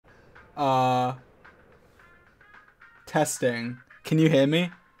Testing. Can you hear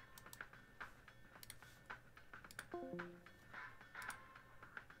me?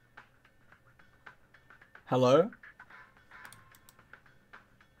 Hello?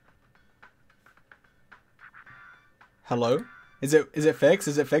 Hello? Is it fixed?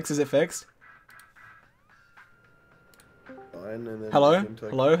 Is it fixed? Is it fixed? Hello? Hello?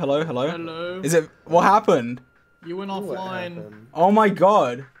 Hello? Hello? Hello? Is it... What happened? You went offline. Oh my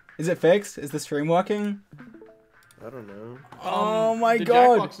god. Is it fixed? Is the stream working? I don't know. Oh my the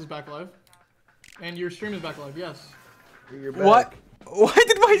god. Jackbox is back live. And your stream is back live, yes. You're back. What? Why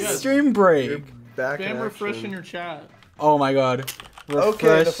did my stream break? You're back Spam in refresh action. in your chat. Oh my god.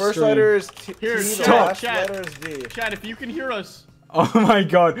 Okay, the first letter is T. Here, The stop, last chat. letter is D. Chat, if you can hear us. Oh my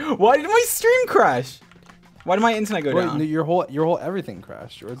god. Why did my stream crash? Why did my internet go down? No, your whole everything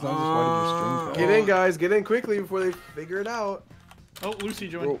crashed. It's not just why did your stream crash. Get in, guys. Get in quickly before they figure it out. Oh, Lucy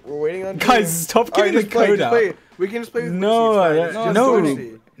joined. We're waiting on. Guys, stop giving the code out. We can just play with No, Lucy. It's fine. no,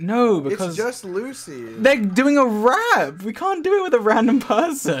 Lucy. no, because It's just Lucy. they're doing a rap. We can't do it with a random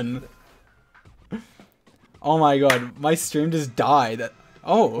person. Oh my god, my stream just died.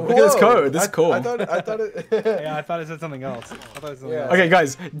 Oh, look at this code. This is cool. I thought it. Yeah, I thought it said something else. Okay,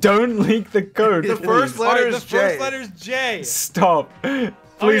 guys, don't leak the code. The first letter is the J. first letter is J. Stop.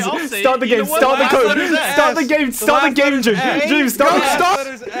 Please I'll say start the it. You game. know what? Start the Last code. letter's S. Start the game. Start the game, Dream. Start.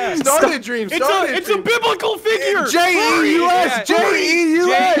 Start it, Dream. It's a biblical figure. J-E-U-S.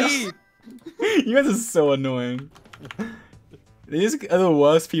 J-E-U-S. You guys are so annoying. These are the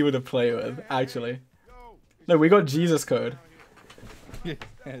worst people to play with, actually. No, we got Jesus code.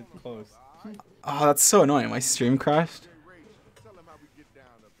 Close. Oh, that's so annoying. My stream crashed.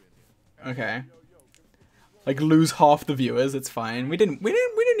 Okay. Like lose half the viewers. It's fine. We didn't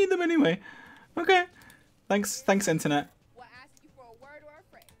need them anyway. Okay. Thanks, internet. We'll ask you for a word or a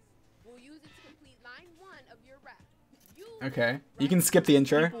phrase. We'll use it to complete line 1 of your rap. Okay. You can skip the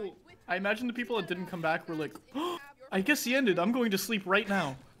intro. People, I imagine the people that didn't come back were like, oh, I guess he ended. I'm going to sleep right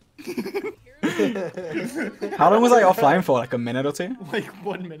now. How long was I offline for? Like a minute or two? Like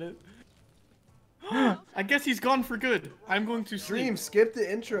 1 minute. I guess he's gone for good. I'm going to sleep. Dream, skip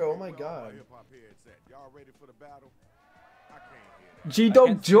the intro. Oh my god.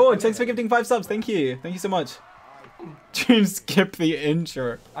 G-Dog George, thanks for gifting 5 subs. Thank you. Thank you so much. Dream, skip the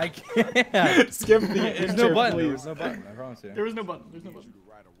intro. I can't. Skip the There's intro, no button. please. There's no button. I promise you. There was no button. There's no button.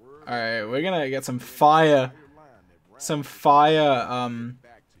 Alright, we're gonna get some fire. Some fire,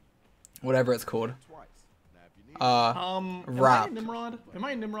 whatever it's called. Rap. Am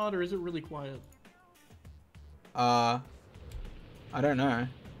I Nimrod or is it really quiet? I don't know.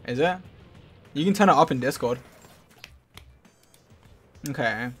 Is it? You can turn it up in Discord.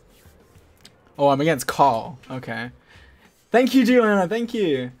 Okay. Oh, I'm against Carl. Okay. Thank you, Juliana. Thank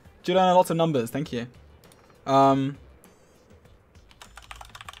you. Juliana, lots of numbers. Thank you. Oh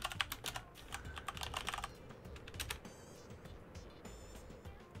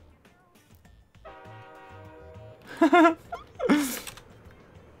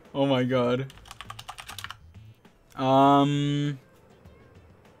my god.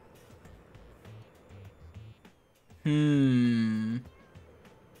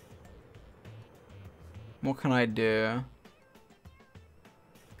 What can I do?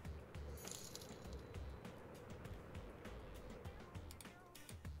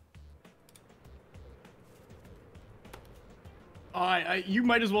 You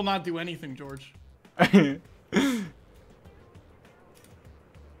might as well not do anything, George.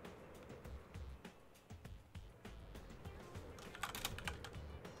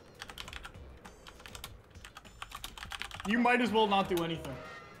 You might as well not do anything.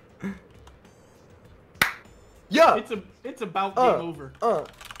 Yeah. It's about game over.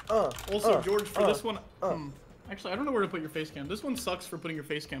 Also, George, for this one, actually, I don't know where to put your face cam. This one sucks for putting your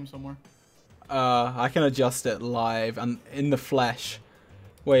face cam somewhere. I can adjust it live and in the flesh.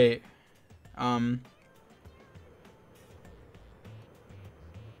 Wait. Got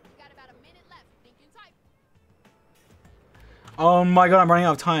about a minute left. Think and type. Oh my god, I'm running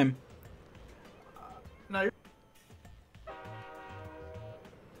out of time. No.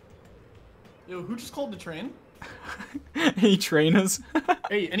 Yo, who just called the train? Any trainers?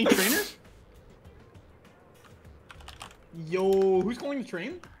 Hey, any trainers? Yo, who's calling the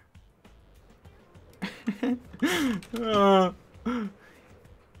train?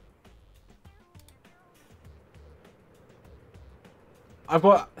 I've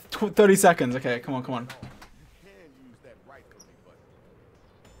got 30 seconds. Okay, come on, come on.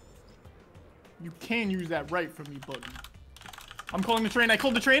 You can use that right from me button. I'm calling the train. I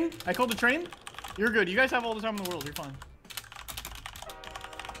called the train. I called the train. You're good. You guys have all the time in the world. You're fine.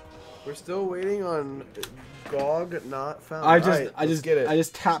 We're still waiting on GOG not found. I Alright, let's get it.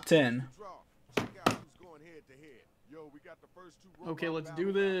 just tapped in. Okay, let's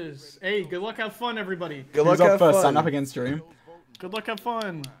do this. Hey, good luck, have fun, everybody. Good luck, Who's up have first? fun. Stand up against Dream. Good luck, have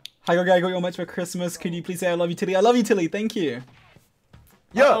fun. Hi, I got your merch for Christmas. Could you please say I love you, Tilly? I love you, Tilly. Thank you.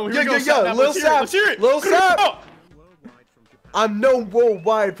 Yo, here we go, Sapnap. Lil Let's hear it, Sap, let's hear it. Lil Sap. Oh. I'm known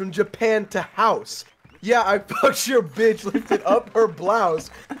worldwide from Japan to house. Yeah, I fucked your bitch, lifted up her blouse.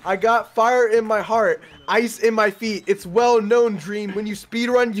 I got fire in my heart, ice in my feet. It's well known, Dream. When you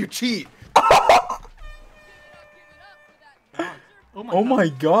speedrun, you cheat. Oh my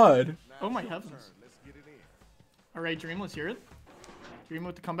god. Oh my heavens. All right, Dream, let's hear it. Dream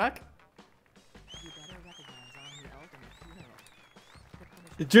with the comeback.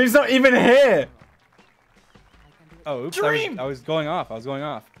 Dream's not even here. Oh, oops. Dream! I was going off.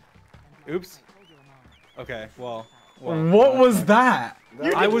 Oops. Okay, well. What was that?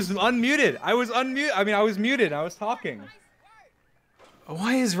 I was unmuted. I was muted. I was talking.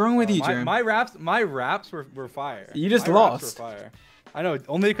 What is wrong with you, Dream? My raps were fire. You just My raps lost. were fire. I know,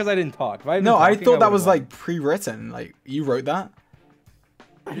 only because I didn't talk. If I had been No, I talking, thought that would've was won. like pre-written. Like you wrote that.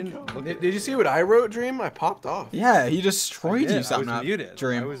 I didn't look at Did you see what I wrote, Dream? I popped off. Yeah, he destroyed it. you, I was Sapnap. muted.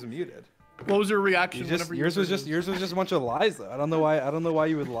 Dream. I was muted. What was your reaction? Yours was just a bunch of lies though. I don't know why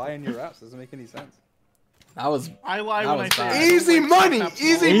you would lie in your raps. Doesn't make any sense. That was I lie That when I was say bad. I don't Easy like money, Sapnap's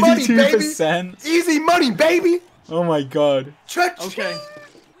easy fault. money, baby. 82%. Easy money, baby. Oh my god. Okay.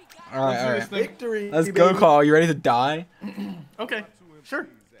 All right, Let's all do this right. thing. Victory. Let's go, baby. Carl. You ready to die? Okay. Sure.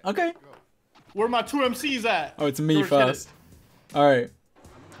 Okay. Where my two MCs at? Oh, it's me George, hit first. All right.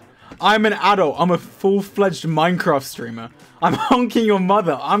 I'm an adult. I'm a full-fledged Minecraft streamer. I'm honking your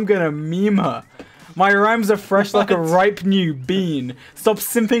mother. I'm gonna meme her. My rhymes are fresh like a ripe new bean. Stop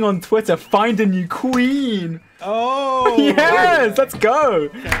simping on Twitter. Find a new queen. Oh. Yes, let's go.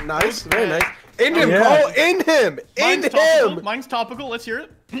 Nice, very nice. In him, Yeah. Carl. In him. In Mine's topical. him. Mine's topical. Let's hear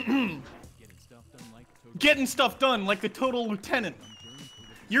it. Getting stuff done like the total lieutenant.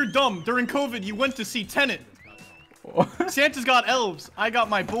 You're dumb. During COVID, you went to see Tenet. Santa's got elves. I got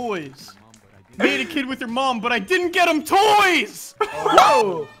my boys. Made a kid with your mom, but I didn't get him toys.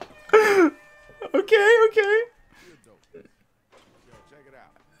 Whoa. Okay.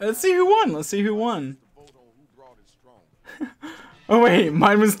 Let's see who won. Oh wait,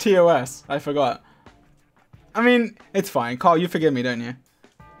 mine was TOS. I forgot. I mean, it's fine. Carl, you forgive me, don't you?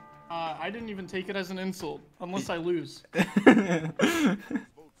 I didn't even take it as an insult, unless I lose.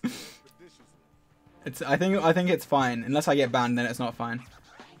 I think it's fine. Unless I get banned, then it's not fine.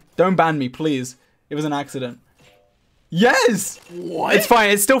 Don't ban me, please. It was an accident. Yes! What? It's fine.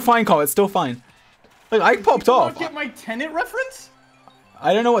 It's still fine, Carl. It's still fine. Look, I popped You off. don't get my Tenet reference?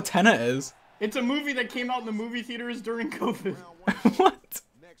 I don't know what Tenet is. It's a movie that came out in the movie theaters during COVID. What?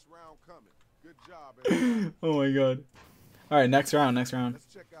 Oh my god. Alright, next round.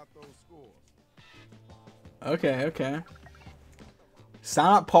 Okay.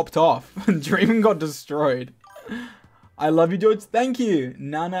 Stand popped off. Dream got destroyed. I love you, George. Thank you.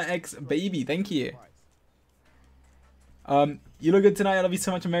 Nana X Baby. Thank you. You look good tonight. I love you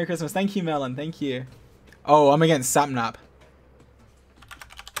so much. Merry Christmas. Thank you, Melon. Thank you. Oh, I'm against Sapnap.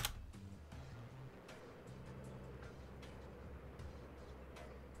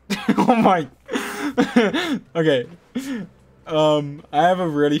 Oh my. Okay. I have a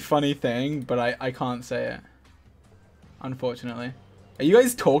really funny thing, but I can't say it. Unfortunately. Are you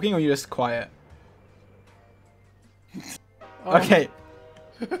guys talking or are you just quiet? Okay.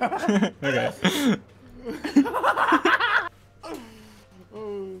 Okay.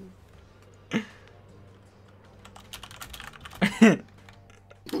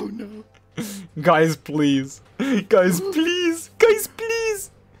 Oh no. Guys, please. Guys, please. Guys,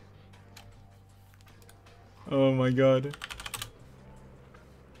 please. Oh my god.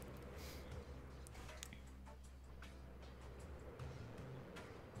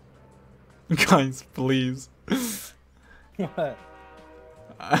 Guys, please. What?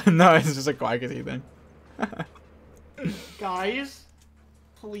 No, it's just a quackity thing. Guys,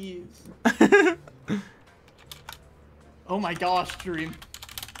 please. Oh my gosh, Dream.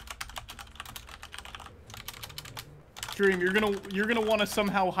 Dream, you're gonna want to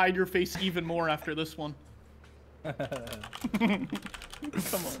somehow hide your face even more after this one. Come on.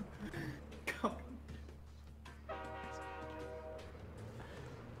 Come on.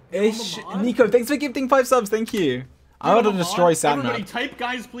 Ish, Nico, thanks for gifting 5 subs. Thank you. I want to destroy Everybody Sapnap. type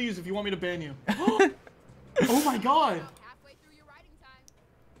guys please if you want me to ban you. Oh my god. Halfway through your writing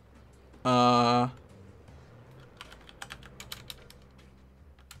time.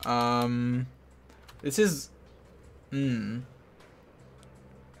 This is.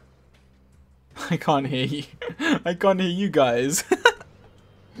 I can't hear you. I can't hear you guys.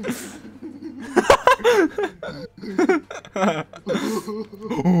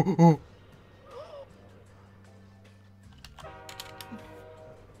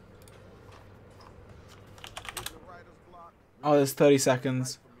 Oh, there's 30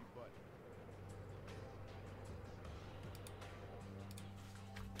 seconds.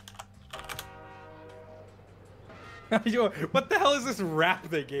 Yo, what the hell is this rap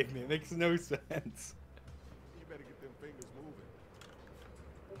they gave me? It makes no sense. You better get them fingers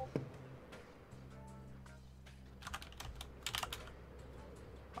moving.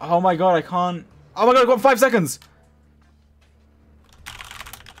 Oh my god, I can't. Oh my god, I've got 5 seconds.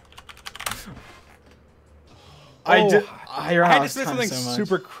 I had to say something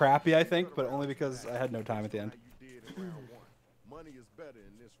super crappy, I think, but only because I had no time at the end. Money is better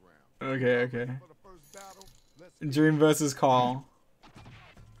in this round. Okay, okay. For the first battle, let's Dream versus Carl.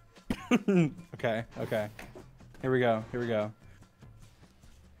 Okay, okay. Here we go, here we go.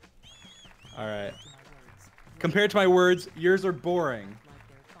 Alright. Compared to my words, yours are boring.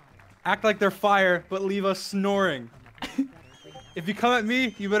 Act like they're fire, but leave us snoring. If you come at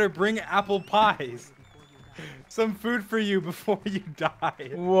me, you better bring apple pies. Some food for you before you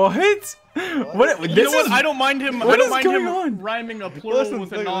die. What? What? You know what? I don't mind him. I don't mind him rhyming a plural Listen,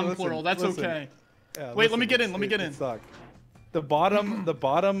 with a listen, non-plural. That's listen. okay. Yeah, Wait, let me get in. Let me get in. The bottom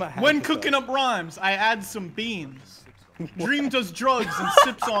has When to cooking suck. up rhymes, I add some beans. Dream does drugs and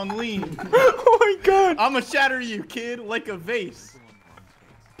sips on lean. Oh my god. I'ma shatter you, kid, like a vase.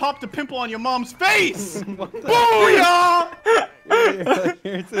 Pop the pimple on your mom's face. Booyah!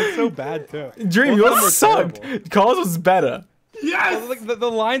 It's so bad too. Dream, Both of them yours are sucked. terrible. Carl's was better. Yes! Like the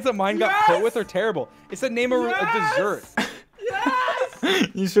lines that mine got put with are terrible. It said name a dessert. Yes!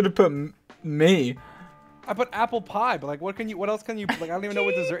 You should have put me. I put apple pie, but like, what else can you? Like, I don't even know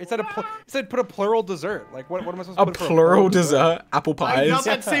what dessert. It said put a plural dessert. Like, what am I supposed to A put? for plural dessert? Apple I got pies?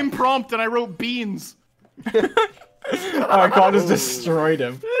 that same prompt and I wrote beans. Alright, Carl just destroyed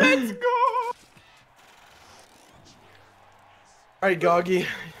him. Let's go! Alright, Goggy.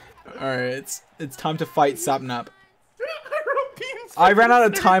 Alright, it's time to fight Sapnap. I wrote beans. I ran out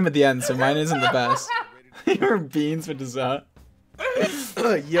of time at the end, so mine isn't the best. Your beans for dessert.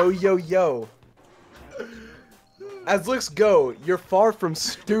 Yo, yo, yo. As looks go, you're far from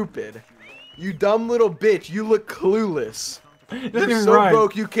stupid. You dumb little bitch, you look clueless. You're even so rhyme.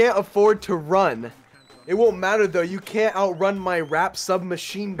 broke you can't afford to run. It won't matter though, you can't outrun my rap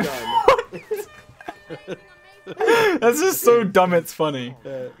submachine gun. That's just so dumb, it's funny.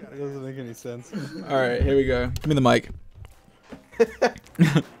 It doesn't make any sense. Alright, here we go. Give me the mic.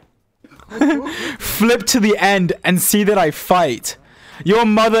 Flip to the end and see that I fight. Your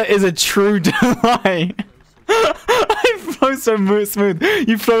mother is a true delight. I flow so smooth.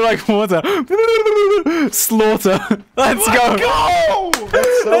 You flow like water. Slaughter. Let's go.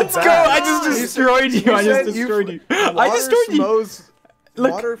 Let's go. I just destroyed you. I just destroyed you. I destroyed you.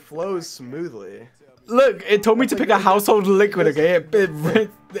 Look. Water flows smoothly. Look, it told me to pick a household liquid, okay?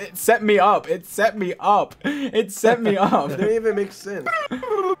 It set me up. It set me up. It set me up. It didn't even make sense.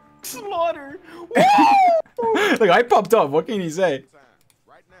 Slaughter. Look, I popped up. What can you say?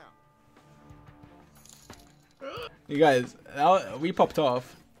 right now. You guys, we popped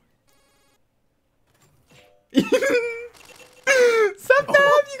off. Sapnap,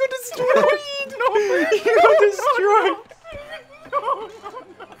 you got destroyed! No, you got destroyed! No.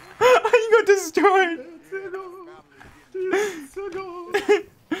 You got destroyed!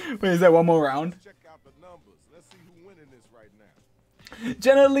 Wait, is there one more round? Check out the numbers. Let's see who's winning this right now.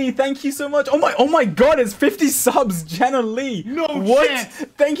 Jenna Lee, thank you so much. Oh my god, it's 50 subs, Jenna Lee. No what? chance.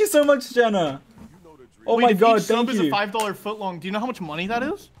 Thank you so much, Jenna. Oh Wait, my if god, each sub thank is you. a $5 footlong. Do you know how much money that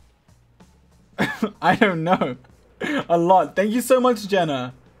is? I don't know. A lot. Thank you so much,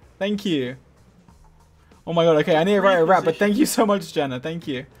 Jenna. Thank you. Oh my god, okay, I need to write a rap, but thank you so much, Jenna. Thank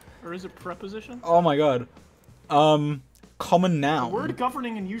you. Or is it preposition? Oh my god. Common noun. Word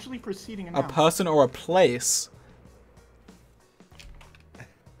governing and usually preceding a A noun. person or a place.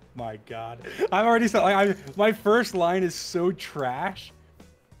 My God, I'm already so. My first line is so trash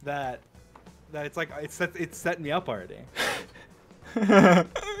that it's like it's setting me up already. I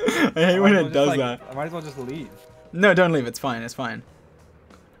hate when it does that. I might as well just leave. No, don't leave. It's fine. It's fine.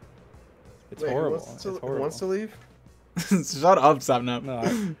 It's Wait, horrible. Who It's horrible. wants to leave? Shut up, Sapnap.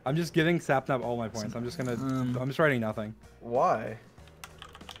 No, I'm just giving Sapnap all my points. I'm just gonna. I'm just writing nothing. Why?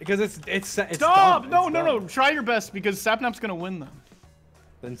 Because it's Stop! dumb. No, It's no, dumb. no. Try your best because Sapnap's gonna win them.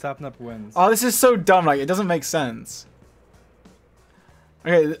 Then Sapnap wins. Oh, this is so dumb. Like, it doesn't make sense.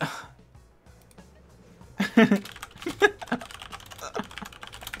 Okay.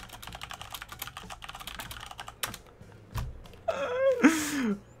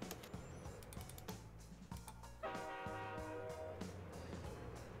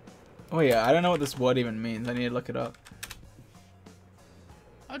 Oh yeah, I don't know what this word even means. I need to look it up.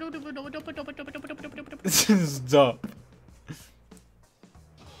 This is dumb.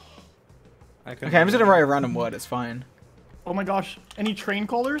 Okay, I'm just gonna write a random word. It's fine. Oh my gosh. Any train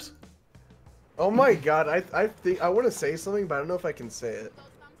callers? Oh my god, I think I want to say something, but I don't know if I can say it.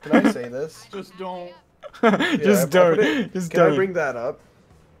 Can I say this? Just don't. Just don't. Just Can don't. I bring that up?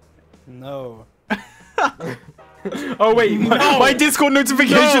 No. Oh wait, my Discord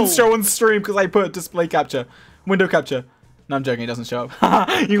notifications show on stream because I put display capture, window capture. No, I'm joking. It doesn't show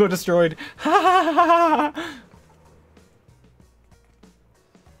up. You got destroyed.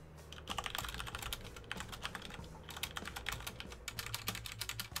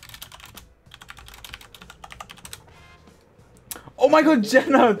 Oh my god,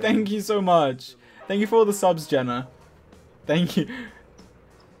 Jenna! Thank you so much. Thank you for all the subs, Jenna. Thank you.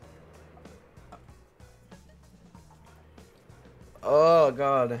 Oh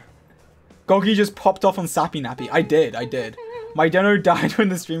god. Gogi just popped off on Sappy Nappy. I did. My dono died when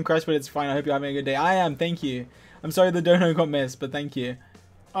the stream crashed, but it's fine. I hope you're having a good day. I am, thank you. I'm sorry the dono got missed, but thank you.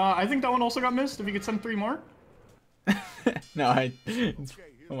 I think that one also got missed. If you could send 3 more. No,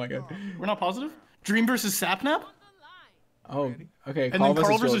 oh my god. We're not positive. Dream versus Sapnap. Oh, okay. And then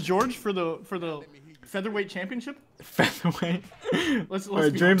Carl versus George for the featherweight championship. Featherweight. Let's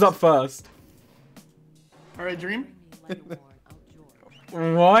Alright, Dream's up first. All right, Dream.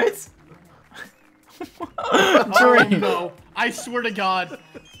 What? Oh no! I swear to God.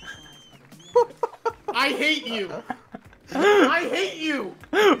 I hate you. I hate you.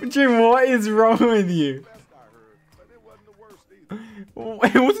 Dream, what is wrong with you?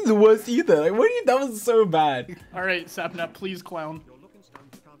 It wasn't the worst either. Like, what do you? That was so bad. All right, Sapnap, please clown.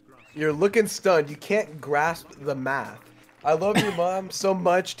 You're looking stunned. You can't grasp the math. I love your mom so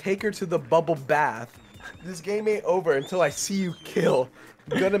much. Take her to the bubble bath. This game ain't over until I see you kill.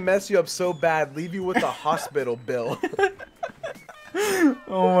 I'm gonna mess you up so bad, leave you with a hospital bill.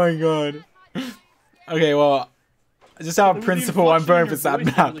 Oh my god. Okay, well, just out of principle, I'm voting for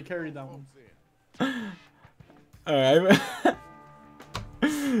Sapnap. Really carried that one. Alright.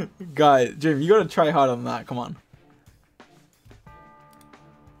 Guys, Dream, you gotta try hard on that. Come on.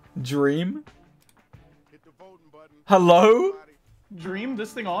 Dream? Hello? Dream,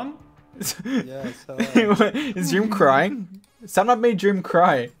 this thing on? Yes. Is Dream crying? Sapnap made Dream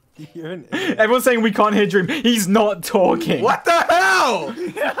cry. You're an idiot. Everyone's saying we can't hear Dream. He's not talking. What the hell?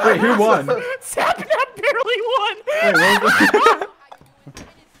 Wait, who won? Sapnap barely won. Wait, what?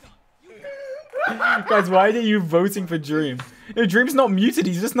 Guys, why are you voting for Dream? No, Dream's not muted.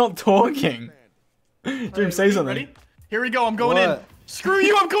 He's just not talking. Dream, Right, say something. Ready? Here we go. I'm going in. What? Screw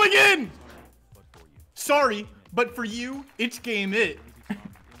you. I'm going in. Sorry, but for you, it's game it.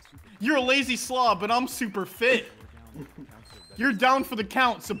 You're a lazy slob, but I'm super fit. You're down for the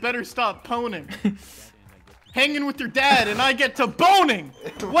count, so better stop poning. Hanging with your dad, and I get to boning.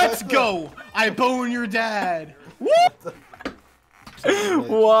 Let's go. I bone your dad. Whoop.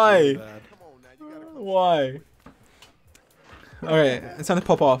 Why? Why? Alright, it's time to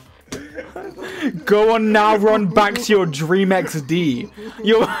pop off. Go on now, run back to your Dream XD.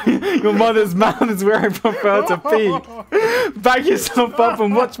 Your mother's mouth is where I prefer to pee. Back yourself up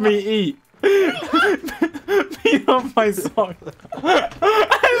and watch me eat. Pee off my sock.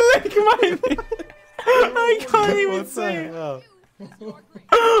 I lick my knee. I can't even say it.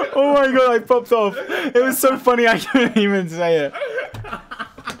 Oh my god, I popped off. It was so funny I couldn't even say it.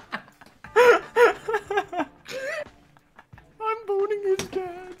 I'm boning his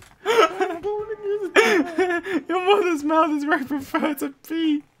dad. I'm boning his dad. Your mother's mouth is where I prefer to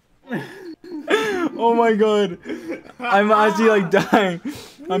pee. Oh my god. I'm actually like dying.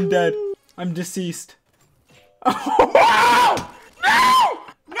 I'm dead. I'm deceased. No!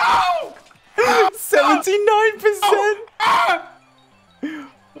 No! 79%!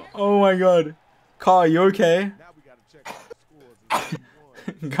 Oh my god. Carl, you okay?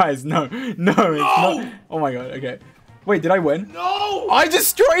 Guys, no. No, it's not. Oh my god, okay. Wait, did I win? No! I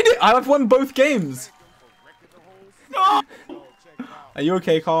destroyed it! I've won both games! No! Are you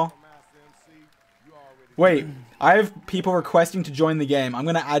okay, Carl? Wait, I have people requesting to join the game. I'm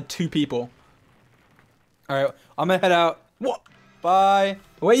gonna add 2 people. Alright, I'm gonna head out. What? Bye.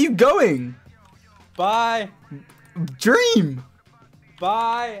 Where are you going? Bye. Dream!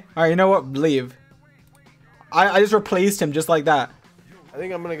 Bye. Alright, you know what? Leave. I just replaced him just like that. I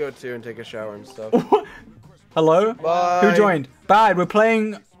think I'm gonna go too and take a shower and stuff. Hello? Bye. Who joined? Bad, we're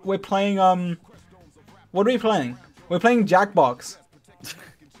playing, what are we playing? We're playing Jackbox.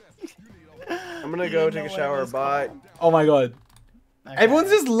 I'm gonna go take a shower. Bye. Oh my god. Okay. Everyone's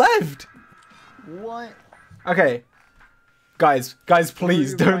just left. What? Okay. Guys,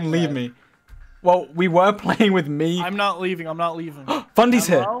 please don't leave me. Well, we were playing with me. I'm not leaving. I'm not leaving. Fundy's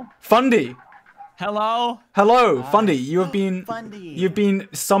here. Fundy. Hello. Hello, Fundy. You have been Fundy. you've been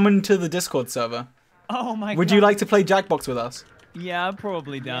summoned to the Discord server. Oh my god. Would you like to play Jackbox with us? Yeah, I'm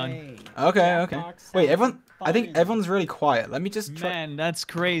probably down. Okay. Wait, everyone. I think everyone's really quiet. Let me just try. Man, that's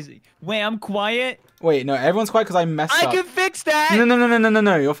crazy. Wait, I'm quiet. Wait, no, everyone's quiet because I messed up. I can fix that.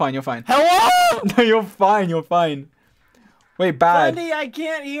 No. You're fine. Hello. No, you're fine. Wait, bad. Fundy, I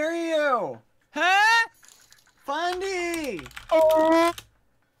can't hear you. Huh? Fundy.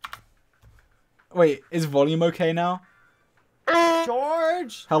 Wait, is volume okay now?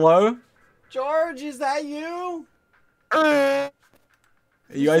 George. Hello? George, is that you?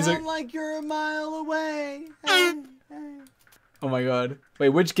 You guys sound are... like you're a mile away. Hey, hey. Oh my god. Wait,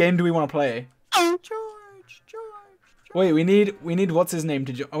 which game do we want to play? George. Wait, we need what's his name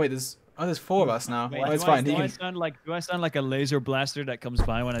to join. Oh wait, there's 4 of us now. Wait, Oh, it's do fine. I sound like a laser blaster that comes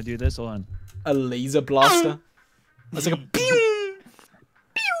by when I do this? Hold on. A laser blaster. That's like a pew.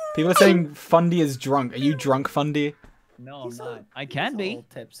 People are saying Fundy is drunk. Are you drunk, Fundy? No, I'm not. I can be. A little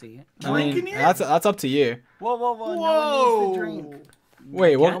tipsy. I mean, that's up to you. Whoa. No one needs to drink.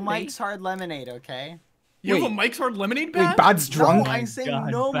 Wait, what? No Mike's Hard Lemonade, okay? You have a Wait. Mike's Hard Lemonade Wait, bag? Bad's drunk. No, I'm saying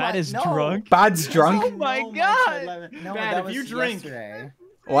God, no. Bad is no. drunk. Bad's drunk. Oh my God. No, Bad, that if was you drink. yesterday.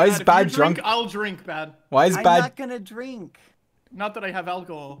 Why is If Bad you drink, drunk? I'll drink, Bad. Why is I'm Bad? not gonna drink. Not that I have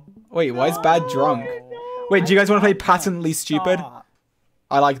alcohol. Wait, why is Bad drunk? Wait, do you guys want to play Patently Stupid? Stop.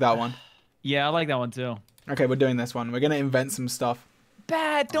 I like that one. Yeah, I like that one too. Okay, we're doing this one. We're gonna invent some stuff.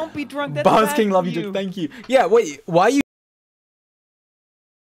 Bad. Don't be drunk. That's Buzz bad King, for love you. Thank you. Yeah, wait. Why are you?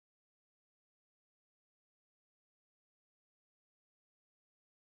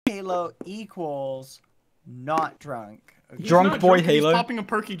 Halo equals not drunk. Okay? He's Drunk not boy drunk, he's Halo. popping a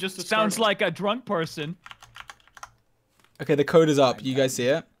perky just to Sounds start. like a drunk person. Okay, the code is up. You guys see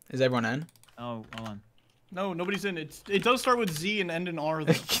it? Is everyone in? Oh, hold on. No, nobody's in. It does start with Z and end in R.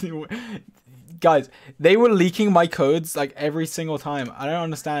 Though. Guys, they were leaking my codes like every single time. I don't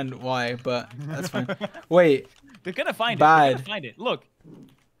understand why, but that's fine. Wait. They're gonna find it. Bad. They're gonna find it. Look.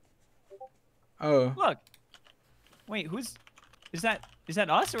 Oh. Look. Wait, who's? Is that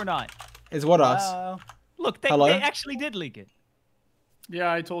us or not? Is what us? Look, they Hello? actually did leak it.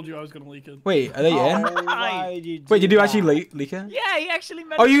 Yeah, I told you I was gonna leak it. Wait, are they in? Why'd you do Wait, did you that? actually leak it? Yeah, he actually.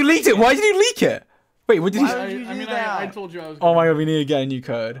 Oh, you leaked it. Why did you leak it? Wait, what did Why you? would you I do mean, that? I told you I was. Oh Gonna my god, we need to get a new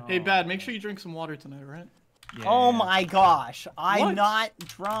code. Hey, Bad, make sure you drink some water tonight, right? Yeah. Oh my gosh, I'm What? not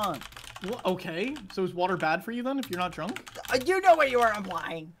drunk. Well, okay, so is water bad for you then if you're not drunk? You know what you were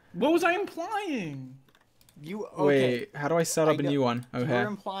implying. What was I implying? You okay? Wait, how do I set up a know- new one? You were Okay.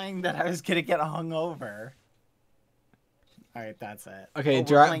 implying that I was gonna get hungover. All right, that's it. Okay, Oh,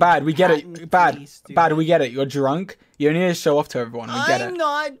 we're playing Bad, we get it. Patently Bad, Stupid. we get it. You're drunk. You need to show off to everyone. We get I'm it.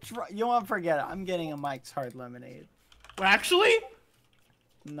 not drunk. You want to forget it. I'm getting a Mike's Hard Lemonade. Well, actually,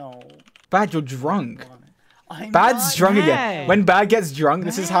 No. Bad, you're drunk. I'm Bad's not drunk Bad. again. When Bad gets drunk,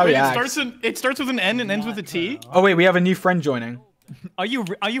 this is how he wait, acts. it starts with an N and ends with a T. Oh wait, we have a new friend joining. Are you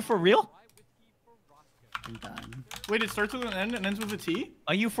for real? I'm done. Wait, it starts with an N and ends with a T.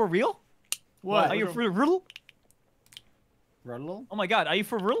 Are you for real? What? Are you for real? Ruddle? Oh my god, are you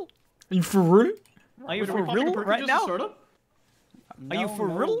for real? Are you for real? Are you Wait, are for we popping a real perky right just to now? start up? Are you for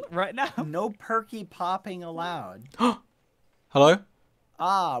real right now? No perky popping allowed. Hello?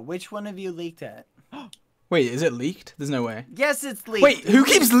 Ah, which one of you leaked it? Wait, is it leaked? There's no way. Yes, it's leaked. Wait, who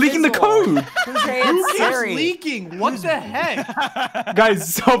keeps leaking the code? Who keeps leaking? What the heck?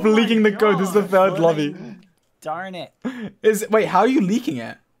 Guys, stop leaking the code. This is the third lobby. Darn it. Wait, how are you leaking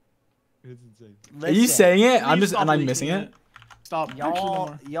it? Are you saying it? I'm Please stop I'm leaking missing it. Stop. Actually, no Y'all,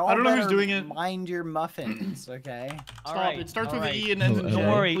 more. y'all I don't know who's better doing it. Mind your muffins, okay? Stop. It starts with an E and ends in J. Don't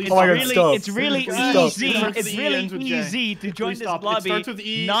worry. Please It's Oh my God, really, stop. it's really Please stop. easy. It starts It's with E, really ends with J. easy to join Please this stop. It lobby. starts with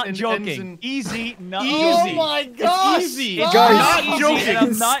E Not and ends joking. in- Easy. Not Easy. joking. Oh my gosh! It's easy. stop. Guys, Not joking.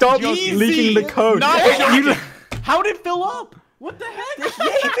 I'm not Stop joking. leaking the code. Not You- joking. How did it fill up? What the heck? Leave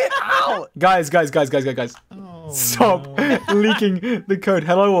it out! Guys. Stop leaking the code.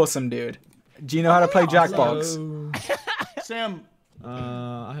 Hello, awesome dude. Do you know how to play Jackbox? Sam,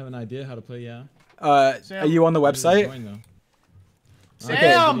 I have an idea how to play, yeah. Are you on the website? Join, though. Sam!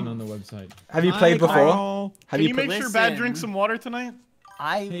 I'm getting on the website. Have you played before? Carl. Have can you played? make sure Bad Listen. drinks some water tonight?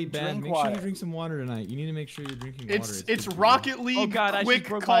 I Hey, Bad, drink make water. sure you drink some water tonight. You need to make sure you're drinking water. It's good for you. Rocket League Oh god, I quick just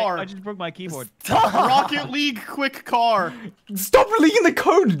broke car. I just broke my keyboard. Rocket League quick car. Stop leaking the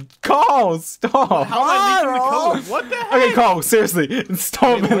code, Carl. Stop. How am I leaking the code? What the heck? Okay, Carl. Seriously,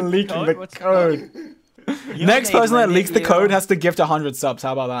 stop Wait, what's the leaking code? the What's the code. Next person that leaks the code has to gift 100 subs.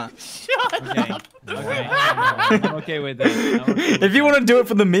 How about that? Okay. I'm okay with that. If you want to do it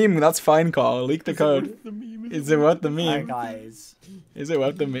for the meme, that's fine, Carl. Leak the code. Is it worth the meme? Alright, guys. Is it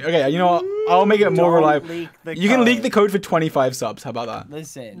worth the meme? Okay, you know what? I'll make it more reliable. You can leak the code for 25 subs. How about that?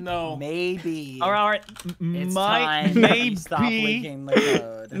 Listen. No. Maybe. All right. It's time that we stop leaking the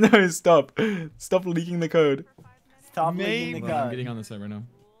code. No, stop. Stop leaking the code. Stop leaking the Well, I'm code. getting on the site right now.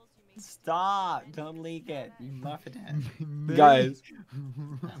 Stop. Don't leak it. You muffin head. Guys.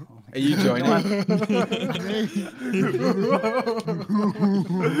 Are you joining?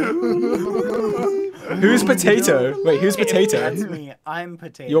 Who's potato? Wait, who's potato? That's me. I'm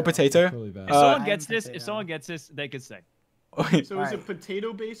potato. You're potato? Totally bad. If someone I'm gets this, potato. if someone gets this, they could stay. Wait, So is it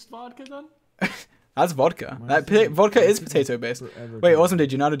potato-based vodka then? that's vodka. Why That is it vodka is taking potato based. forever Wait, to- awesome.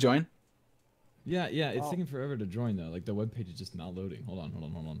 Did you know how to join? Yeah, it's taking forever to join though. Like the web page is just not loading. Hold on.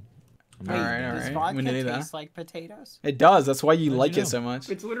 I'm Wait, Alright, does alright. vodka We nearly there. taste like potatoes? It does. That's why you How'd like you it know? so much.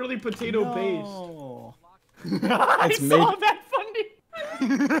 It's literally potato-based. No. I It's saw made- that fundy.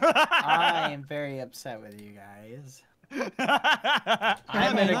 I am very upset with you guys.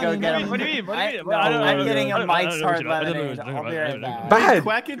 I'm mean, gonna go get a. What do you mean? What do you mean? Well, I'm getting a I don't Mike's know Hard what you mean. Lemonade. I'll be right back. Bad.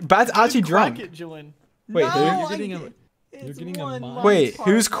 Quack it. Bad's actually drunk. Quack it, Jillian. Wait, No, who? You're getting a- it's you're getting a one mod. Mike's Wait, Hard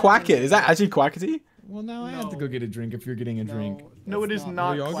who's Quack It? Is that Lemonade. actually Quackity? Well, now I have to No. go get a drink if you're getting a drink. No, it is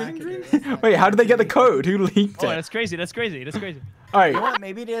not Are we all getting Quackity. Wait, how did they get the code? Who leaked Oh, it? that's crazy. That's crazy. That's crazy. All You know right. what?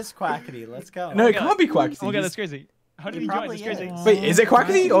 Maybe it is Quackity. Let's go. No, it God. can't be Oh my god, Quackity. that's crazy. How did It he join? probably That's crazy. is. Wait, is it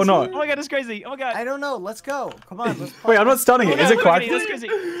Quackity or not? Oh my god, that's crazy. Oh my god. I don't know. Let's go. Come on. Let's Wait, I'm not starting Oh it. my Is god, it Quackity, That's Quackity?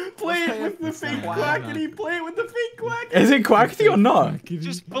 crazy. Play Let's it with the play fake it. Quackity. Play it with the fake Quackity. Is it Quackity or not?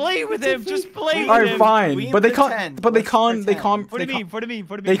 Just play with him. Just play with All right, him. fine. We But they pretend. can't. But they Let's can't. They pretend. can't. What They do you mean? can't. What do you mean?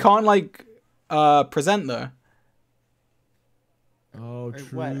 What do you mean? They can't like present though. Oh, Wait,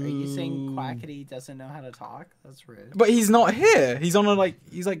 true. what? Are you saying Quackity doesn't know how to talk? That's rude. But he's not here. He's on a like.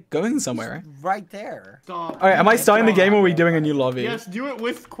 He's like going somewhere. Right there. Stop. All right, am I starting the game or are we doing a new lobby? Yes, do it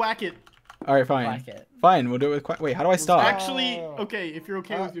with Quack It. All right, fine. Quack it. Fine, we'll do it with Quack. Wait, how do I start? Actually, okay, if you're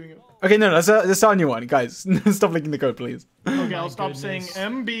okay with doing it. Okay, no, let's start a new one, guys. Stop linking the code, please. Okay, I'll stop goodness.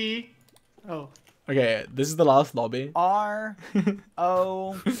 saying MB. Oh. Okay, this is the last lobby. R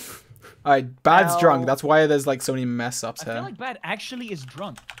O. All right, Bad's L. drunk. That's why there's like so many mess ups I feel here. like Bad actually is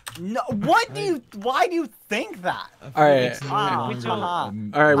drunk. No. What do you? Why do you think that? All right. It's no Ah, longer haha.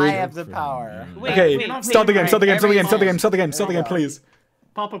 a- All right, we- I have the power. Wait, Okay, wait, start the game. Start the game. Start the game. Start the game. Every Start the game. Start the game. time. Please.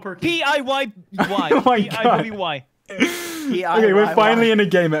 Papa Perky. P-I-Y-Y. Oh my God. P-I-W-Y. Okay, we're finally in a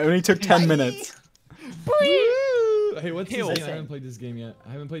game. It only took 10 minutes. Hey, what's this Hills. game? I haven't played this game yet.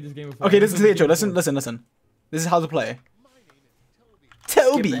 I haven't played this game before. Okay, I listen to haven't the intro. played this Listen, game listen, listen. This is how to play. Skip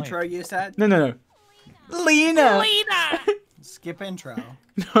Toby. intro. You said. No, no, no. Lena. Skip intro.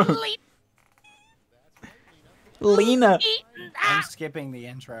 No. Lena. I'm skipping the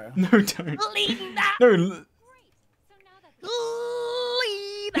intro. No, don't. No.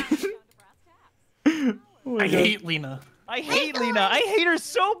 I hate Lena. I hate Lena. I hate her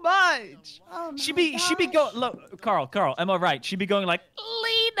so much. She be going. Look, Carl. Am I right? She be going like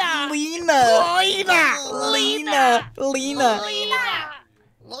Lena. Lena.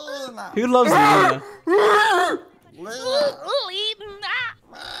 Who loves Lena?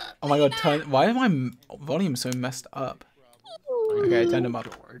 Oh my god, why is my volume so messed up? Okay, I turned him up.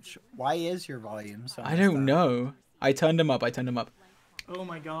 George, why is your volume so? I don't know. I turned him up. Oh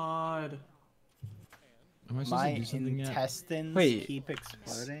my god. Am I supposed My to do something yet? intestines Wait. keep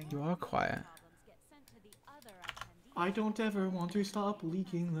exploding. You are quiet. I don't ever want to stop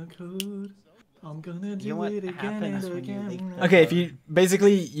leaking the code. I'm gonna do You know what it again happens and when you leak again. the Okay, if you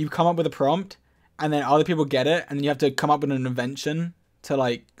basically you come up with a prompt, and then other people get it, and then you have to come up with an invention to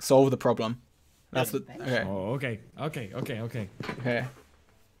like solve the problem. That's the okay. Oh, okay. Okay.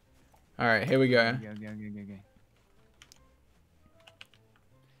 All right, here we go. Okay.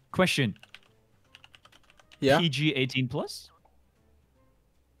 Question. Yeah. PG 18 plus.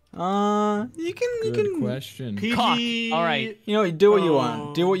 You Good can. question. PG. All right. You know, do what you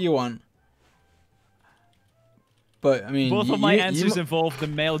want. Do what you want. But I mean, Both you, of my you- answers you, involve the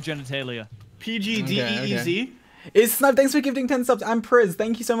male genitalia. PG Okay, DEEZ. It's Snipe. Thanks for gifting 10 subs. And Priz,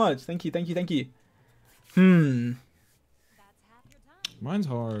 thank you so much. Thank you. Mine's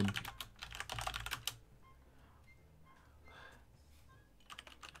hard.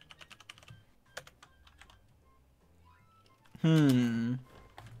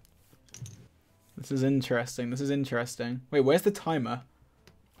 This is interesting. Wait, where's the timer?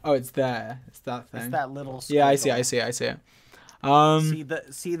 Oh, it's there. It's that thing. It's that little. Yeah, I squiggle. see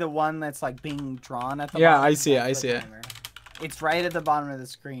it. See the one that's like being drawn at the Yeah, bottom? I see it, That's I the see it. timer. It's right at the bottom of the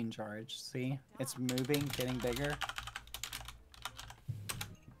screen, George. See? It's moving, getting bigger.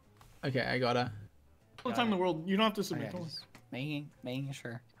 Okay, I got it. All the time in the world. You don't have to submit. Okay, just making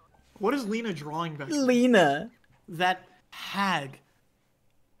sure. What is Lena drawing back there? Lena. That hag.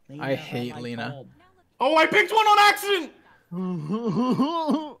 I hate Lena. Oh, I picked one on accident!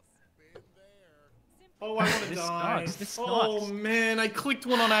 Oh, I want to die. This sucks. Oh, man, I clicked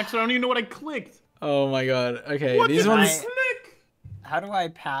one on accident. I don't even know what I clicked. Oh my god. Okay, What these did ones. I click? How do I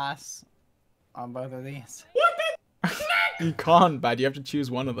pass on both of these? What did I click? You can't, Bad. You have to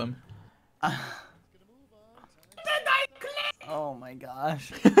choose one of them. What did I click? Oh my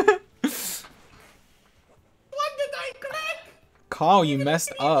gosh. What did I click? Carl, you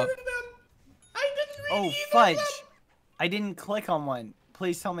messed up. I didn't read Oh, either fudge. of them. I didn't click on one.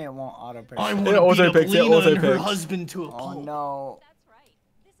 Please tell me it won't auto-pick. I It want to beat auto up picks, it Lena auto and her picks. husband to a Oh pulp. no.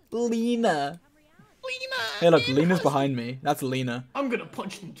 Lena. Lena! Hey, look, Lena's behind me. That's Lena. I'm gonna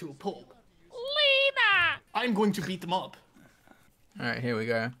punch them to a pulp. Lena! I'm going to beat them up. Alright, here we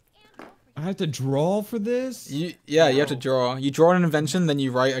go. I have to draw for this? You have to draw. You draw an invention, then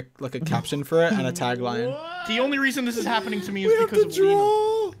you write a caption for it and a tagline. The only reason this is happening to me is because of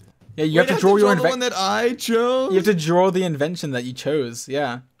Lena. Yeah, you have to draw your the one invention. that I chose. You have to draw the invention that you chose.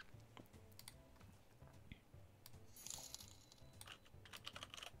 Yeah.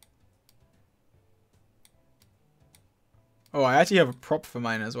 Oh, I actually have a prop for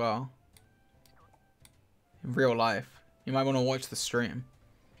mine as well. In real life. You might want to watch the stream.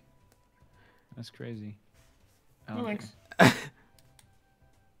 That's crazy. No thanks. How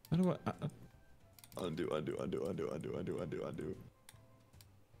do I? Undo.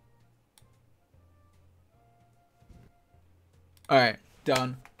 Alright,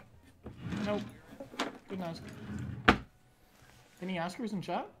 done. Nope. Didn't ask. Any askers in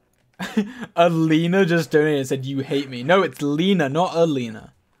chat? Alina just donated and said, you hate me. No, it's Lena, not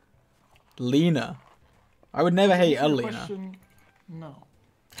Alina. Lena. I would never hate Answer your Alina. question, no.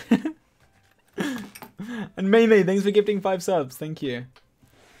 And May, thanks for gifting 5 subs. Thank you.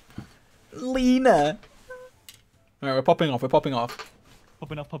 Lena. Alright, we're popping off. Popping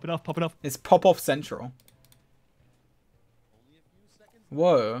off. It's pop-off central.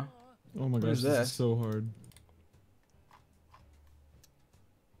 Whoa. Oh my What gosh, is this this? is so hard.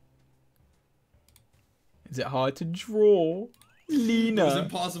 Is it hard to draw? It was Lena.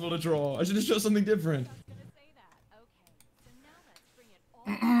 impossible to draw. I should have chosen something different.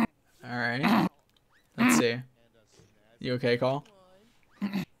 Alright. Let's see. You okay, Carl?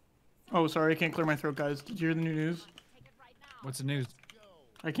 Oh, sorry, I can't clear my throat, guys. Did you hear the new news? What's the news?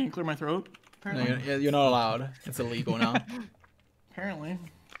 I can't clear my throat. No, Apparently. you're not allowed. It's illegal now. Apparently.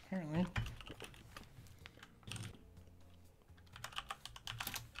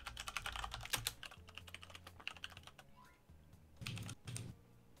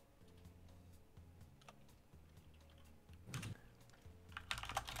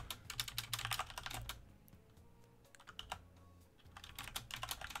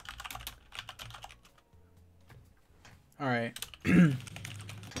 Alright.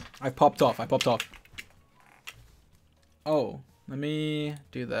 I popped off. Oh, let me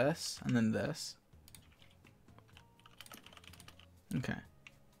do this and then this. Okay.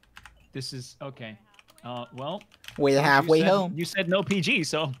 This is okay. Well. We're halfway home. You said no PG,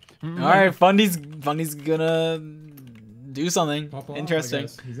 so. Alright, Fundy's gonna do something Pop off, I interesting.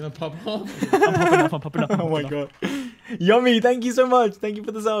 guess. He's gonna pop off. I'm popping up. Oh my god. Yummy, thank you so much. Thank you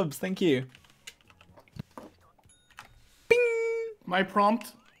for the subs. Thank you. Bing! My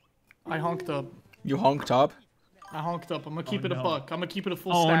prompt, I honked up. You honked up? I honked up. I'm gonna keep it a no. buck. I'm gonna keep it a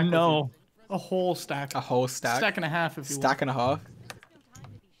full Oh stack. no. With you. A whole stack. A whole stack? Stack and a half, if you will. Stack and a half?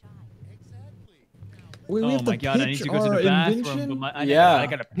 Wait, we Oh have my to god, I need pitch to go to our the bathroom. invention? But my, Yeah. I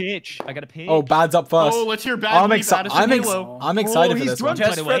gotta pitch. Oh, Bad's up first. Oh, let's hear Bad Leaf, Addison Halo. I'm excited for he's this drunk, one. by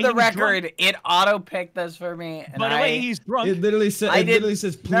Just the for way, the he was drunk. record, it auto-picked this for me. And By the way, he's drunk. It literally says,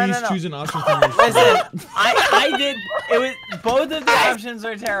 please No. choose an option from your Listen, I did. It was both of the options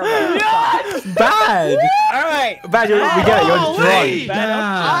are terrible. Bad! All right. Bad, we get it. You're drunk.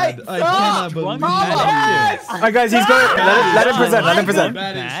 Bad. I cannot Drunk believe bad. this. Alright, guys, he's going. Let him present. Let him present.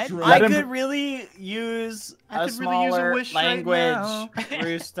 Bad is Bad? drunk. I Let him- could really use I a could really use a smaller wish right language now.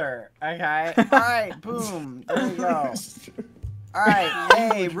 rooster. Okay. All right. Boom. There we go. All right.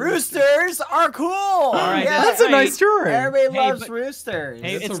 Hey, roosters are cool. All right, That's a nice drawing. Everybody Hey, loves but- roosters.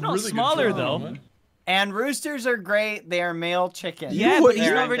 Hey, That's it's a not really good smaller drawing, though. man. And roosters are great. They are male chickens. Yeah, You- but you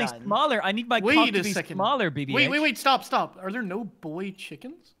you're They're already done. smaller. I need my cock Wait to a be second. smaller, BB. Wait, stop. Are there no boy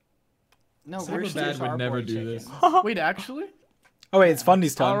chickens? No, Super roosters Bad would are never boy do chickens. this. Wait, actually? Oh wait, it's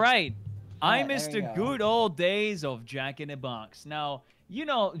Fundy's turn. All right. I there miss you the go. good old days of Jack in the Box. Now, you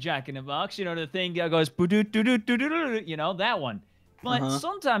know Jack in the Box, you know the thing that goes, you know, that one. But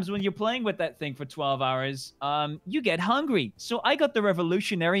sometimes when you're playing with that thing for 12 hours, you get hungry. So I got the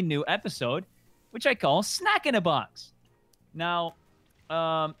revolutionary new episode, which I call Snack in a Box. Now,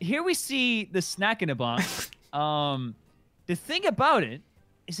 here we see the Snack in a Box. The thing about it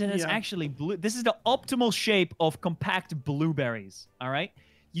is that it's actually blue. This is the optimal shape of compact blueberries, all right?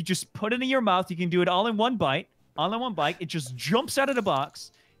 You just put it in your mouth. You can do it all in one bite. All in one bite. It just jumps out of the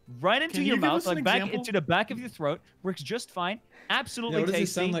box, right into your mouth, like back into the back of your throat. Works just fine. Absolutely what does tasty.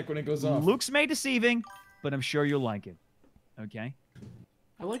 it sound like when it goes off? Looks may deceiving, but I'm sure you'll like it. Okay?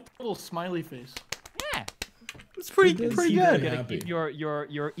 I like the little smiley face. Yeah. It's pretty good. Gotta keep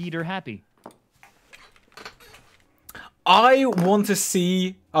your eater happy. I want to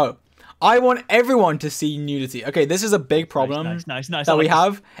see. Oh, I want everyone to see nudity. Okay, this is a big problem Nice. that we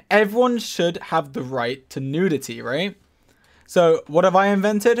have. Everyone should have the right to nudity, right? So, what have I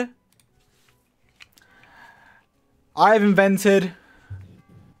invented? I've invented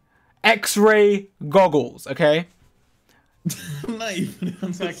X-ray goggles, okay? Not even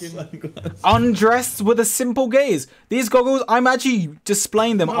on the Undressed with a simple gaze. These goggles, I'm actually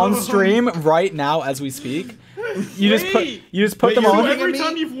displaying them on stream right now as we speak. You just put them on. Every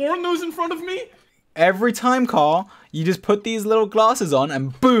time you've worn those in front of me? Every time, Carl, you just put these little glasses on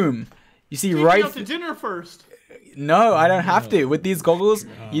and boom. You see Take right. me out to dinner first. No, I don't have to. With these goggles,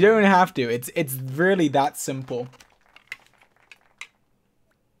 you don't have to. It's really that simple.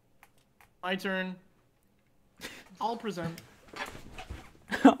 My turn. I'll present.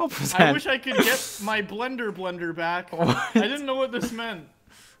 I'll present. I wish I could get my blender back. I didn't know what this meant.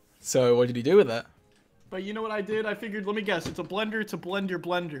 So what did you do with it? But you know what I did? I figured, let me guess, it's a blender to blend your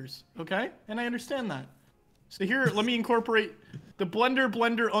blenders, okay? And I understand that. So here, let me incorporate the blender,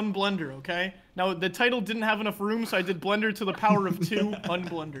 unblender, okay? Now, the title didn't have enough room, so I did blender to the power of 2,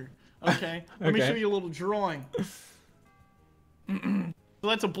 unblender, okay? Let me show you a little drawing. So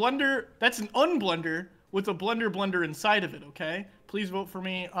that's a blender, that's an unblender with a blender inside of it, okay? Please vote for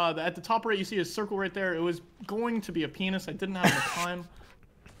me. At the top right, you see a circle right there. It was going to be a penis. I didn't have enough time.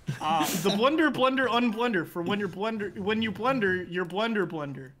 The blender, unblender for when you blender your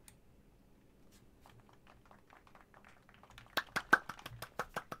blender.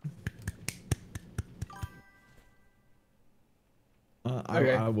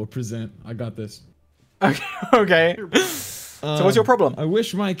 I will present. I got this. Okay. So what's your problem? I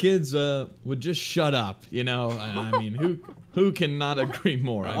wish my kids would just shut up. You know, I mean, who cannot agree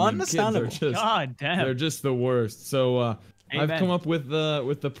more? I mean, Understandable. kids are just, God damn. they're just the worst. So I've Amen. come up with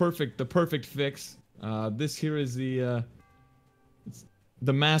the perfect fix. This here is the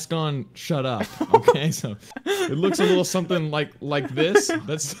mask on. Shut up. Okay, so it looks a little something like this.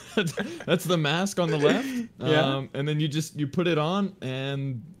 That's the mask on the left. Yeah. And then you put it on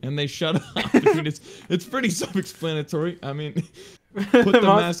and they shut up. I mean, it's pretty self-explanatory. I mean, put the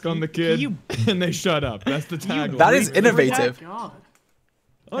mask on the kid and they shut up. That's the tagline. That is innovative. God.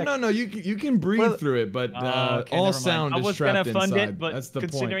 Oh no, you can breathe through it, but Okay, all never mind. sound is trapped I was gonna fund inside. it, but That's the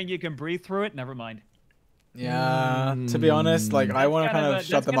considering point. you can breathe through it, never mind. Yeah. To be honest, like I want to kind of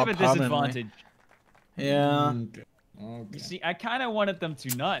shut them up that's kind of a permanently. disadvantage. Yeah. Okay. You see, I kind of wanted them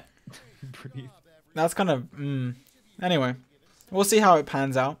to not breathe. That's kind of. Anyway, we'll see how it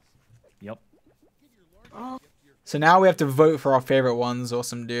pans out. Yep. So now we have to vote for our favorite ones.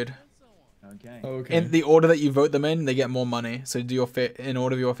 Awesome, dude. Okay. Okay. In the order that you vote them in, they get more money. So do your in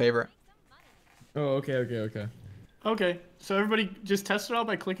order of your favorite. Oh, okay. Okay, so everybody just test it out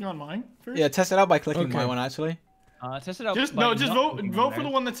by clicking on mine first? Yeah, test it out by clicking Okay. my one actually. Test it out. Just by just not vote clicking vote on for the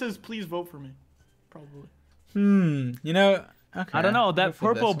theirs. one that says please vote for me. Probably. You know. Okay. I don't know. That Vote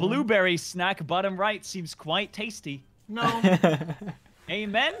for purple this one. blueberry snack bottom right seems quite tasty. No.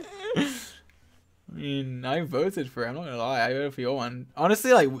 Amen. I mean, I voted for it. I'm not gonna lie. I voted for your one.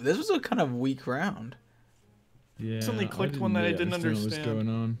 Honestly, like this was a kind of weak round. Yeah. Suddenly clicked one that I didn't understand understand. what's going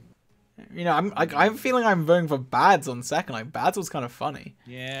on. You know, I'm feeling I'm voting for Bads on second. Like Bads was kind of funny.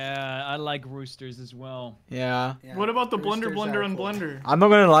 Yeah, I like roosters as well. Yeah. What about the blender, Roosters are cool. unblender? I'm not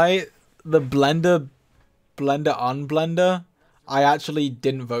gonna lie. The blender unblender, I actually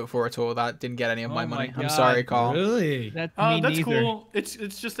didn't vote for at all. That didn't get any of my Oh my money. I'm God. sorry, Carl. Really? That's That's neither. cool. It's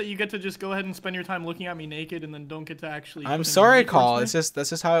just that you get to just go ahead and spend your time looking at me naked and then don't get to actually. I'm put in sorry, any Carl. towards It's me. just that's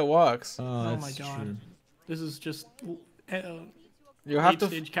just how it works. Oh my that's God. true. This is just You'll have to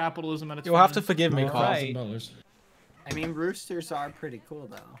late-stage capitalism at its you'll have to finest. forgive me, Carl. Right. $1,000. I mean, roosters are pretty cool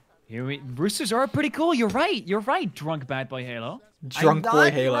though. Roosters are pretty cool. You're right. You're right. Drunk bad boy Halo. Drunk I'm boy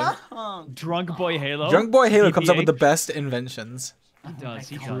not Halo. wrong. Drunk boy Halo. Drunk boy Halo comes up with the TBH. best inventions. He does.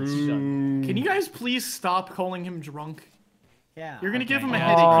 He does. Can you guys please stop calling him drunk? Yeah. You're gonna give him a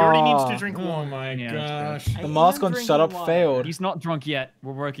headache. He already needs to drink Oh water. my Yeah, gosh. The mask on shut up failed. He's not drunk yet.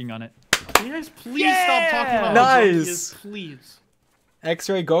 We're working on it. Can you guys please stop talking about how drunk he is, please?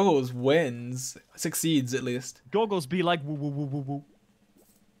 X-ray goggles wins. Succeeds at least. Goggles be like woo woo woo woo woo.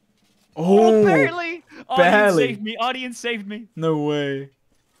 Oh, barely. Audience barely. saved me. Audience saved me. No way.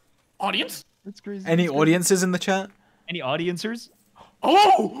 Audience? That's crazy. Any audiences in the chat? Any audiencers?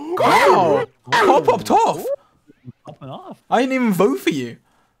 Oh! Wow! Pop popped off. Popping off. I didn't even vote for you.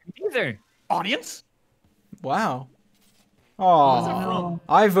 Neither. Audience? Wow. Where's it Oh, from?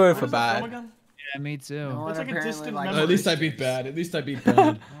 I voted Where's for it from bad. again? Yeah, me too. No one It's like a apparently distant likes memory. At least I beat bad. At least I beat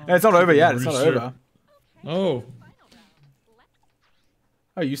bad. It's not over yet. It's not Pretty sure. over. Oh.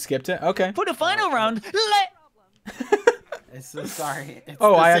 Oh, you skipped it? Okay. For the final round, It's so sorry. It's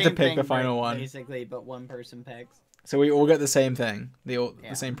Oh, the I had to same pick thing, the final one. Basically, but one person picks. So we all get the same thing. The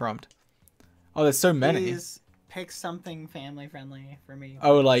same prompt. Oh, there's so many. Please pick something family friendly for me.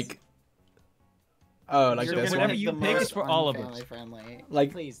 Oh, like. Oh, like You're this gonna whatever one? you the pick is most for all of us. unfamily friendly.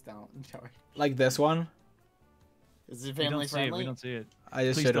 Like- Please don't, George. Like this one? Is it we family don't see it. friendly? We don't see it. I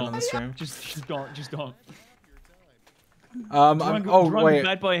just Please showed it don't. on the stream. Just don't. Just don't. I'm, oh, Drunk wait.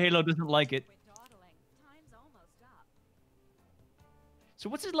 Bad Boy Halo doesn't like it. So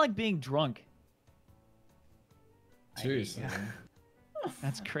what's it like being drunk? Jeez.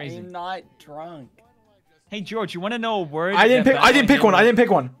 That's crazy. I'm not drunk. Hey George, you want to know a word? I didn't that pick. Bad I Boy didn't pick Halo- one. I didn't pick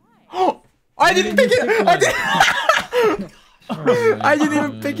one. I didn't pick it. I didn't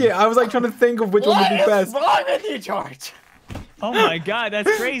even pick it. I was like trying to think of which one would be best. What's wrong with you, George? Oh my God,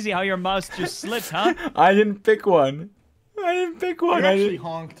 that's crazy how your mouse just slipped, huh? I didn't pick one. I didn't pick one. You I actually didn't-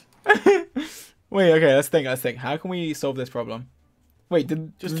 honked. Wait, okay, let's think. Let's think. How can we solve this problem? Wait,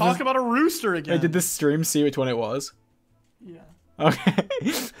 did Just talk about a rooster again. Wait, did this stream see which one it was? Yeah. Okay.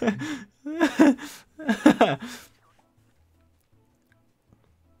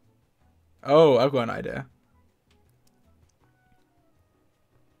 Oh, I've got an idea.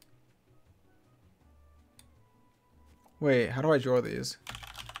 Wait, how do I draw these?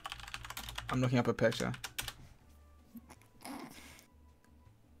 I'm looking up a picture.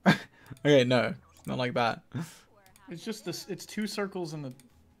 Okay, no, not like that. It's just this. It's two circles and the.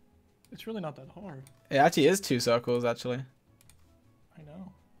 It's really not that hard. It actually is two circles, actually. I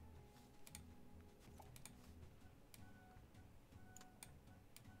know.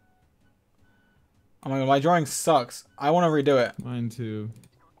 Oh my god, my drawing sucks. I want to redo it. Mine too.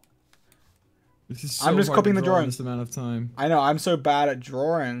 This is I'm just hard to copying the draw in drawing. this amount of time. I know, I'm so bad at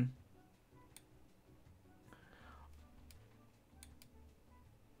drawing.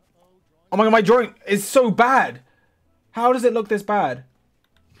 Oh my god, my drawing is so bad. How does it look this bad?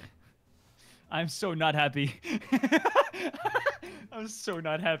 I'm so not happy. I'm so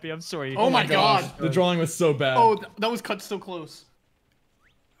not happy. I'm sorry. Oh my god. The drawing was so bad. Oh, that was cut so close.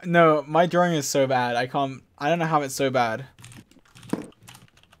 No, my drawing is so bad. I don't know how it's so bad.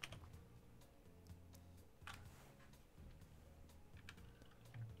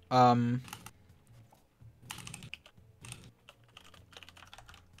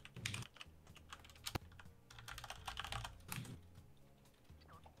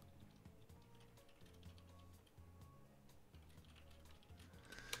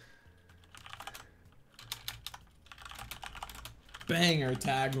 Banger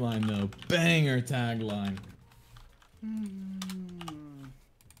tagline though. Banger tagline.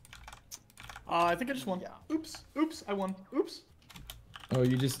 I think I just won. Oops. Oops. I won. Oops. Oh,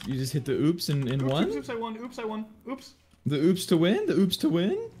 you just hit the oops in Oops, one? oops, oops, I won. Oops, I won. Oops. The oops to win? The oops to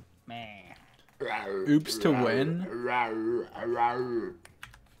win? Oops to win.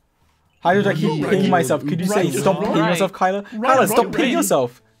 How did I keep peeing myself? Could you say stop peeing yourself, Kyla? Kyla, stop peeing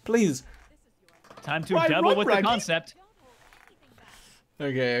yourself, please. Time to dabble with the concept.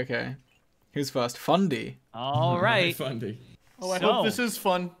 Okay, okay. Who's first? Fundy. All right. Fundy. Oh, I hope this is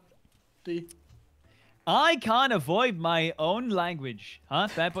fun. D. I can't avoid my own language, huh?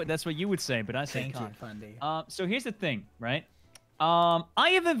 That's what you would say, but I say can't. Fundy. So here's the thing, right? I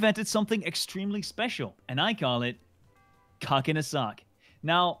have invented something extremely special, and I call it cock in a sock.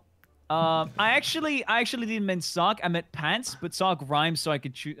 Now, I actually didn't mean sock. I meant pants, but sock rhymes, so I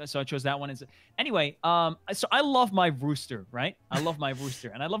could choose. So I chose that one. Anyway, so I love my rooster, right? I love my rooster,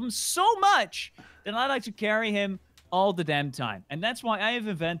 and I love him so much that I like to carry him all the damn time, and that's why I have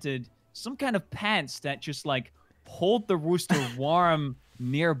invented some kind of pants that just like hold the rooster warm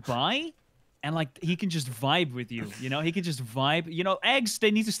nearby, and like he can just vibe with you. You know, he can just vibe. You know, eggs,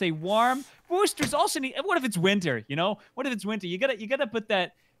 they need to stay warm. Roosters also need. What if it's winter? You know, what if it's winter? You gotta put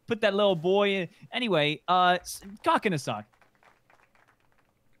that little boy in. Anyway, cock in a sock.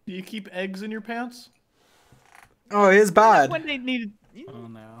 Do you keep eggs in your pants? Oh, it's bad. When they needed. Oh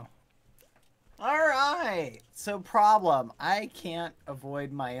no. All right. So problem. I can't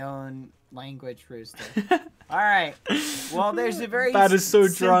avoid my own language, Rooster. All right. Well, there's a very That is so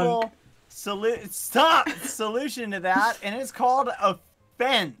simple drunk. solution to that, and it's called a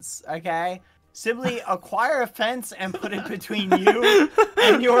fence. Okay. Simply acquire a fence and put it between you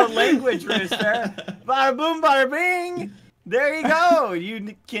and your language, Rooster. Bada boom, bada bing. There you go.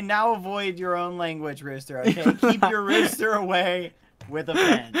 You can now avoid your own language, Rooster. Okay. Keep your rooster away with a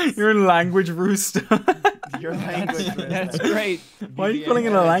fence. Your language rooster. Your language rooster. That's great. Why are you calling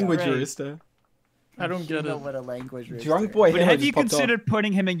it a language rooster? I don't get know it. what a language rooster Drunk boy is. But here have just you popped considered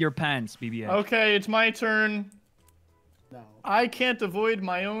putting him in your pants, BBA? Okay, it's my turn. No. I can't avoid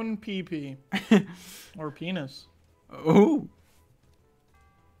my own pee-pee. Or penis. off. Ooh.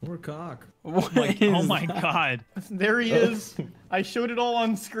 Or cock. What Oh is my that? god. There he is. I showed it all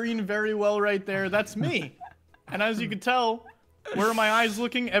on screen very well right there. That's me. And as you can tell, where are my eyes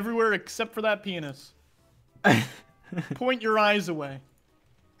looking? Everywhere except for that penis. Point your eyes away.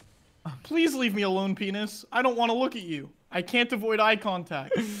 Please leave me alone, penis. I don't want to look at you. I can't avoid eye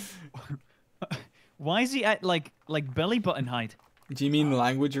contact. Why is he at like belly button height? Do you mean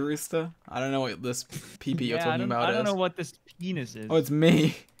language rooster? I don't know what this PP you're talking about I don't is. know what this penis is. Oh, it's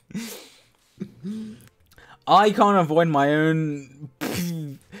me. I can't avoid my own.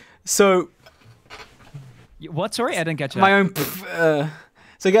 So What? Sorry, I didn't catch that. my own.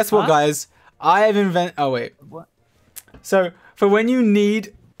 So guess what, Huh? guys? I have invented. Oh wait. What? So for when you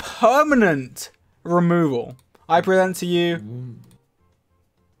need permanent removal, I present to you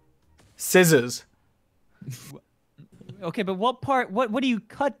scissors. Okay, but what part? What do you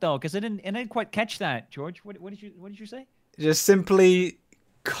cut though? Because I didn't quite catch that, George. What did you say? Just simply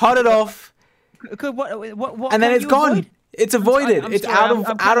cut it off, Okay, what and then can it's you gone. avoid? It's avoided. I'm it's sorry, out I'm of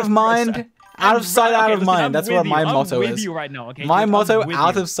kind out of of mind, out of sight, out of listen, mind. I'm That's with what you. my motto I'm with is. you right now, okay? My George, I'm motto: with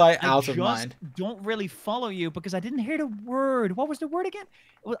out you. of sight, I out of just mind. don't really follow you because I didn't hear the word. What was the word again?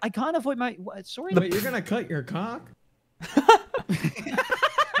 Well, I can't avoid my. Sorry. Wait, you're gonna cut your cock?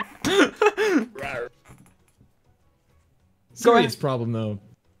 Serious problem though.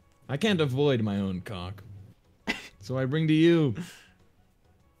 I can't avoid my own cock. So I bring to you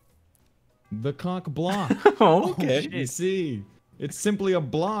the cock block. Oh, okay. You see, it's simply a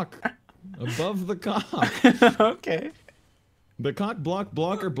block above the cock. Okay. The cock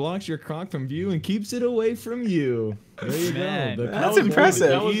blocker blocks your cock from view and keeps it away from you. There you Man, go. The that's cock block, impressive.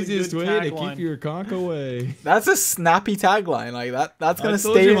 The That was a easiest good way to tagline. keep your cock away. That's a snappy tagline. Like that's I gonna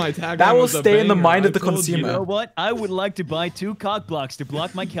told stay. you my tagline That will was a stay in the banger. mind I of the told you. You know consumer. what? I would like to buy 2 cock blocks to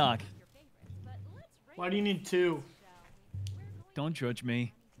block my cock. Why do you need two? Don't judge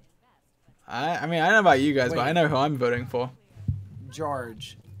me. I mean, I don't know about you guys, but I Wait. know who I'm voting for.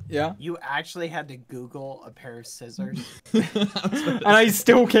 George, Yeah. you actually had to Google a pair of scissors. And I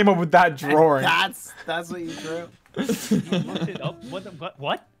still came up with that drawing. That's what you drew. Looked it up.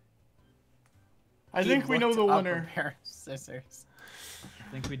 What? I He think we know looked the up winner. A pair of scissors.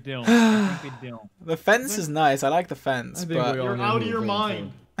 I think we do. I think we do. The fence is nice. I like the fence, I think but we all You're know out who of your we're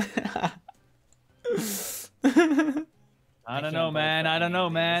mind. I don't know, man. I don't know,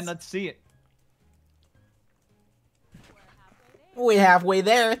 man. Let's see it. we halfway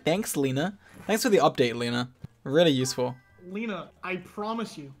there. Thanks, Lena. Thanks for the update, Lena. Really useful. Lena, I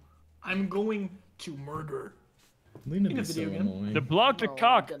promise you, I'm going to murder. Lena In a be so video game. annoying. The block the Oh,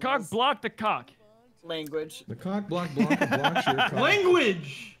 cock. my Cock goodness. block the cock. Language. The cock blocker blocks your cock.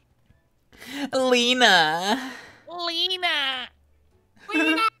 Language! Lena.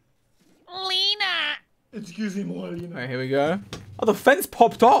 Excuse me, All Lena. right, here we go. Oh, the fence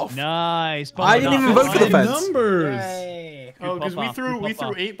popped off. Nice. I didn't even vote for the fence. Numbers. Yay. Oh, because we Pop off, threw pop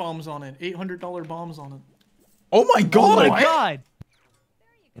off. 8 bombs on it. $800 bombs on it. Oh my god. Oh my god.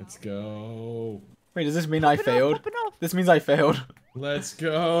 Let's go. Wait, does this mean I Pop it off, failed? pop it off. This means I failed. Let's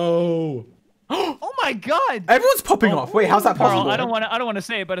go. Oh my god. Everyone's popping off. Wait, how's that Carl, possible? I don't want to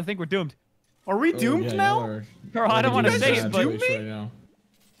say it, but I think we're doomed. Are we doomed yeah, now? y'all are- Carl, I don't y'all want to are say in a it, bad but place right now.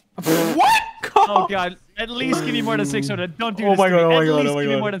 What? oh god, at least give me more than 600. Don't do Oh this my to God, me. oh my At God, least oh my give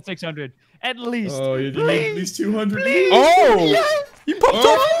me God. more than 600. At least. Oh, you need Please. at least 200. Oh! You popped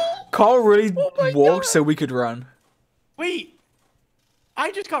off. Carl really walked so we could run. Wait.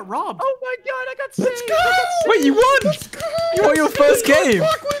 I just got robbed. Oh my god, I got saved. Let's go. Wait, you won! You won your first game!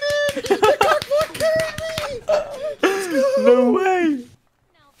 No way!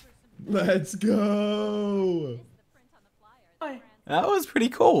 Let's go. That was pretty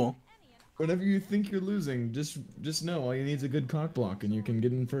cool. Whenever you think you're losing, just know all you need is a good cock block and you can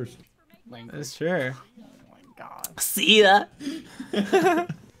get in first. That's true. Oh my god. See ya!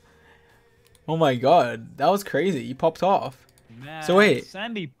 Oh my god, that was crazy. You popped off. Man, So wait.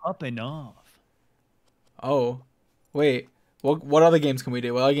 Sammy popping off. Oh, wait. What other games can we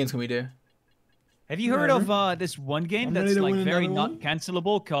do? What other games can we do? Have you heard of this one game I'm that's ready to like win very another not one.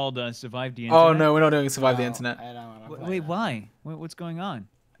 cancelable called Survive the Internet? Oh no, we're not doing Survive the Internet. I don't want to play Wait, that. why? What's going on?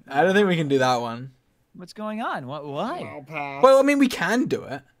 I don't think we can do that one. What's going on? Why? I'll pass. Well, I mean, we can do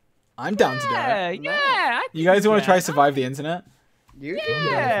it. I'm down to do Yeah, it. yeah. I You guys think want to try can. Survive the Internet? You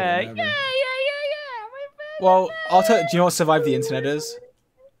Yeah. Well, I'll tell. Do you know what Survive the Internet is?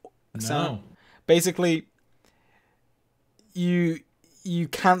 No. Basically, you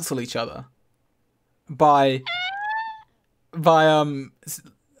cancel each other by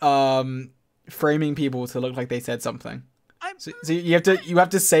framing people to look like they said something. So you have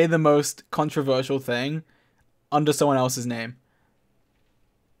to say the most controversial thing under someone else's name.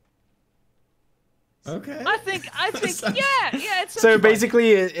 Okay. I think, yeah. It's So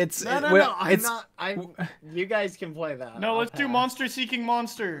basically, it's No, well, I'm it's not. You guys can play that. No, I'll let's do pass. Monster Seeking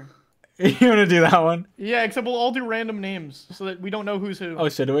Monster. you want to do that one? Yeah, except we'll all do random names so that we don't know who's who. Oh,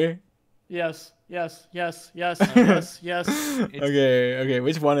 should we? Yes, yes, yes, yes, yes, yes. Okay.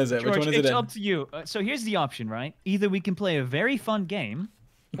 Which one is it? George, Which one is it it's in? up to you. So here's the option, right? Either we can play a very fun game,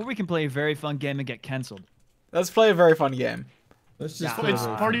 or we can play a very fun game and get cancelled. Let's play a very fun game. Let's just. Yeah. play It's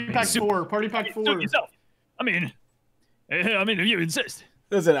it. Party Pack 4. Party Pack 4. I mean, if you insist.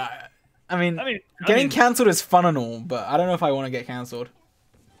 Listen, I mean, getting cancelled is fun and all, but I don't know if I want to get cancelled.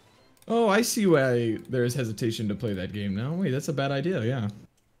 Oh, I see why there's hesitation to play that game now. Wait, that's a bad idea. Yeah.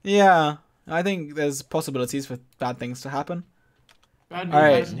 Yeah, I think there's possibilities for bad things to happen. Bad bleep,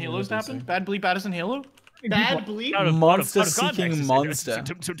 Alright. Addison Halo's happen? Bad bleep, Addison Halo? Bad bleep? Monster seeking monster.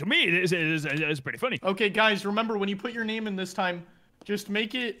 To me, it's pretty funny. Okay, guys, remember when you put your name in this time, just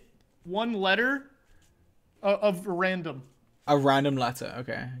make it one letter of random. A random letter.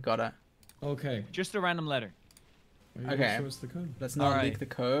 Okay, got it. Okay. Just a random letter. Well, you Okay. Show us the code. Let's not Alright. leak the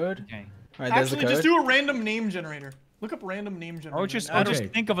code. Okay. Alright, there's the Actually, code. just do a random name generator. Look up random name generator. Or just Okay.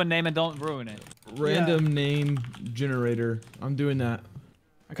 think of a name and don't ruin it. Random name generator. I'm doing that.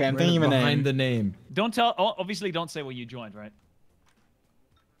 Okay, I'm Right thinking of a name. behind the name. Don't tell. Obviously, don't say what you joined, right?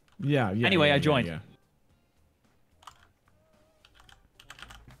 Yeah. Anyway, yeah, I joined. Yeah.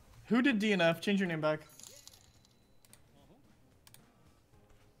 Who did DNF? Change your name back.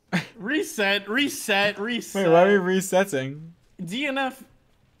 Reset. Wait, why are we resetting? DNF.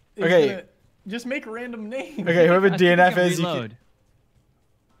 Is Okay. gonna- just make a random name. Okay, whoever I think DNF you can is, you can... reload.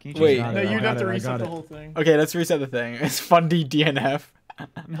 Can you Wait. change No, I you'd got have to it, I reset got the it. whole thing. Okay, let's reset the thing. It's fundy DNF.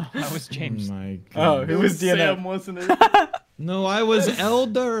 No, that was James. Oh my Oh, God. who was DNF? Sam, wasn't it? No, I was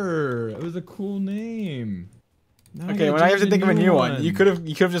Elder. It was a cool name. Now Okay, gotta when I have to choose think of a new one, you could have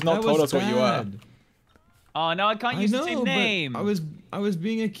just not That told was us what you were. bad. Oh, no, I can't I use know, the same but name. I was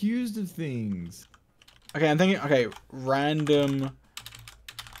being accused of things. Okay, I'm thinking. Okay, random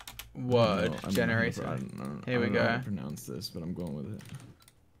word No, I'm- generator. I don't Here we know how go. to pronounce this, but I'm going with it.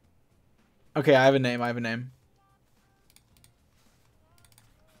 Okay, I have a name.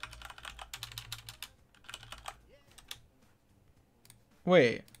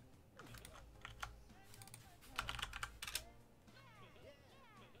 Wait.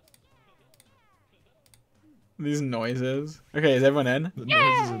 These noises. Okay, is everyone in? The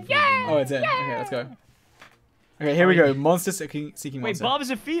noises are freaking Oh, it's in. Okay, let's go. Okay, here we go. Monster seeking Wait, monster. Bob is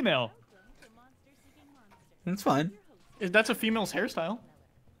a female. That's fine. That's a female's hairstyle.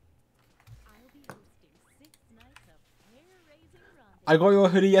 I got your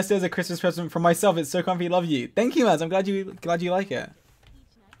hoodie yesterday as a Christmas present from myself. It's so comfy. Love you. Thank you, Mads. I'm glad you like it.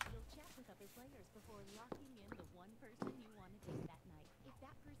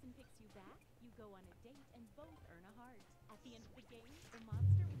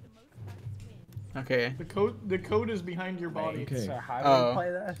 Okay. The code is behind your body. Okay. So how do Oh. we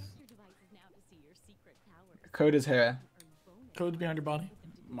play this? Code is here. Code's behind your body.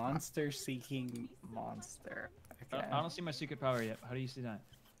 Monster seeking monster. Okay. I don't see my secret power yet. How do you see that?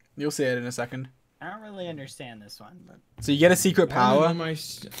 You'll see it in a second. I don't really understand this one, but So you get a secret power.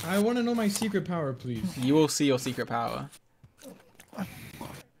 I want to know my secret power, please. You will see your secret power.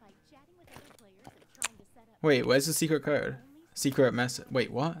 Wait, where's the secret code? Secret message.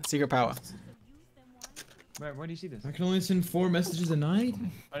 Wait, what? Secret power. Where do you see this? I can only send 4 messages a night.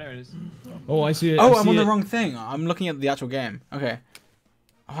 Oh, there it is. Oh, I see it. Oh, I I'm see on the it. wrong thing. I'm looking at the actual game. Okay.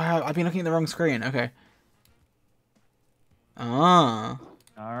 Oh, I've been looking at the wrong screen. Okay. Ah.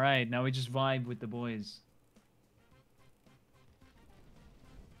 All right, now we just vibe with the boys.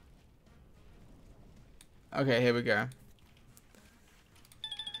 Okay, here we go.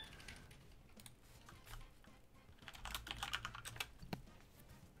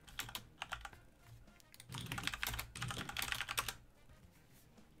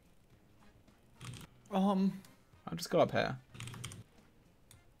 I'll just go up here.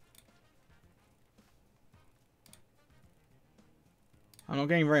 I'm not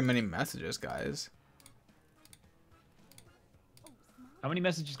getting very many messages, guys. How many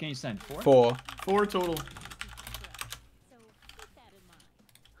messages can you send? 4? 4. 4 total.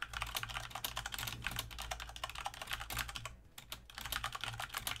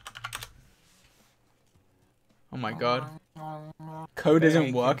 Oh my god. Code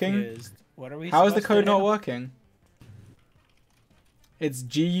isn't working? Confused. What are we How is the supposed code to not do? working? It's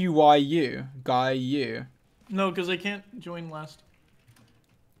GUYU. Guy U. No, because I can't join last.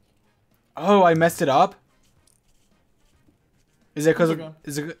 Oh, I messed it up? Is it because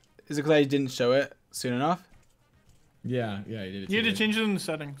It's okay. is it because I didn't show it soon enough? Yeah, you did it. You had to too. change it in the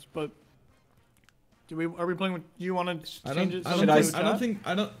settings, but are we playing with? You want to I change don't. it? I so don't, we think, can I don't chat? think.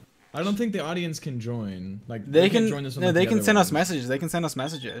 I don't think the audience can join. Like They can't can join this on no, like they the can other send us ones. messages. They can send us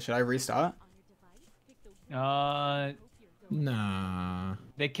messages. Should I restart? Nah.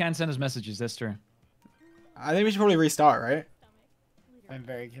 They can send us messages. That's true. I think we should probably restart, right? I'm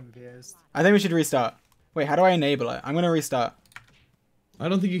very confused. I think we should restart. Wait, how do I enable it? I'm gonna restart. I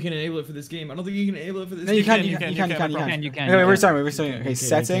don't think you can enable it for this game. I don't think you can enable it for this No, you game. can. You can. You can. Okay, wait, we're restarting. We're restarting. Okay, You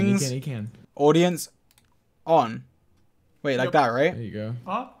settings. can. Audience on. Wait, like that, right? There you go.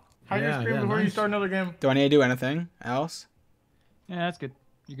 Huh? Hide your Yeah, screen yeah, before you nice. start another game. Do I need to do anything else? Yeah, that's good.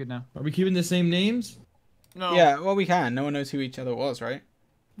 You're good now. Are we keeping the same names? No. Yeah, well, we can. No one knows who each other was, right?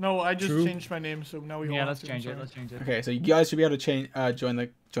 No, I just True. changed my name, so now we all Yeah, have let's to, change it. sorry. Let's change it. Okay, so you guys should be able to change, join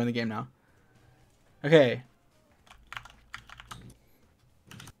the game now. Okay.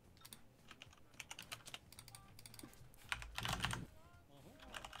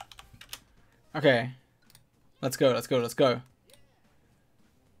 Okay. Let's go. Let's go. Let's go.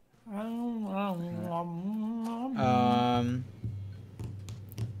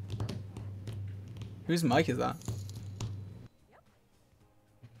 Whose mic is that?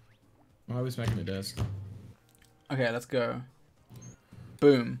 Oh, I was smacking the desk. Okay, let's go.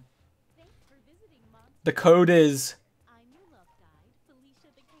 Boom. The code is.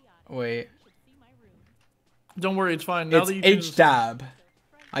 Wait. Don't worry, it's fine. Now It's that you changed HDAB.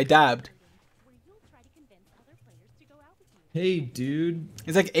 I dabbed. Hey, dude.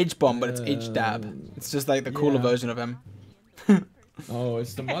 It's like H-bomb, but it's HDAB. It's just like the cooler yeah. version of him. Oh,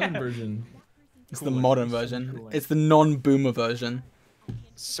 it's the modern version. It's the modern version. It's the non-boomer version.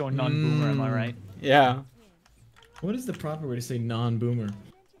 So non-boomer, am I right? Yeah. What is the proper way to say non-boomer?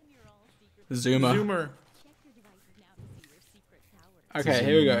 Zoomer. Zoomer. Okay,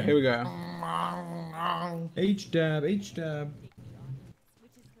 here we go. Here we go. H-dab, H-dab.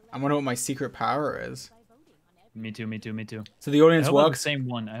 I wonder what my secret power is. Me too. Me too. Me too. So the I audience hope I have the works. same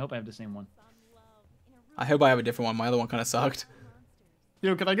one. I hope I have the same one. I hope I have a different one. My other one kind of sucked.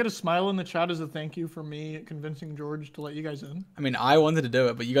 Yo, could I get a smile in the chat as a thank you for me convincing George to let you guys in? I mean, I wanted to do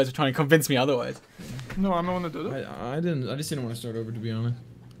it, but you guys are trying to convince me otherwise. No, I'm the one that did it. I didn't. I just didn't want to start over, to be honest.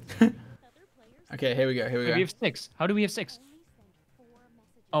 Okay, here we go. Here we Wait, go. we have 6. How do we have 6?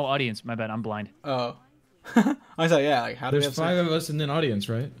 Oh, audience. My bad. I'm blind. Oh. I was like, yeah, like, how do we There's have 5 6? of us and then audience,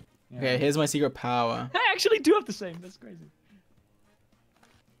 right? Okay, here's my secret power. I actually do have the same. That's crazy.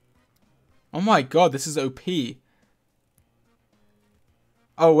 Oh my god, this is OP.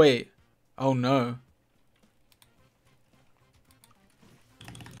 Oh, wait. Oh, no.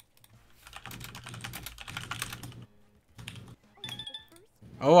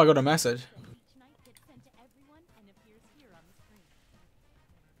 Oh, I got a message.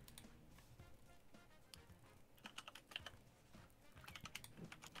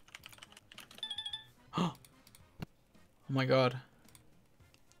 Oh my god.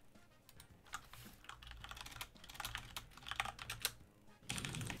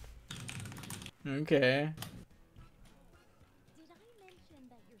 Okay.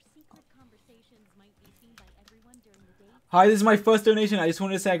 Hi, this is my first donation. I just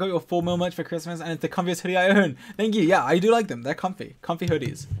wanted to say I got your 4 mil merch for Christmas and it's the comfiest hoodie I own. Thank you. Yeah, I do like them. They're comfy. Comfy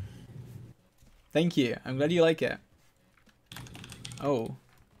hoodies. Thank you. I'm glad you like it. Oh.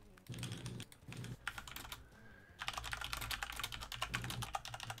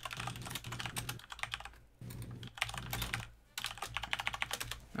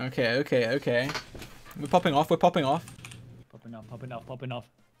 Okay, okay, okay. We're popping off. We're popping off. Popping off. Popping off. Popping off.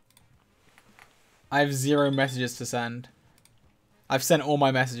 I have 0 messages to send. I've sent all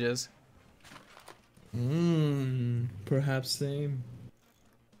my messages. Perhaps same.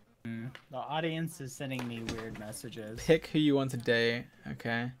 The audience is sending me weird messages. Pick who you want to date.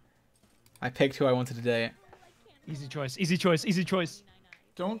 Okay. I picked who I wanted to date. Easy choice. Easy choice. Easy choice.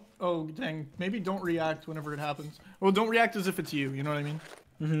 Don't. Oh, dang. Maybe don't react whenever it happens. Well, don't react as if it's you. You know what I mean?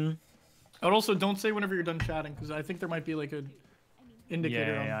 And also, don't say whenever you're done chatting, because I think there might be like a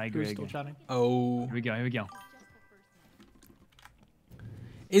indicator Yeah, I on agree, who's still chatting. Oh. Here we go. Here we go.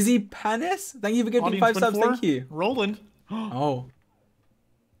 Izzy Panis? Thank you for giving Audience 5 subs. 24, Thank you. Roland. Oh.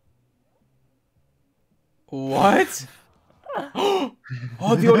 What?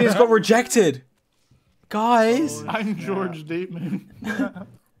 Oh, the audience got rejected. Guys. I'm George Dateman.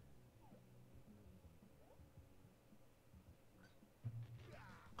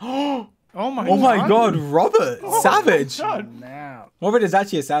 Oh my Oh my god, Robert. Savage. Now. Robert is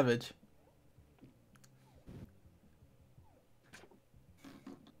actually a savage.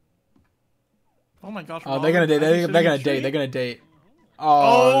 Oh my gosh. Oh, they're gonna date. They're gonna date. They're gonna date.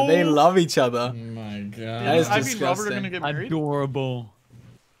 Oh, they love each other. Oh my god. That is Ivy and Robert are disgusting. gonna get married. Adorable.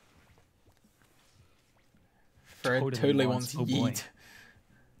 Fred totally wants Oh boy. yeet.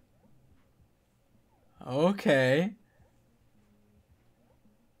 Okay.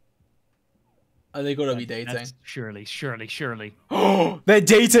 Are they gonna be dating? That's surely. Oh, they're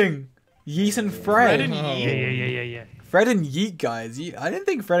dating. Yeet and Fred. Fred and Yeah, Yeet. yeah. Fred and Yeet, guys. I didn't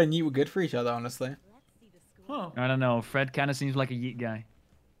think Fred and Yeet were good for each other, honestly. Huh. I don't know. Fred kind of seems like a yeet guy.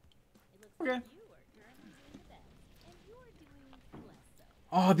 Okay.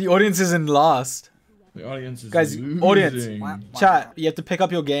 Oh, the audience is in last. The audience is Guys, losing. audience, chat. You have to pick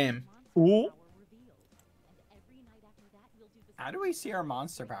up your game. Ooh. How do we see our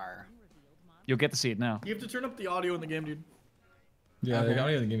monster power? You'll get to see it now. You have to turn up the audio in the game, dude. Yeah, Okay. the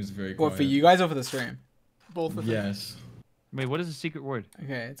audio of the game is very quiet. What, for you guys or for the stream? Both of them. Yes. Wait, what is the secret word?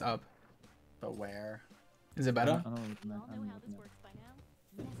 Okay, it's up. But where? Is it better? I don't know.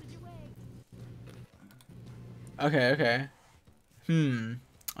 Okay, okay.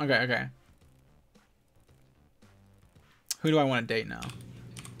 Okay. Who do I want to date now?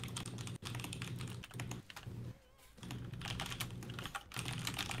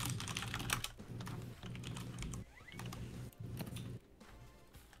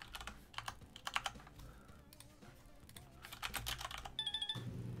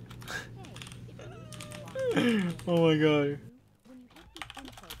 Oh my god.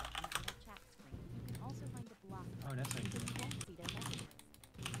 Oh, that's how you do it.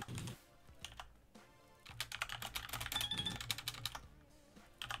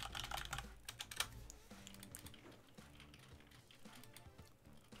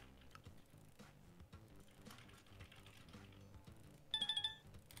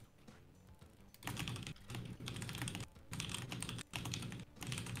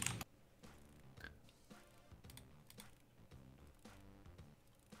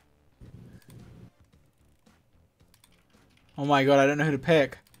 Oh my god, I don't know who to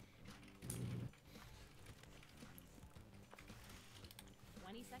pick.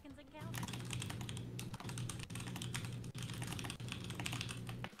 20 seconds and count.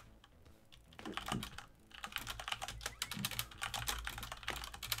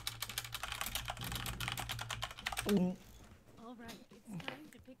 All right, it's time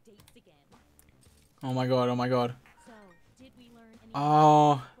to pick dates again. Oh my god, oh my god. So, did we learn any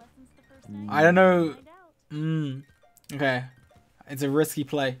Oh, lessons the first day? I don't know. Find out. Okay. It's a risky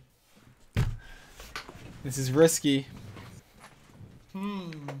play. This is risky.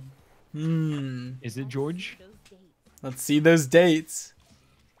 Is it George? Those dates. Let's see those dates.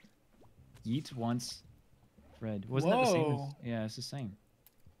 Yeet once. Fred. Wasn't that the same? Whoa. Yeah, it's the same.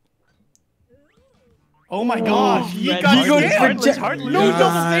 Oh my gosh. You Fred, got Heartless, scammed. heartless. No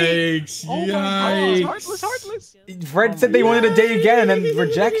double date. Yikes! Oh my Yikes! Heartless. Fred said they wanted to date again and then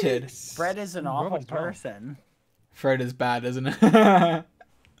rejected. Fred is an awful Robert's wrong. person. Fred is bad, isn't it?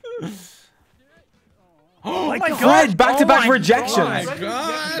 Oh my Fred, back-to-back Oh rejections. my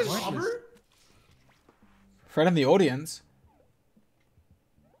gosh! Robert? Fred in the audience.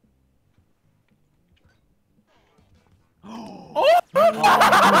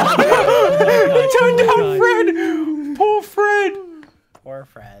 He turned down Fred. Poor Fred. Poor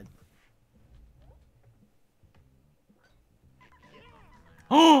Fred.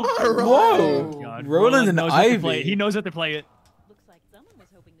 Whoa. God, Roland and knows how to play it. Ivy. He knows how to play it. Looks like someone was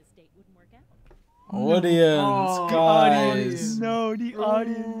hoping this date wouldn't work out. Audience, Oh, guys. No, the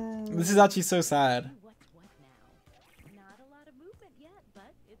audience. This is actually so sad. What's what now? Not a lot of movement yet,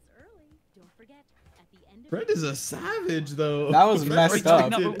 but it's early. Don't forget, at the end of Fred is a savage, though. That was Fred messed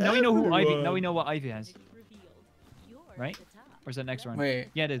up. rejected Now we know who Ivy. everyone. Now we know what Ivy has. revealed, you're Right? the top Or is that next round? Wait.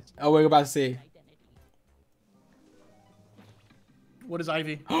 Yeah, it is. Oh, we're about to see. identity. What is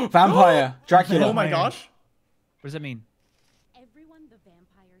Ivy? Vampire. Dracula. Oh my gosh. What does that mean? Everyone the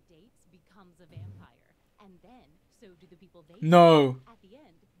vampire dates becomes a vampire, and then so do the people they No. At the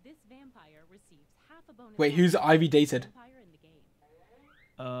end, this vampire receives half a bonus. Wait, point who's for Ivy each dated? vampire in the game.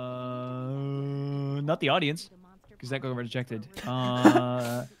 not the audience, because that got rejected.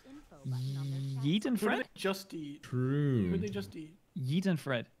 Yeet and Who did Fred? they just eat? True. Who did they just eat? Yeet and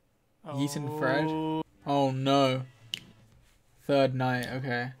Fred. Yeet and Fred? Oh no. Third night,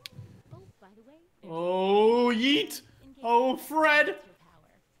 okay. Oh, Yeet! Oh, Fred!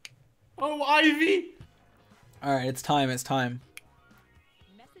 Oh, Ivy! Alright, it's time, it's time.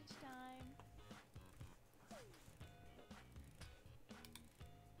 Message time.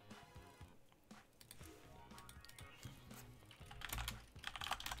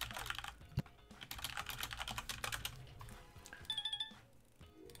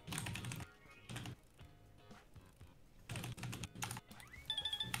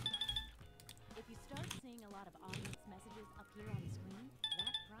 If you start seeing a lot of audience messages appear on the screen,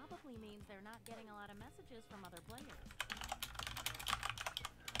 that probably means they're not getting a lot of messages from other players.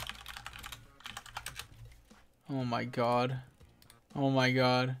 Oh my god. Oh my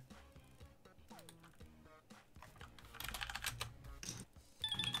god.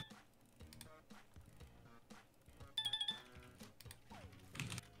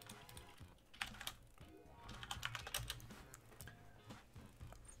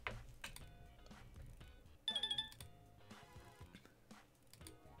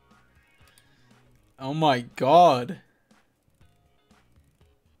 Oh my god.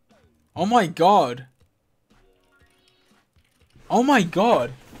 Oh my god. Oh my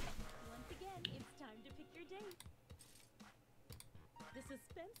god. Once again, it's time to pick your date. The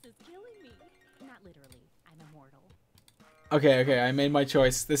suspense is killing me. Not literally. I'm immortal. Okay, okay, I made my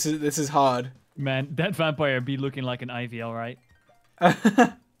choice. This is hard. Man, that vampire be looking like an Ivy, alright?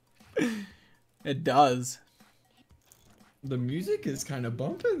 It does. The music is kind of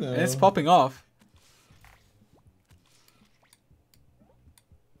bumping though. It's popping off.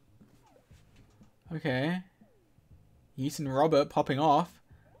 Okay. Yeet and Robert popping off.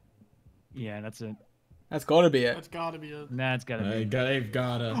 Yeah, that's it. That's gotta be it. That's gotta be it. That's gotta be it. They've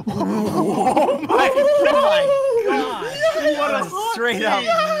gotta. Oh my god! What a straight up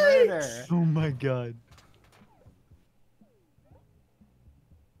murder! Oh my god.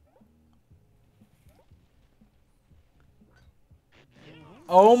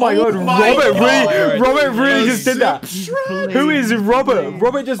 Oh my god, Robert really just did that. Who is Robert?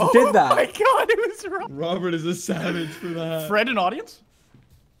 Robert just did that. Oh my god, it was Robert. Robert is a savage for that. Fred and audience?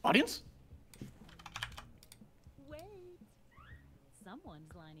 Audience? Wait. Someone's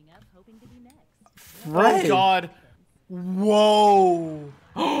lining up hoping to be next. Fred. Oh god. Whoa.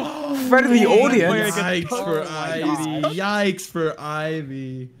 Fred in the audience. Yikes for Ivy. Yikes for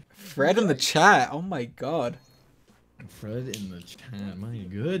Ivy. Fred in the chat. Oh my god. Fred in the chat. My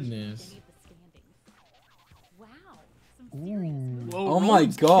goodness. Wow. Some serious moves. Whoa, Oh my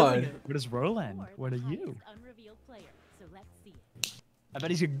Roland's god. killing it. What is Roland? What are you? Unrevealed player. So let's see it. I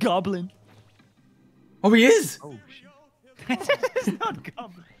bet he's a goblin. Oh, he is. Oh shit. It's not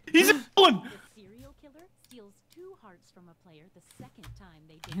goblin. He's a villain! The serial killer steals 2 hearts from a player the second time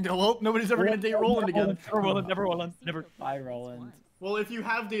they date. No, well, nobody's ever gonna date Roland again. Never Roland, never Roland, never. Bye, Roland. Well, if you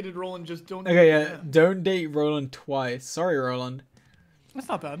have dated Roland, just don't. Okay, yeah. Don't date Roland twice. Sorry, Roland. That's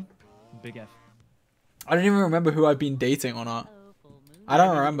not bad. Big F. I don't even remember who I've been dating or not. Oh, full moon. I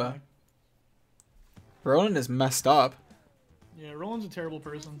don't remember. Roland is messed up. Yeah, Roland's a terrible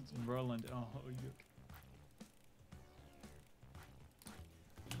person. Roland. Oh, yuck.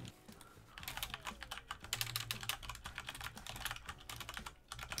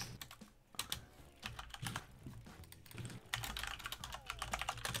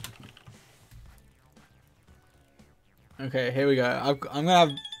 Okay, here we go. I'm gonna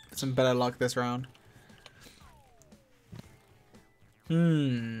have some better luck this round.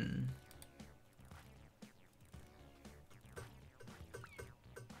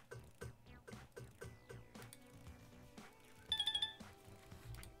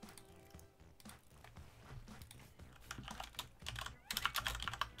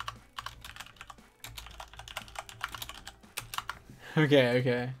 Okay,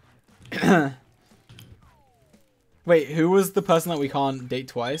 okay. Wait, who was the person that we can't date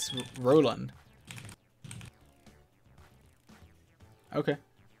twice? Roland. Okay.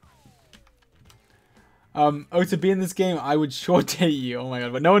 Oh, to be in this game, I would sure date you. Oh my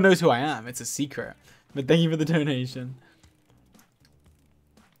god, but no one knows who I am. It's a secret. But thank you for the donation.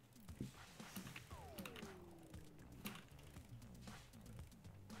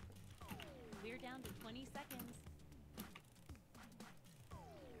 We're down to 20 seconds.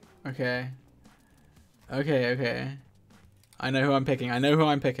 Okay. Okay, okay. I know who I'm picking. I know who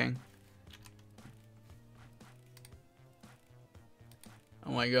I'm picking.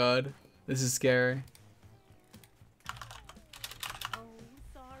 Oh my god. This is scary. Oh,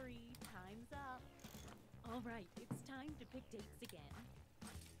 sorry. Time's up. All right, it's time to pick dates again.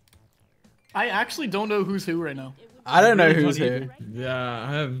 I actually don't know who's who right now. I don't know Really who's don't who. either.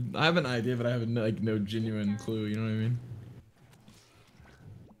 Yeah, I have an idea, but I have like no genuine clue. You know what I mean?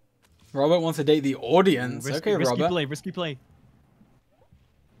 Robert wants to date the audience. Okay, risky Robert. play, risky play.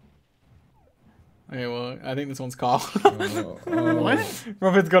 Okay, well, I think this one's Carl. What?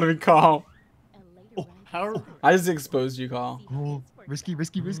 Robert's gotta be Carl. How? I just exposed you, Carl. Oh, risky,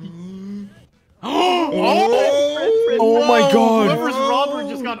 risky, risky. Oh my god! Whoever's Robert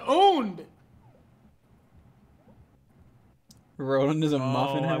just got owned. Roland is a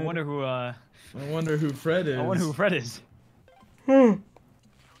muffin I head. wonder who. I wonder who Fred is. I wonder who Fred is.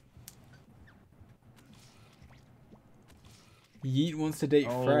 Yeet wants to date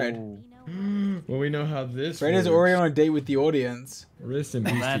Fred. Well, we know how this. Fred is works. already on a date with the audience. Rest in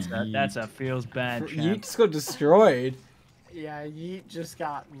peace to Yeet. That's a feels bad. Yeet champ. just got destroyed. Yeah, Yeet just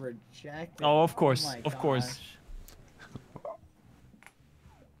got rejected. Oh, of course, my of course. gosh.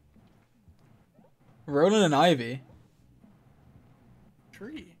 Roland and Ivy.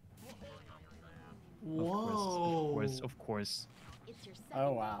 Tree. Of Whoa. course, of course. It's your Oh,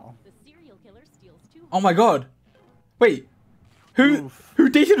 second wow. round. The serial killer steals 2 Oh my god. Wait. Who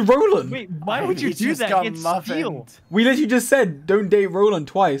dated Roland? Wait, why would you He do just that? got It's muffined. steal. We literally just said don't date Roland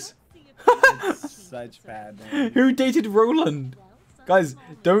twice. Such bad names. Who dated Roland? Guys,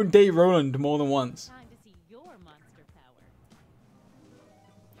 don't date Roland more than once. Time to see your monster power.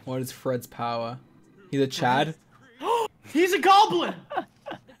 What is Fred's power? He's a Chad? He's a goblin. The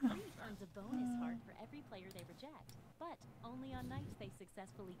creep earns a bonus heart for every player they reject, but only on nights they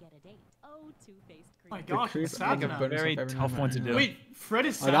successfully get a date. Oh, two-faced creep. My gosh, creep it's sad make a now. bonus Very of every tough one to number. do. Wait, Fred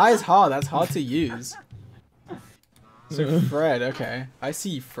is Oh, sad. that is hard. That's hard to use. So Fred, okay. I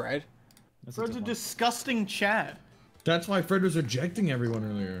see Fred. That's Fred's a tough one. disgusting Chad. That's why Fred was rejecting everyone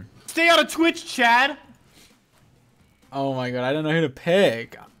earlier. Stay out of Twitch, Chad. Oh my god, I don't know who to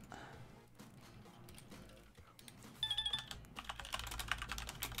pick.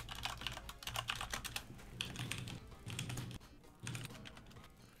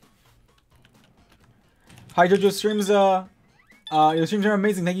 Hi George, your streams are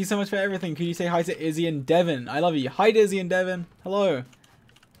amazing. Thank you so much for everything. Could you say hi to Izzy and Devin? I love you. Hi to Izzy and Devin. Hello.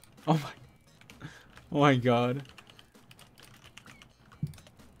 Oh my god.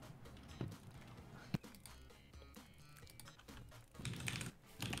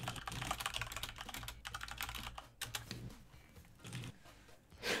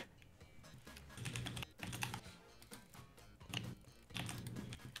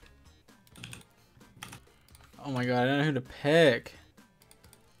 Oh my god, I don't know who to pick.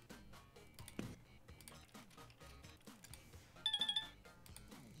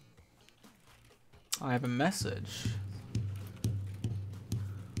 I have a message.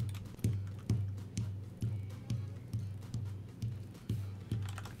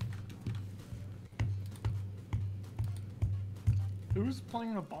 Who's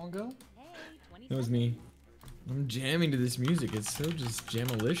playing a bongo? Hey, 20 That was seconds. me. I'm jamming to this music. It's so just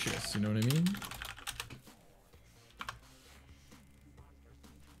jamalicious. You know what I mean?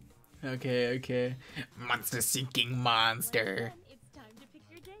 Okay, okay. Monster seeking monster. It's time to pick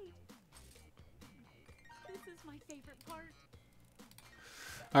your date. This is my favorite part.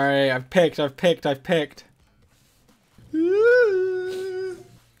 Alright, I've picked.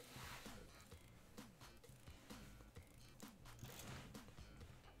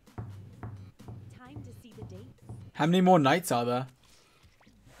 Time to see the date. How many more nights are there?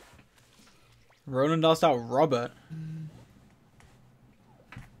 Roland asked out Robert.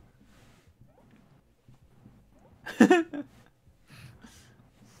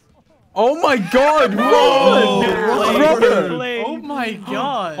 Oh my god, Roland! Robert! Oh my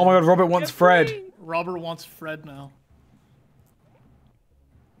god. Oh my god, Robert wants Fred. Robert wants Fred now.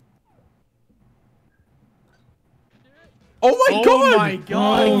 Oh my Oh god! my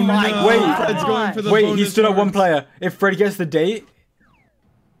god. Oh my no! Wait. Fred's going for the Wait, he bonus stood at one hearts. player. If Fred gets the date,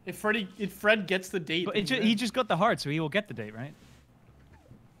 If Fred gets the date, But then he just got the heart, so he will get the date, right?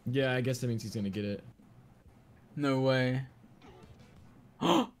 Yeah, I guess that means he's gonna get it. no way.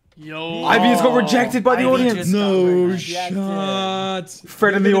 Yo. Ivy's got rejected by the Ivy audience. just got No rejected. shot.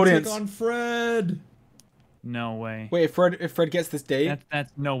 Fred in the They're gonna audience. take on Fred. No way. Wait, if Fred gets this date,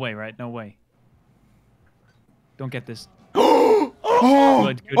 That's no way, right? No way. Don't get this. oh,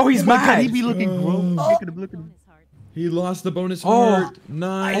 Good, good. oh, he's my God, mad. he be looking gross. Look at him, look at him. Bonus heart. He lost the bonus Oh. heart.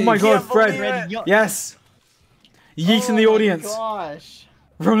 Nice. Oh my god, can't believe Fred. it. Yes. Yeet in the audience. Oh my gosh.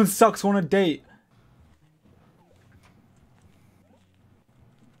 Roland sucks on a date.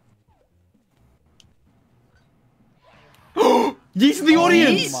 Yeet in the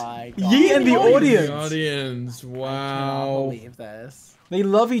audience. Oh my God. Yeet in the The audience. audience. I cannot Wow. believe this. They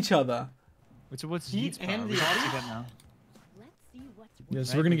love each other. So what's Yeet Yeet's and power? the We get audience? that now. Let's see what's Yeah, so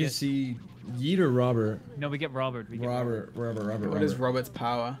Right, we're gonna we get get- to see Yeet or Robert. No, we get Robert. We get Robert. What is Robert's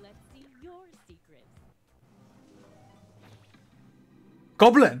power? Let's see your secrets.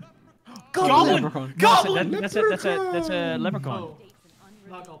 Goblin. Goblin! Leprechaun. Goblin! That's a leprechaun. Oh. Dates an Not unrevealed goblin.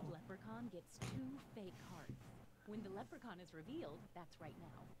 leprechaun gets 2 fake hearts. When the leprechaun is revealed, that's right now,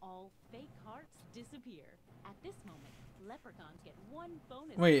 all fake hearts disappear. At this moment, leprechauns get 1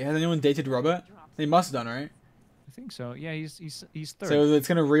 bonus. Wait, has anyone dated Robert? They must have done, right? I think so. Yeah, he's third. So it's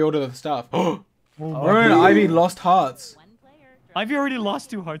gonna reorder the stuff. Oh, Oh, Ronan and Ivy lost hearts. 1 player I've already lost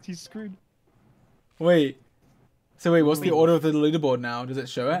 2 hearts. He's screwed. Wait. So wait, what's the order of the leaderboard now? Does it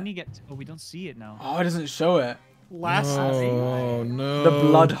show When it? he get? Oh, we don't see it now. Oh, it doesn't show it. Last Oh no. The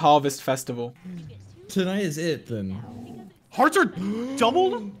Blood Harvest Festival. Tonight is it then. hearts are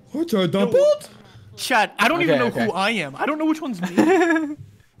doubled? Hearts are doubled? Chat, I don't even know Okay. who I am. I don't know which one's me.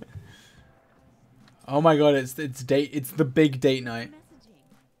 Oh my god, it's the big date night. messaging.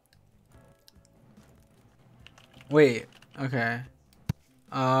 Wait, okay.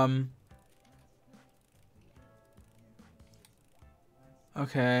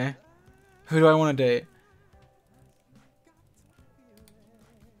 Okay. Who do I want to date?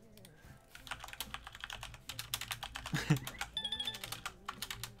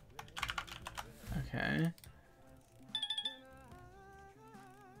 Okay.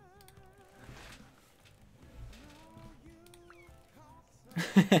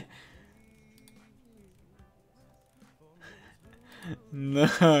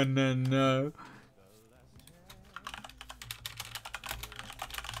 No, no, no.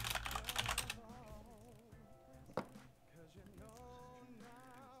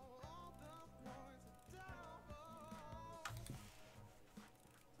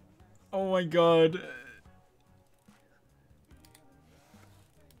 Oh my god.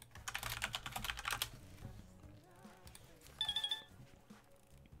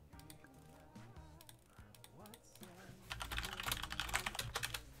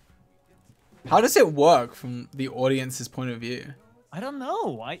 How does it work from the audience's point of view? I don't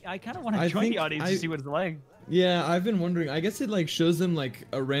know. I kind of want to I join the think audience to see what it's like. Yeah, I've been wondering. I guess it like shows them like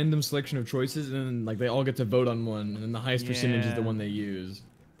a random selection of choices, and then like they all get to vote on one, and then the highest percentage is the Yeah. one they use.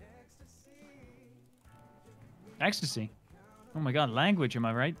 Ecstasy. Oh my god, language, am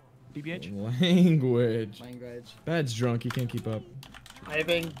I right? BBH? Language. Language. Bad's drunk. He can't keep up. I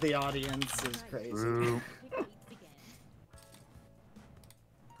think the audience is crazy. Pick dates again.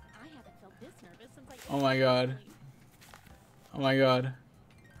 I haven't felt this nervous since I Oh my god. Oh my god.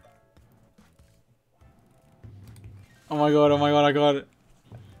 Oh my god, oh my god, oh my god.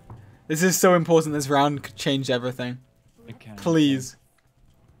 This is so important. This round could change everything. Okay. Please.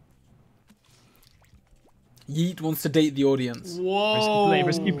 Yeet wants to date the audience. Whoa.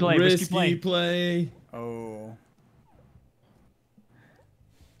 Risky play, risky play. Risky play. Oh.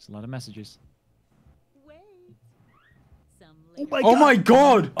 There's a lot of messages. Wait. Some Oh my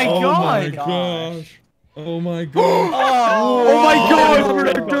god! Oh my gosh. gosh. Oh my god. Oh my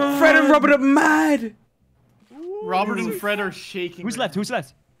god! Fred and Robert are mad! Robert and Fred are shaking. Who's left? Who's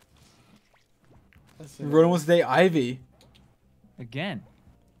left? Ronan wants to date Ivy. Again.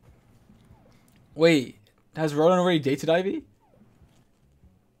 Wait, has Ronan already dated Ivy?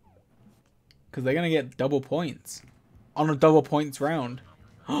 Because they're gonna get double points. On a double points round.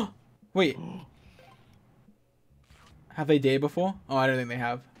 Wait. Have they dated before? Oh, I don't think they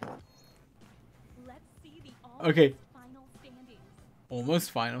have. Let's see the Okay. final standings.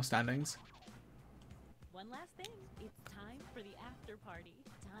 Almost final standings. One last thing. It's time for the after party.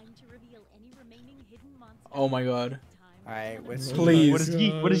 Time to reveal any remaining hidden monsters. Oh my god. Alright, what's Please. What is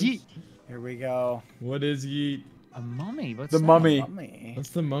Yeet? What is Yeet? Here we go. What is Yeet? A mummy. What's The that? mummy. Mummy. What's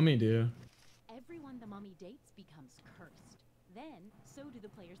the mummy do? Everyone the mummy dates becomes cursed. Then, so do the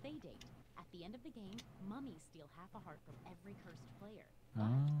players they date. At the end of the game, mummies steal half a heart from every cursed player.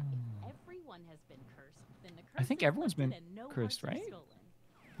 But if everyone has been cursed, then the curse I think is everyone's lifted been and no cursed, hearts are right? stolen.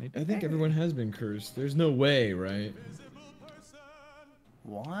 Maybe. I think everyone has been cursed. There's no way, right?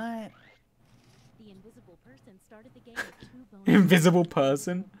 What? The invisible person started the game with 2 bonus. Invisible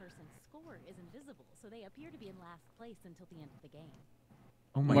person? The person's score is invisible, so they appear to be in last place until the end of the game.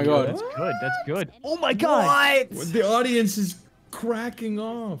 Oh my my god. god. That's good. That's good. Oh my god. What? The audience is cracking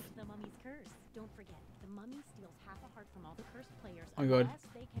off. The mummy's curse. Don't forget, the mummy steals half a heart from all the cursed players Oh my god. unless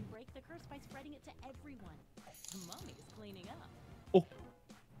they can break the curse by spreading it to everyone. The mummy is cleaning up.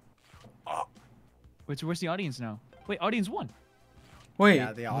 Wait, so where's the audience now? Wait, audience won. Wait,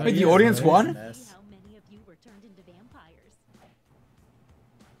 Yeah, the wait, the audience audience won. won? See how many of you were turned into vampires.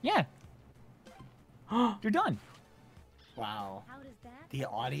 Yeah. You're done. Wow. The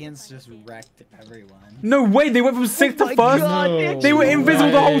audience just wrecked everyone. No way, they went from 6th to 1st. No They were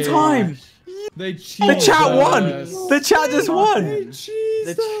invisible the whole way. time. They cheated. The chat won. us. The chat just won.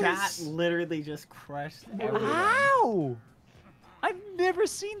 The chat literally just crushed everyone. How? I've never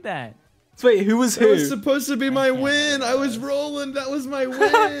seen that. So wait, who was That was who? supposed to be my win. I was rolling. That was my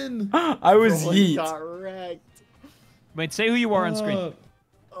win. I was Roland Yeet. got wrecked. Wait, say who you are on screen.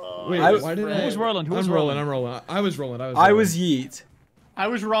 Wait, I- why did Who I? was Roland? Who was I'm rolling. Roland? I'm rolling. I was rolling. I was Yeet. I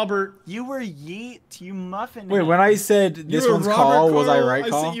was Robert. You were Yeet, you muffin. Wait, head. when I said this You were one's Robert, Carl, was I right, I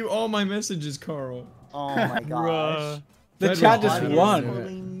Carl? sent you all my messages, Carl. Oh my gosh. The Fred chat was just on it. won.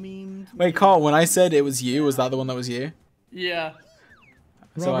 Totally memed Wait, Carl, when I said it was you, was that the one that was you? Yeah.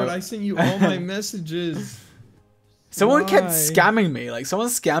 So Robert, I sent you all my messages. Someone kept Why? scamming me. Like, someone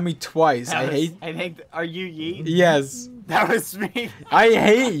scammed me twice. I hate... I think. Are you Yeet? Yes. That was me. I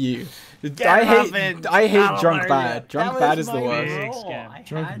hate you. I hate drunk Hallelujah. bad. Drunk That bad was is the my worst. Big role. scam. I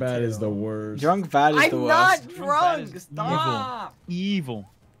Drunk had bad to. is the worst. Drunk bad is the I'm worst. not Drunk drunk. bad is Stop. Evil.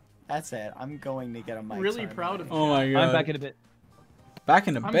 That's it. I'm going to get a mic. Really proud of Oh my god. I'm back in a bit. Back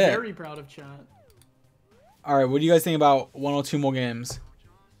in a I'm bit. very proud of chat. Alright, what do you guys think about one or two more games?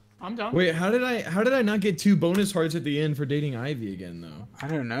 I'm done. Wait, how did I not get 2 bonus hearts at the end for dating Ivy again though? I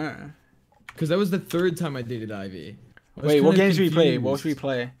don't know. Because that was the 3rd time I dated Ivy. I was Wait, what kinda games should we play? What confused. should we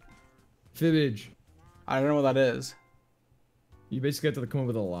play? Fibbage. I don't know what that is. You basically have to come up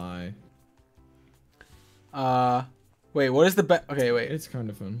with a lie. Wait, what is the best? Okay, wait. It's kind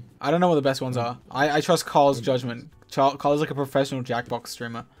of fun. I don't know what the best ones are. I trust Carl's judgment. Carl's like a professional Jackbox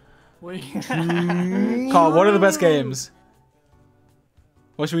streamer. Wait. Carl, what are the best games?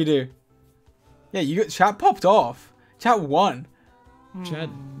 What should we do? Yeah, you got chat popped off. Chat won. Chad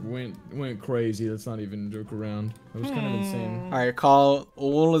went crazy. Let's not even joke around. That was kind of insane. All right, Carl,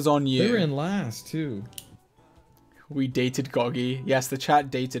 all is on you. They were in last too. We dated Goggy. Yes, the chat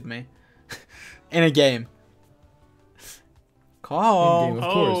dated me. In a game. Carl. In-game,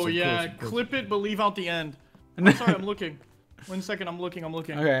 of course, Oh of yeah, course, of course. clip it, but leave out the end. I'm sorry, I'm looking. 1 second, I'm looking.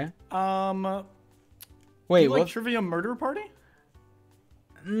 Okay. Wait, Wait, like what? Trivia Murder Party?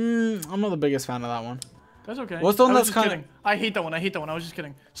 I'm not the biggest fan of that one. That's okay. What's the one I was that's just kinda- kidding. I hate that one. I hate that one. I was just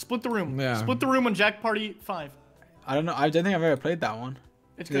kidding. Split the room. Yeah. Split the room on Jack Party 5. I don't know. I don't think I've ever played that one.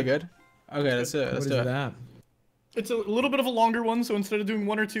 It's Is it good. good? Okay, let's do it. What Let's is do it. that? It's a little bit of a longer one, so instead of doing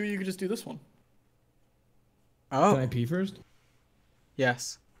 1 or 2, you could just do this one. Oh, Can I pee first?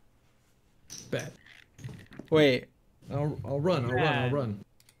 yes. Bet. Wait. I'll run. I'll run.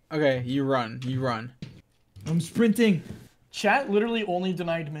 Okay, you run. You run. I'm sprinting. Chat literally only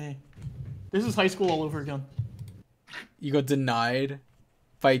denied me. This is high school all over again. You got denied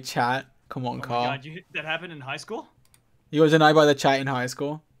by chat. Come on, Oh my Carl. god, that happened in high school? You got denied by the chat in high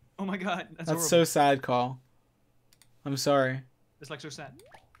school. Oh my god, that's That's horrible. so sad, Carl. I'm sorry. It's like so sad.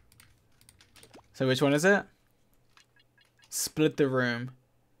 So which one is it? Split the room.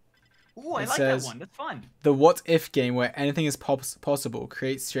 Ooh, I It like says- that one. That's fun. The what if game where anything is possible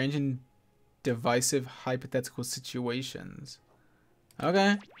creates strange and divisive hypothetical situations.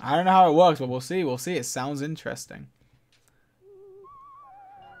 Okay. I don't know how it works, but we'll see. We'll see. It sounds interesting.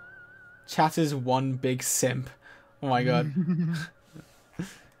 Chat is one big simp. Oh my god.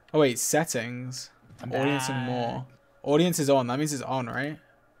 Oh wait, settings. Audience and more. Audience is on. That means it's on, right?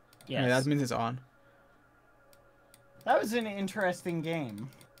 Yes. Okay, that means it's on. That was an interesting game.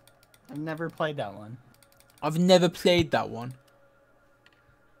 I've never played that one. I've never played that one.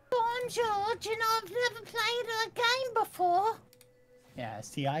 I'm George, and I've never played a game before. Yeah,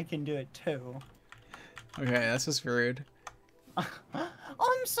 see, I can do it too. Okay, that's just rude.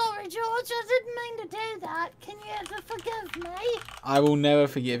 I'm sorry, George. I didn't mean to do that. Can you ever forgive me? I will never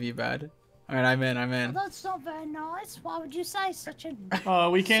forgive you, bud. Alright, I'm in. Well, that's not very nice. Why would you say such a...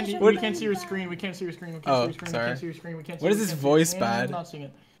 We can't Such a we can't see your bad- screen. We can't see your screen. We can't Oh, see your screen. sorry. We can't see your screen. We can't see What we is this can't see voice it. bad? I'm not seeing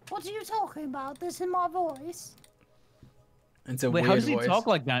it. What are you talking about? This in my voice? It's a Wait, weird how does he voice. talk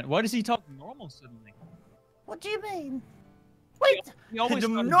like that? Why does he talk normal suddenly? What do you mean? Wait! He always The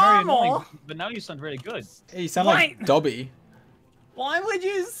sounded very normal? annoying, but now you sound really good. Hey, you sound like What? Dobby. Why would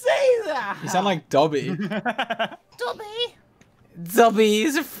you say that? You sound like Dobby. Dobby! Dobby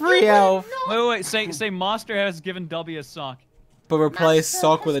is a free elf. Wait, say Monster has given Dobby a sock. But replace Master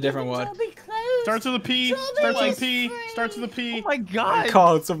sock has with a different given word. Dobby clothes. Starts with a P. Dobby Starts with a is P. free. Starts with a P. Oh my god!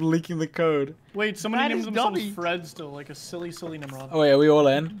 Carl, stop leaking the code. Wait, somebody That names is themselves Dobby. Fred still, like a silly Nimrod. Oh wait, are we all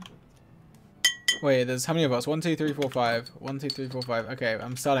in? Wait, there's how many of us? 1, 2, 3, 4, 5. 1, 2, 3, 4, 5. Okay,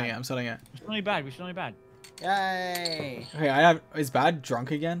 I'm starting it. I'm starting it. We should only bad. Yay! Okay, I have. Is Bad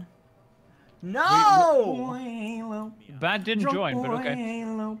drunk again? No! Bad didn't join, but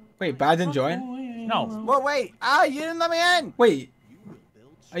okay. Wait, Bad didn't join? No. Well, wait. Ah, you didn't let me in. Wait.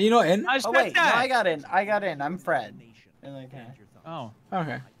 Are you not in? I Oh said wait, no, that. I got in. I got in. I'm Fred. Okay. Oh.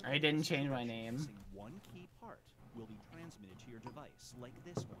 Okay. I didn't change my name. One key part will be transmitted to your device, like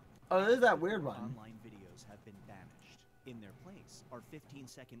this one. Oh, there's that weird one. Online videos have been banished. In their place are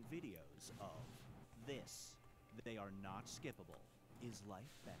 15-second videos of this. They are not skippable. Is life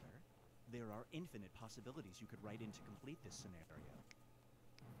better? There are infinite possibilities you could write in to complete this scenario.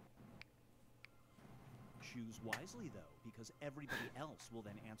 Choose wisely, though, because everybody else will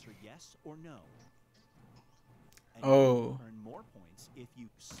then answer yes or no. And you will earn more points if you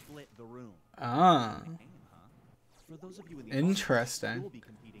split the room. Ah. For those of you in the Interesting. audience, you will be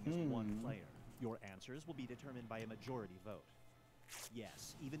competing as one player. Your answers will be determined by a majority vote.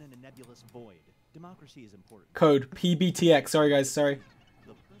 Yes, even in a nebulous void, democracy is important. Code PBTX. Sorry, guys. Sorry.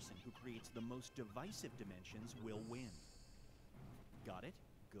 The person who creates the most divisive dimensions will win. Got it?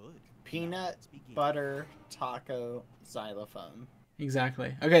 Good. Peanut butter taco xylophone.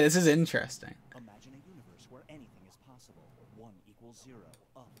 Exactly. Okay, this is interesting. Imagine a universe where anything is possible. 1 equals 0,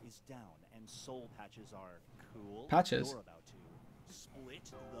 up is down, and soul patches are cool. Patches? You're about to split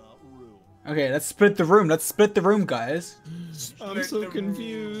the room. Okay, let's split the room. Let's split the room, guys. I'm so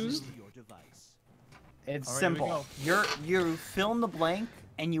confused. It's All right, simple. You fill in the blank,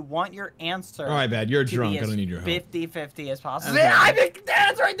 and you want your answer. All right, Bad. You're to drunk. be I don't need your help. 50-50 as possible. Okay. I'm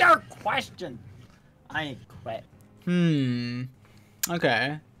answering their question. I quit.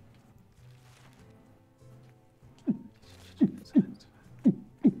 Okay.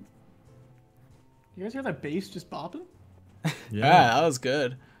 You guys hear that bass just bopping? Yeah, that was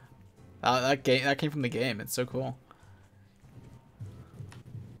good. That came from the game. It's so cool.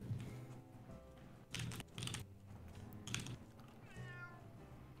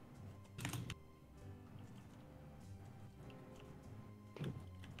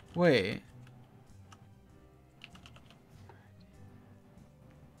 Wait.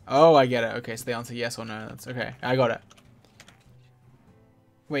 Oh, I get it. Okay, so they answer yes or no. That's okay. I got it.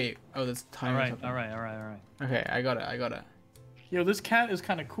 Wait. Oh, there's time. All right. Okay, I got it. Yo, this cat is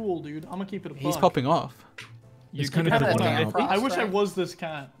kind of cool, dude. I'm gonna keep it a He's buck. popping off. He's could kind of Have the that one. cat. I wish I Right. was this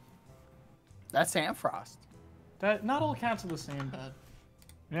cat. That's Amfrost. That not all cats are the same, bad.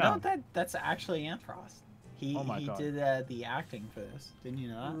 Yeah. No, that's actually Amfrost. He Oh my he God. did the acting for this. Didn't you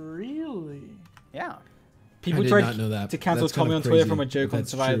know that? Really? Yeah. People I did tried not know that. to cancel That's kind Tommy of on Twitter crazy from a if joke on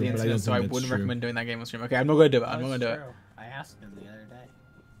that's Survive the true, but I don't Incident, so I think that's wouldn't true. recommend doing that game on stream. Okay, I'm not gonna do it. I'm not gonna do it. True. I asked him the other day.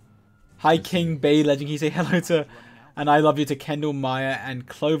 Hi, King Bay Legend. Can you say hello to, and I love you to Kendall, Maya, and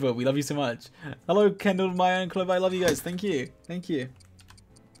Clover. We love you so much. Hello, Kendall, Maya, and Clover. I love you guys. Thank you. Thank you.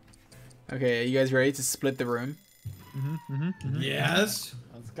 Okay, are you guys ready to split the room? Yes.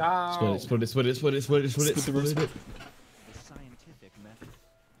 Let's go. Split it. Split the room. The scientific method.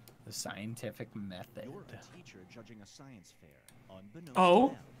 The scientific method. You're a teacher judging a science fair. Unbeknownst Oh?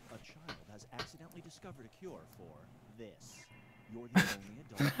 to them, a child has accidentally discovered a cure for this. You're the only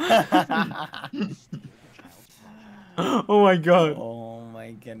adult. Steal the child's project. Oh my god. Oh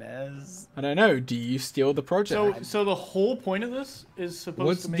my goodness. I don't know. Do you steal the project? So the whole point of this is supposed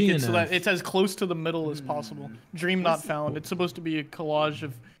What's to make it so DNF? that it's as close to the middle as possible. Dream not found. It's supposed to be a collage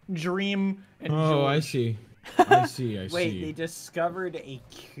of dream and Oh, I George. see. I see. I Wait, see. they discovered a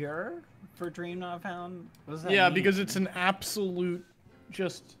cure for Dream Not Found? What does that Yeah, mean? because it's an absolute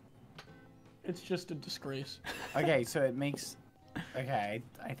it's just a disgrace. Okay, so it makes... Okay,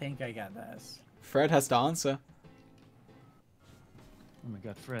 I think I got this. Fred has to answer. Oh my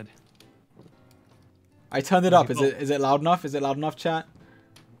God, Fred. I turned it up. Is it loud enough? Is it loud enough, chat?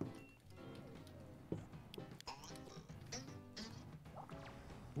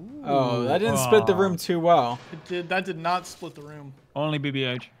 Oh, that didn't split the room too well. That did not split the room. Only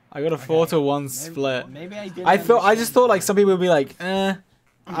BBH. I got a 4-1 split. Maybe I did. I just thought like some people would be like, I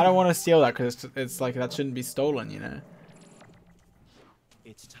don't want to steal that because it's like that shouldn't be stolen, you know.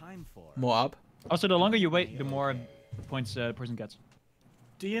 It's time for More up. Also, the longer you wait, the more points the person gets.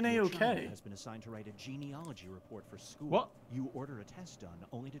 DNA Your child okay. has been assigned to write a genealogy report for school. What? You order a test done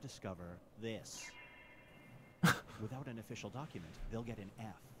only to discover this. Without an official document, they'll get an F.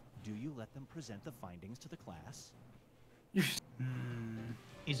 Do you let them present the findings to the class?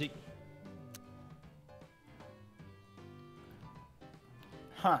 Is it?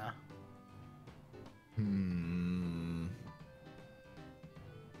 Huh.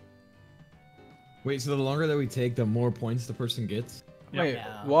 Wait, so the longer that we take, the more points the person gets? Wait,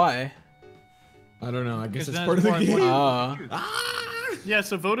 Yeah. why? I don't know. I guess Because it's then part of it's the more game. important. Yeah,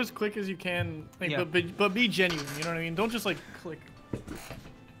 so vote as quick as you can, like, Yeah. but be genuine. You know what I mean? Don't just like click.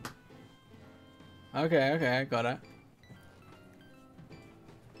 Okay, got it.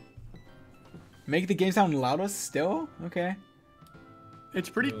 Make the game sound louder still? Okay. It's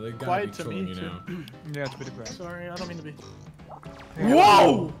pretty Well, they gotta quiet be to trolling me, you too. now. Yeah, it's pretty quiet. Sorry, I don't mean to be.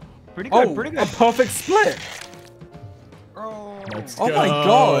 Whoa! Pretty good, Oh, pretty a good. perfect split. Let's Oh go. my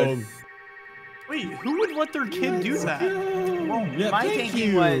god. Wait, who would let their kid do that? Yeah, My thank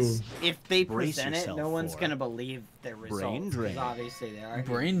thinking you. was, if they Brace present it, yourself no one's for gonna believe their brain results. 'Cause drain. obviously they are.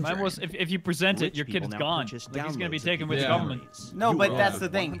 Brain Mine drain. was if you present it, Rich your people kid's now gone. purchase Like he's gonna be downloads taken of with the Yeah. government. memories. No, You but will that's have the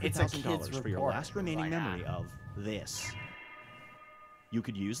thing, it's a $100,000 kid's for your report. last remaining Like memory that. of this. You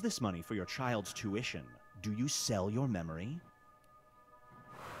could use this money for your child's tuition. Do you sell your memory?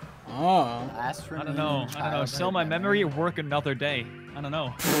 Oh. Last I don't know. Sell my memory or work another day. I don't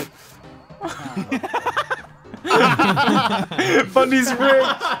know. Fundy's rich.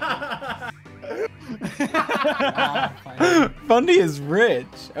 Fundy is rich.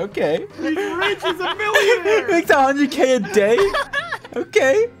 Okay. He's rich, he's a millionaire! Makes 100K a day.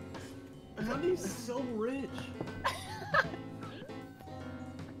 Okay. Fundy's so rich.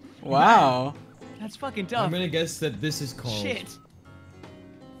 Wow. That's fucking tough. I'm gonna guess that this is called. Shit.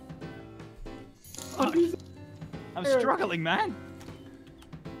 Fuck. I'm struggling, man.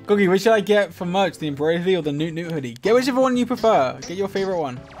 Cookie, which should I get for merch? The embroidery or the Newt Newt hoodie? Get whichever one you prefer. Get your favorite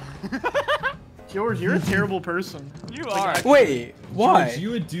one. George, you're a terrible person. You are. Wait, why? George, you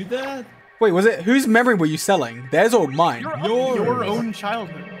would do that? Wait, was it whose memory were you selling? Theirs or mine? Your own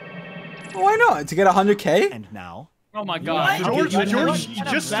childhood. Why not? To get 100K? And now, Oh my god. George, What you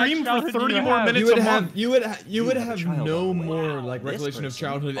just streamed for 30 more minutes You would a have month. you would have child no on the more way. like This recollection of person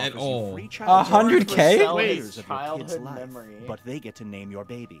childhood at offers you all. free childhood 100K? Sell Wait. his of your kid's childhood life, memory. but they get to name your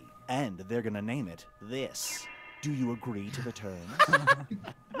baby, and they're gonna name it this. Do you agree to the terms?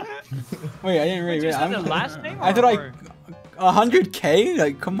 Wait, I didn't really. Did you say I'm- the last name? I thought or- 100K?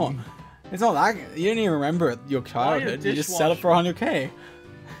 Like, come on. It's not that. You didn't even remember your childhood. You just sell it for 100K.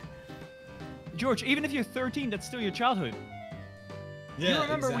 George, even if you're 13, that's still your childhood. Yeah, You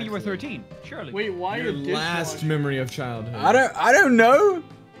remember when you were exactly. 13, surely. Wait, why Your are last memory of childhood. I don't know.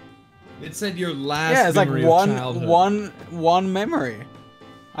 It said your last Yeah, it's like memory of childhood. one memory.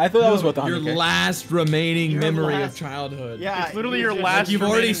 I thought that was worth 100K. Your last remaining Your memory last- of childhood. Yeah, It's literally you your just- last- Like you've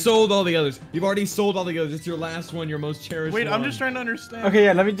already remaining- sold all the others. You've already sold all the others. It's your last one, your most cherished Wait, one. I'm just trying to understand. Okay,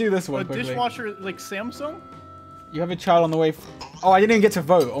 yeah, let me do this one A quickly. dishwasher like Samsung? You have a child on the way. Oh, I didn't even get to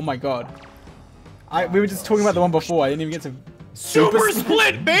vote. Oh my god. We were just talking about the one before. I didn't even get to. Super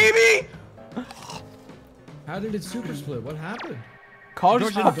split, baby! How did it super split? What happened? Carl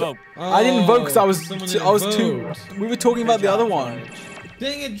George just didn't vote. I didn't vote because I was someone too, didn't I was too. vote. We were talking about the other one.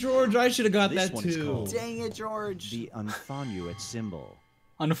 Dang it, George! I should have got This that one's too. called Dang it, George. the unfonuit symbol.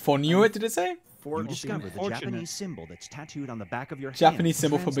 Unfonuit, did it say? You discover the Unfortunate. Japanese symbol that's tattooed on the back of your hand. Japanese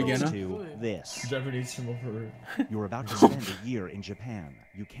symbol for translates beginner. to this. Japanese symbol for. You're about to spend a year in Japan.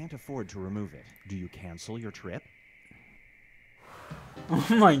 You can't afford to remove it. Do you cancel your trip? Oh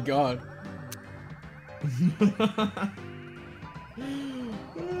my god.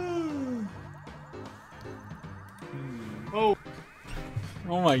 Oh,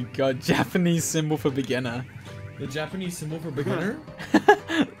 Oh my god. Japanese symbol for beginner. The Japanese symbol for beginner?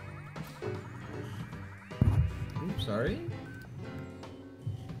 Oops, sorry.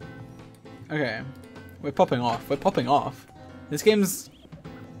 Okay. We're popping off. We're popping off. This game's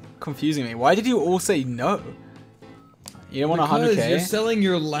confusing me. Why did you all say no? You don't want Because 100K? you're selling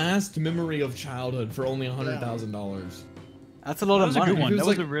your last memory of childhood for only $100,000. That's a lot That of was a money. good one. It was That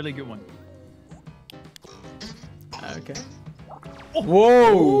was like- a really good one. Okay.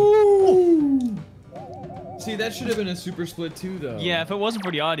 Whoa! See, that should have been a super split too, though. Yeah, if it wasn't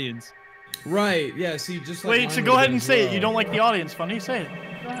for the audience. Right. Yeah. See, just like. wait, mine so would've go ahead been and as say it. well. You don't like the audience, Funny? Say it.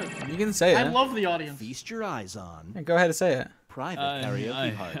 Go ahead. You can say it. I love the audience. Feast your eyes on Yeah, go ahead and say it. private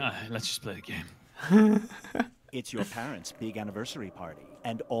karaoke party. Let's just play the game. It's your parents' big anniversary party,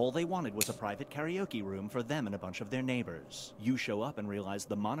 and all they wanted was a private karaoke room for them and a bunch of their neighbors. You show up and realize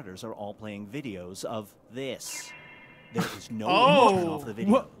the monitors are all playing videos of this. There is no way to turn off the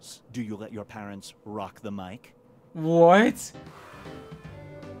videos. Do you let your parents rock the mic? What?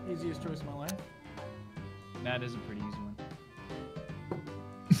 Easiest choice of my life. That is a pretty easy one.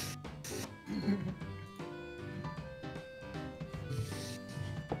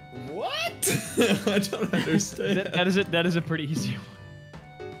 What? I don't understand. That is a pretty easy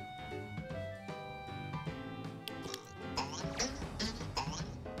one.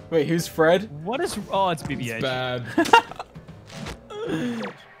 Wait, who's Fred? What is? Oh, it's BBH. It's bad. It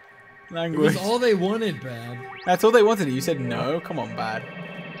Language. was all they wanted, bad. That's all they wanted. You said no? Come on, bad.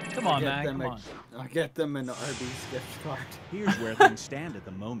 Come on, Get man. them Come a- on. I'll get them an Arby's gift card. Here's where things stand at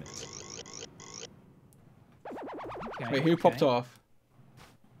the moment. Okay. Wait, who popped off?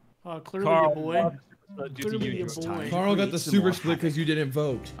 Clearly Carl. a boy. Clearly a boy. Carl got the super split because you didn't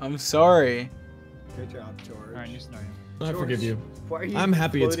vote. I'm sorry. Good job, George. All right, new scenario. I forgive you. Why are you I'm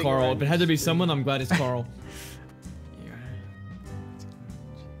happy it's floating Carl. around If it had to be someone, I'm glad it's Carl.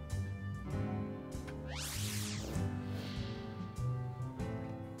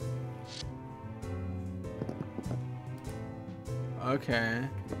 Okay.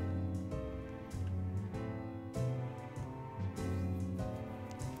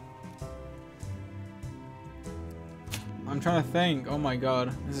 I'm trying to think. Oh my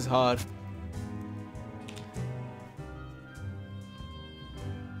god, this is hard.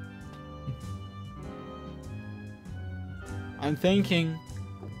 I'm thinking.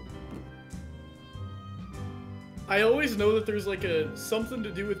 I always know that there's like a something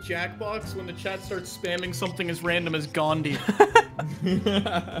to do with Jackbox when the chat starts spamming something as random as Gandhi.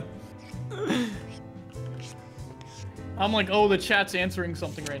 I'm like, oh, the chat's answering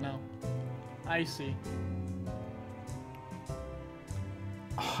something right now. I see.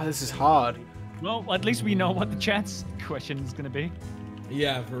 Oh, this is hard. Well, at least we know what the chat's question is gonna be.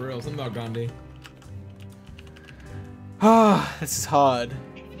 Yeah, for real. Something about Gandhi. Ah, this is hard.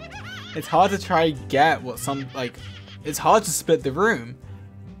 It's hard to try get what some like. It's hard to split the room.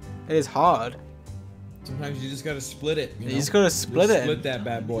 It is hard. Sometimes you just gotta split it. You just gotta split it. Split that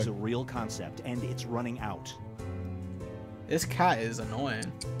bad boy. It's a real concept, and it's running out. This cat is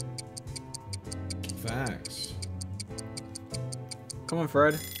annoying. Facts. Come on,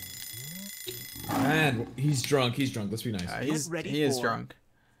 Fred. Man, he's drunk. He's drunk. Let's be nice. He is drunk.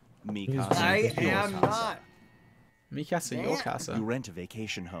 I am not. Mikasa, your casa. You rent a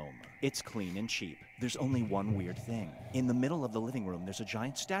vacation home. It's clean and cheap. There's only one weird thing. In the middle of the living room, there's a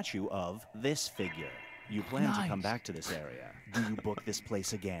giant statue of this figure. You plan to come back to this area. Do you book this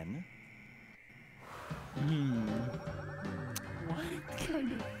place again? What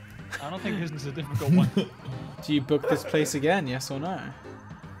kind of... I don't think this is a difficult one. Do you book this place again? Yes or no?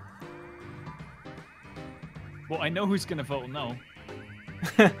 Well, I know who's gonna vote no.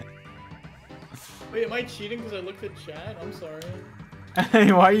 Wait, am I cheating because I looked at chat? I'm sorry.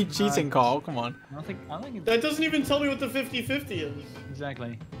 Why are you cheating, Carl? Come on. I don't think it's... That doesn't even tell me what the 50-50 is.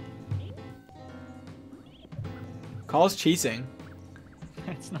 Exactly. Carl's cheating.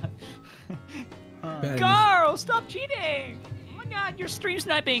 It's not. Bad. Carl, stop cheating! Oh my god, you're stream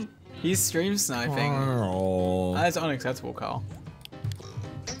sniping! He's stream sniping. Carl. That is unacceptable, Carl.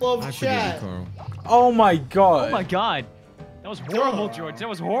 Love I forgive chat. you, Carl. Oh my god. Oh my god. That was horrible, George. That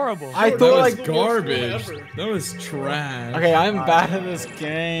was horrible. I That thought was like garbage. That was trash. Okay, I'm bad at this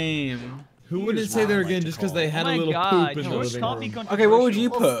game. Who wouldn't say they're again just because they had a little poop in the living room? Okay, what would you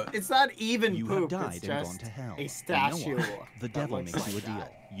put? It's not even You poop. have died It's and just gone to hell. a You know statue. what? The devil looks makes you a like deal.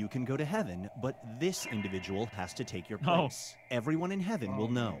 that. You can go to heaven, but this individual has to take your No. place. Everyone in heaven will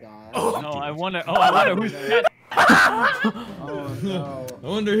know. No, I wonder. Oh, I wonder who's that. Oh no. I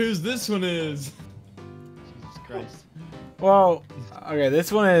wonder whose this one is. Jesus Christ. Well, okay,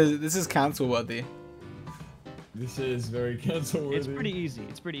 this is cancel worthy. This is very cancel worthy. It's pretty easy.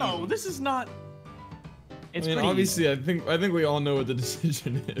 It's pretty easy. Oh, this is not... It's I mean, pretty obviously, I think we all know what the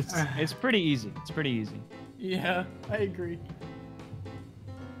decision is. easy. It's pretty easy. It's pretty easy. Yeah, I agree.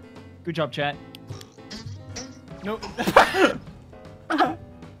 Good job, chat. No.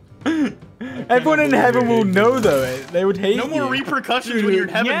 Everyone in heaven will know though. They would hate No more you. repercussions when you're in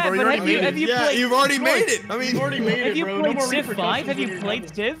heaven, Yeah, bro. You but already have you- made have it. you Yeah, played- you've already George, made it. I mean, you've already made Have it, you bro. No played more Civ 5? repercussions Have when you you're played in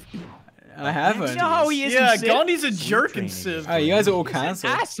heaven. Civ? I haven't. You know how he is Yeah, in Civ? Gandhi's a jerk in Civ. Oh, you guys are all He's an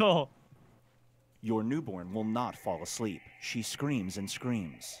cancelled. asshole. Your newborn will not fall asleep. She screams and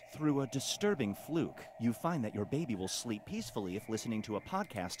screams. Through a disturbing fluke, you find that your baby will sleep peacefully if listening to a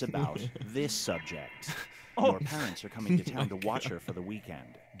podcast about this subject. Your parents are coming to town to watch her for the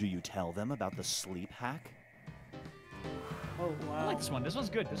weekend. Do you tell them about the sleep hack? Oh, I wow. like this one. This one's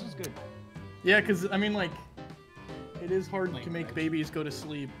good. This one's good. Yeah, because, I mean, like, it is hard to make babies go to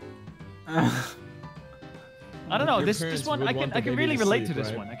sleep. I don't know. Your This parents one would I want can the baby really to relate sleep, to this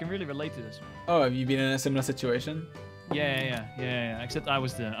right? one. I can really relate to this one. Oh, have you been in a similar situation? Yeah. Except I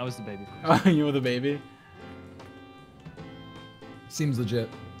was the baby. Oh, you were the baby. Seems legit.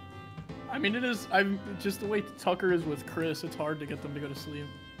 I mean, it is. I'm just the way Tucker is with Chris. It's hard to get them to go to sleep.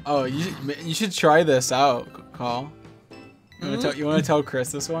 Oh, you should try this out, Carl. You want to tell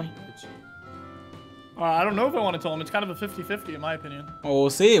Chris this one? I don't know if I want to tell him. It's kind of a 50-50 in my opinion. Well, we'll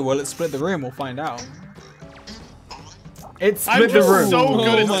see. Will it split the room? We'll find out. It I'm split the just room. so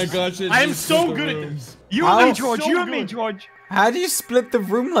good at Oh my this. gosh, it I am just so split the good at room. this. You How? and me, George. So You and me, good. George. How do you split the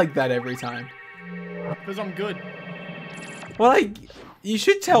room like that every time? Because I'm good. Well, like, you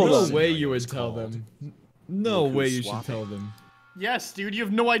should tell No them. way you would tell them. No Look way who's you should swapping. tell them. Yes, dude, you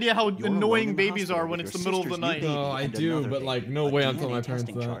have no idea how You're alone annoying in the babies hospital are when with it's the your middle of the sister's new night. baby No, I and do, another but baby. like, no A way I'm DNA telling my parents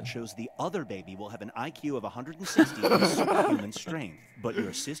testing that. chart shows the other baby will have an IQ of 160 and superhuman strength, but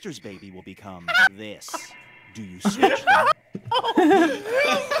your sister's baby will become this. Do you switch them?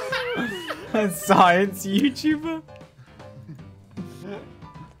 A science YouTuber?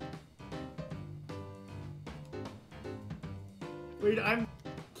 Wait, I'm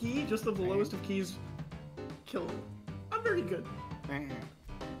key, just the lowest of keys. Kill him. I'm very good.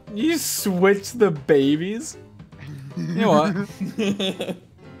 You switch the babies? You know what?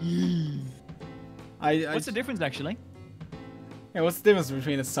 What's the difference, actually? Yeah, what's the difference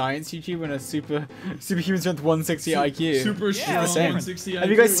between a science YouTuber and a superhuman strength 160 IQ? Super strong the same. 160 Have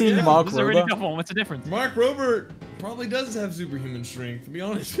you guys IQ, seen yeah. Mark This is a really Rober? tough one. What's the difference? Mark Rober probably does have superhuman strength, to be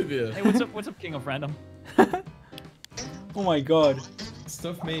honest with you. Hey, what's up, King of Random? Oh my god.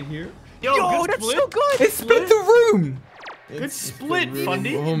 Stuff made here. Yo, good that's split. so good! It split the room! Good It's split, the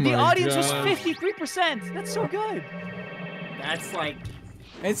Fundy. Oh The my audience God. was 53%. That's so good. That's like.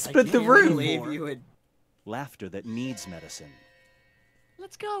 It split the can't room! believe you would. Laughter that needs medicine.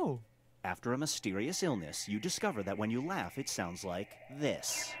 Let's go. After a mysterious illness, you discover that when you laugh, it sounds like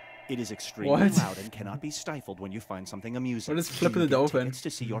this. It is extremely What? loud and cannot be stifled when you find something amusing. What is Do Flip you of the get Dolphin? tickets to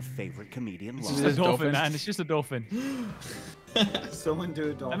see your favorite comedian It's live? just It's a a dolphin, dolphin. man. It's just a dolphin. Someone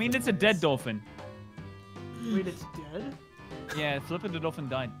do a dolphin. I mean, it's a dead dolphin. Wait, it's dead? Yeah, Flipper the dolphin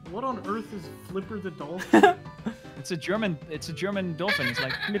died. What on earth is Flipper the dolphin? It's a German dolphin. It's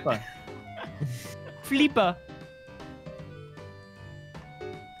like Flipper. Flipper.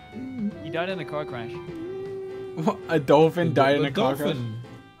 He died in a car crash. What? A dolphin died in The a car crash? dolphin.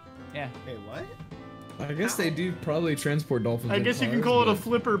 Yeah. Wait, what? I guess they do probably transport dolphins. I in guess you can cars, call it a but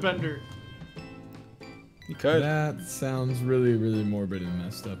flipper bender. You could. That sounds really, really morbid and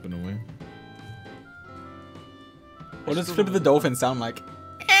messed up in a way. What does Flip of the Dolphin sound like?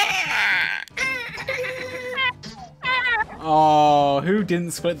 Oh, who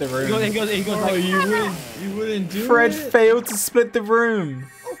didn't split the room? He goes Oh, like, you wouldn't do Fred it? failed to split the room.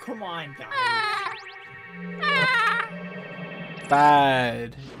 Oh, come on, guys.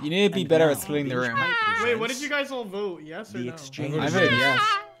 Bad. You need to be And better now, at splitting the Binge room. Pipe Wait, what did presents you guys all vote? Yes or The no? exchange. I voted yes.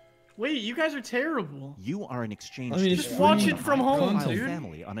 Wait, you guys are terrible. You are an exchange I mean, it's student Just watch free it from home, from a dude.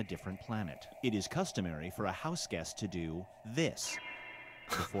 family on a different planet. It is customary for a house guest to do this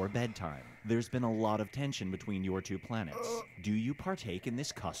before bedtime. There's been a lot of tension between your two planets. Do you partake in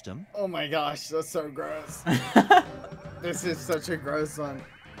this custom? Oh my gosh, that's so gross. This is such a gross one.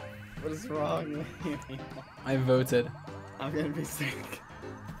 What is wrong with me? I voted. I'm gonna be sick.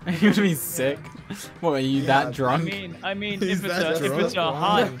 You're gonna be sick. What, are you that Yeah, drunk? I mean, He's if it's that drunk?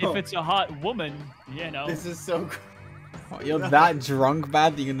 a hot woman, you know. This is so gross. What, you're that drunk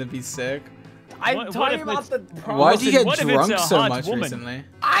bad that you're gonna be sick? I'm What talking if about it's- the problem. Why do you get What if it's drunk a so hot much woman? recently?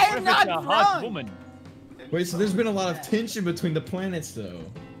 I'm What if not it's a hot drunk. woman? Wait, so there's been a lot of tension between the planets, though.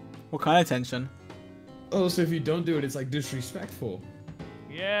 What kind of tension? Oh, so if you don't do it, it's like disrespectful.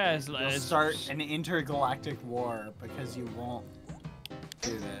 Yes, You'll let's start an intergalactic war because you won't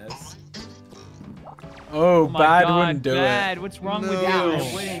do this. Oh, Oh my bad God, wouldn't do bad. What's wrong with Yeah, you?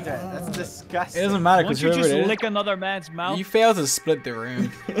 I wouldn't do it. That's disgusting. it. It doesn't matter Won't because you whoever just it is, lick another man's mouth? you failed to split the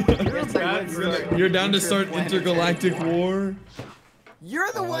room. Yes, I would start You're down to start interplanetary intergalactic war?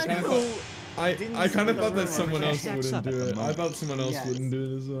 You're the one who. I kind of thought that someone else Stacks wouldn't up at do the it. I moment. thought someone else Yes. wouldn't do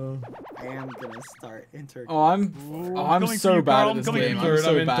it as well. I am gonna start Oh, I'm coming for so you, bad Carl. at I'm this coming game. for I'm you. so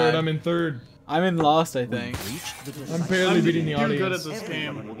I'm in bad. third, I'm in third. I'm in last, I think. Reached the I'm decisive barely beating the You're good audience. at this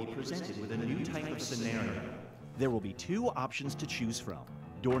Everyone game. will be presented with a new type of scenario. There will be two options to choose from.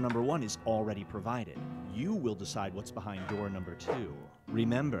 Door number 1 is already provided. You will decide what's behind door number 2.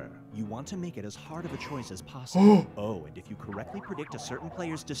 Remember, you want to make it as hard of a choice as possible. Oh, and if you correctly predict a certain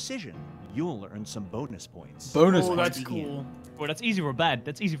player's decision, you'll earn some bonus points. Bonus Oh, points. that's cool. Oh, that's easy for bad.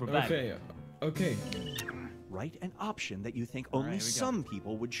 That's easy for bad. Okay, okay. Write an option that you think All only right, here we go. some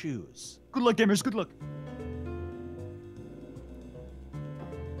people would choose. Good luck, gamers. Good luck.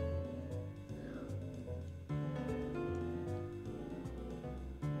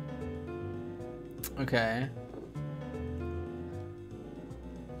 Okay.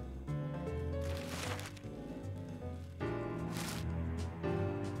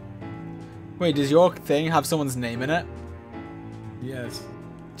 Wait, does your thing have someone's name in it? Yes.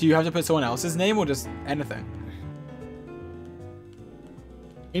 Do you have to put someone else's name or just anything?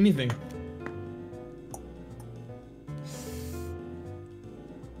 Anything.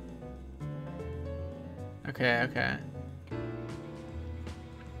 Okay, okay.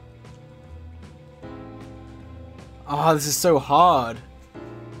 Oh, this is so hard.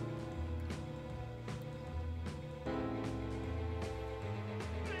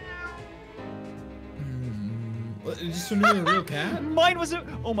 What, it just turned into a real cat? Mine was a.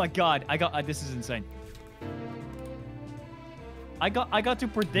 Oh my god! I got. This is insane. I got to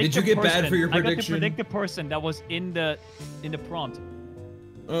predict. Did you the get person. bad for your I got to prediction? predict the person that was in the prompt.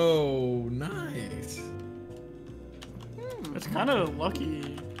 Oh, nice. It's kind of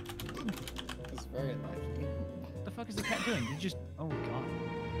lucky. It's very lucky. What the fuck is the cat doing? You just. Oh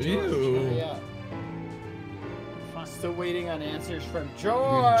god. Ew. Yeah. Fine. Still waiting on answers from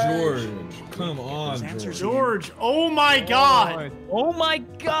George. George, come on, George. George, oh my god! Oh my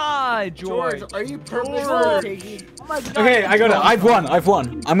god, George! Are you purposely taking? Oh my god! Okay, I got it. I've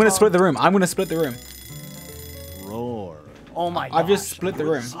won. I'm gonna split the room. Roar. Oh my god. I've just split the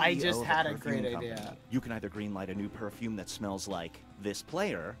room. I just had a Perfume great company. idea. You can either greenlight a new perfume that smells like this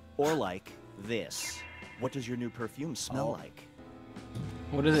player or like this. What does your new perfume smell like?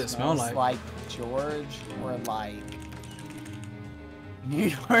 What does it smell Smells like? George or like New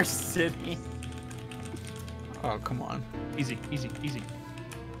York City. Oh, come on. Easy, easy, easy.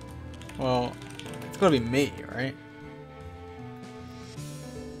 Well, it's gotta be me, right?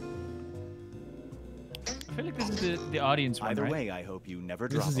 I feel like this is the audience one, Either right? way, I hope you never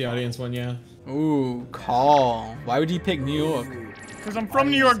drop This is a the ball. audience one, yeah. Ooh, Carl. Why would you pick New York? Because I'm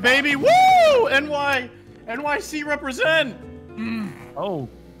from New York, baby. Woo! NYC represent. Oh.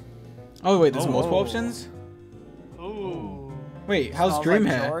 Oh, wait, there's Oh, multiple whoa. options? Oh. Wait, how's Smells Dream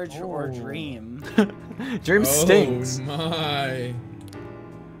like here? George or Dream? Dream stinks. Oh my.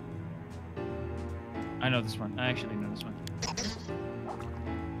 I know this one. I actually know this one.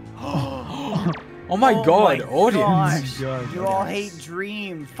 Oh my god, audience. Gosh, you all hate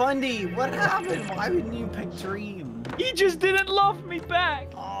Dream. Fundy, what happened? Why wouldn't you pick Dream? He just didn't love me back.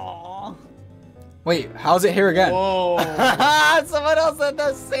 Aww. Wait, how's it here again? Whoa. Someone else had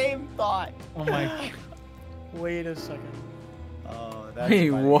the same thought. Oh my god. Wait a second. Oh, that's Wait,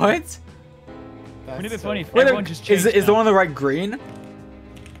 funny. what? Wouldn't it be funny if Wait, everyone just changed is the now? one on the right green?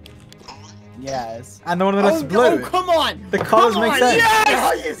 Yes. And the one on the left's blue? Oh, come on! The colors make sense.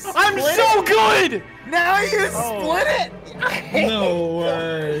 Yes! I'm so good! Now you split it! No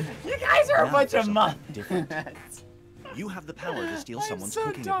way. You guys are a Now bunch for of something mutt. different. You have the power to steal I'm someone's so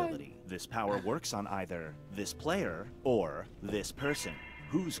cooking done. ability. This power works on either this player or this person.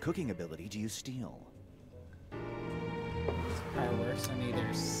 Whose cooking ability do you steal? Probably works on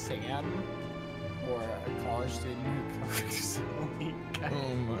either Sam or a college student who cooks.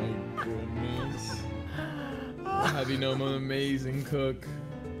 Oh my goodness. Have you know I'm an amazing cook?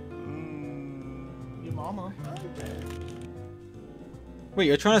 Your mama. Wait,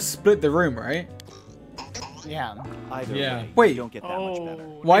 you're trying to split the room, right? Yeah. Either Yeah. way, Wait. you don't get that much better.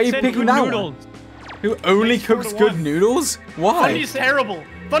 Why are It you said picking that noodles. one? Who only Makes four cooks to good one. noodles? Why? Fundy's terrible.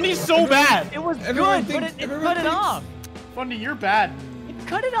 Fundy's so bad. It was Everyone good, but thinks- it everyone cut it thinks- off. Fundy, you're bad. It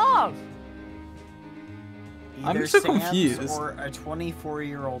cut it off. I'm Either so Sam's confused. Or a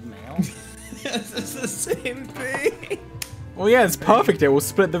 24-year-old male. Yes, it's the same thing. Well, yeah, it's perfect. It will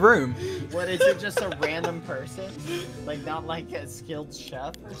split the room. What is it? Just a random person? Like not like a skilled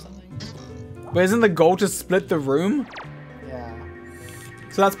chef or something? But isn't the goal to split the room? Yeah.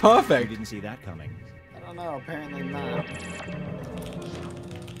 So that's You perfect. didn't see that coming. I don't know. Apparently not.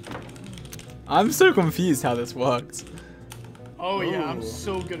 I'm so confused how this works. Oh yeah, I'm Ooh.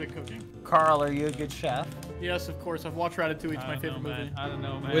 so good at cooking. Carl, are you a good chef? Yes, of course. I've watched Ratatouille. It's my favorite movie. I don't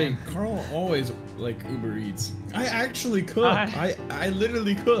know, man. Wait, Carl always like Uber Eats. I actually cook. I- I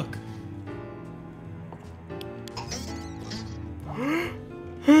literally cook.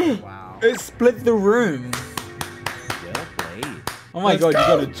 Wow. It split the room. Well played. Oh my Let's god, you go.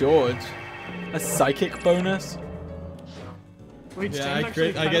 got a George. A psychic bonus? Wait, Yeah, Stan's I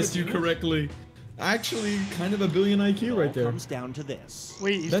actually kind of guessed a you genius? correctly. Actually, kind of a billion IQ right there. Comes down to this.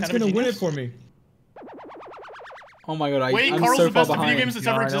 Wait, he's That's kind of gonna a win it genius? for me. Oh my god, Wait, I'm Carl's so the far best at video behind. games that's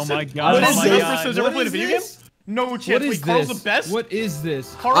ever God, existed. oh my God, What oh is my the best God. person that's ever What played a is video this? game? No chance. What is Wait, Carl's this? the best? What is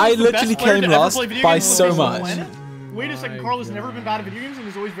this? Carl's I the literally best player came to ever last play video by games on the so face of the much. planet? Wait a second, My Carl has God. never been bad at video games and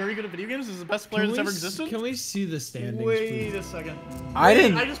is always very good at video games. Is the best player that's ever existed. Can we see the standings, Wait please? a second. I Wait,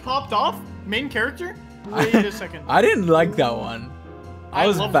 didn't- I just popped off. Main character. Wait a second. I didn't like that one. I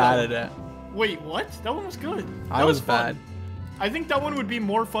was love bad that at it. Wait, what? That one was good. I That was fun. bad. I think that one would be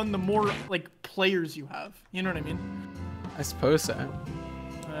more fun the more like players you have. You know what I mean? I suppose so.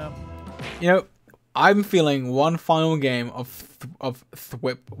 Yeah. You know, I'm feeling one final game of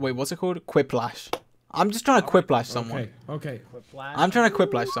wait, what's it called? Quiplash. I'm just trying to quiplash someone. Okay. I'm trying to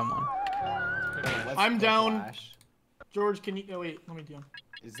quiplash someone. I'm down. George, can you? Oh wait, let me do.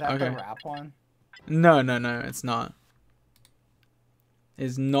 Is that Okay. the rap one? No, it's not.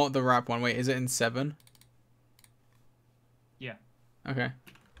 It's not the rap one. Wait, is it in 7? Yeah. Okay.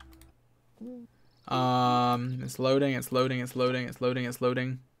 It's loading, it's loading, it's loading, it's loading, it's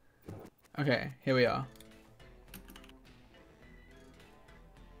loading. Okay, here we are.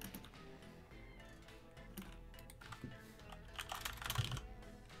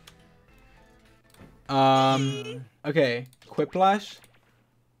 Okay, Quiplash.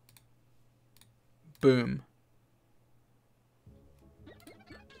 Boom.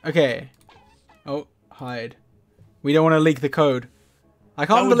 Okay. Oh, hide. We don't want to leak the code. I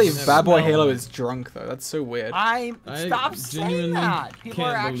can't believe Bad Boy Halo is drunk though. That's so weird. Stop saying that. People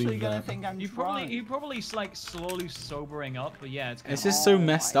are actually gonna think I'm you probably like slowly sobering up, but yeah, it's just so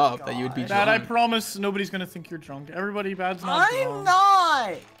messed up that you would be drunk. Dad, I promise nobody's gonna think you're drunk. Everybody, Bad's not drunk. I'm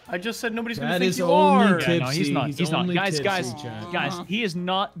not. I just said nobody's gonna That think is you only are. tipsy. Yeah, no, he's not. He's not. only Guys, tipsy, guys, he is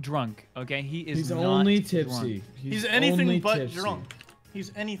not drunk. Okay, he is He's not only drunk. tipsy. He's anything only but tipsy. drunk.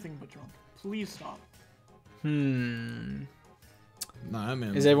 He's anything but drunk. Please stop. Nah,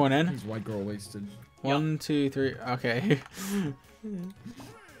 man. Is everyone in? He's white girl wasted. 1, 2, 3. Okay.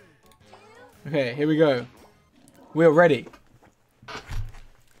 Okay, here we go. We're ready.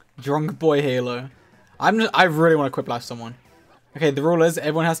 Drunk Boy Halo. I really want to quiplash someone. Okay, the rule is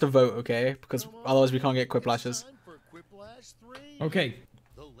everyone has to vote, okay? Because otherwise we can't get quiplashes. Okay.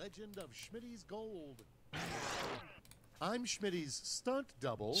 The legend of Schmitty's gold. I'm Schmitty's stunt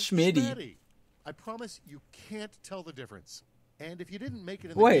double. Schmitty. I promise you can't tell the difference. And if you didn't make it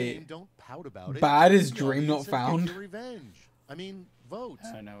in the game, don't pout about it. Bad is Dream Not Found. Revenge. I mean, vote.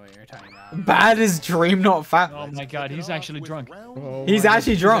 I don't know what you're talking about. Bad is Dream Not Found. Oh my god, he's actually drunk. Oh, He's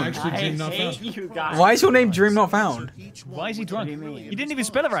actually drunk. Actually Dream Not Found. You guys. Why is your name Dream Not Found? Why is he drunk? He didn't even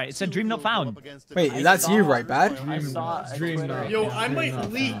spell it right. It said Dream Not Found. Wait, that's you, right, Bad? I saw a Dream Twitter Not Yo, account. I might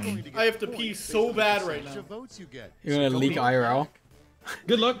leak. I have to pee so bad right now. You're gonna leak IRL?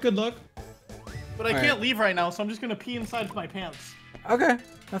 Good luck, good luck. But I can't leave right now, so I'm just gonna pee inside of my pants. Okay,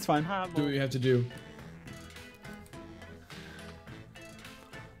 that's fine. Do what you have to do.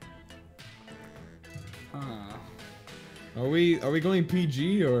 Are we going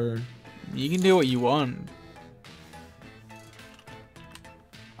PG or? You can do what you want.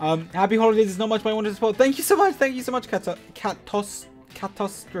 Happy holidays is not much, but I wanted to support. Thank you so much,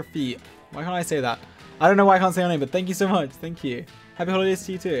 Catastrophe. Why can't I say that? I don't know why I can't say your name, but thank you so much. Thank you. Happy holidays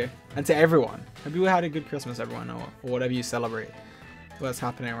to you too, and to everyone. Hope you had a good Christmas, everyone, or whatever you celebrate. What's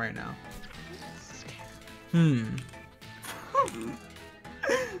happening right now?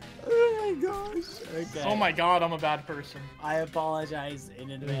 Oh my gosh. Okay. Oh my god, I'm a bad person. I apologize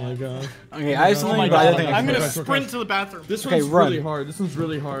in advance. Oh my god. Okay, I have Oh something, my but I don't god, think I I'm can. gonna sprint to the bathroom. This Okay, one's run. really hard. This one's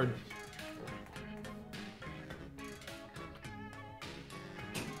really hard.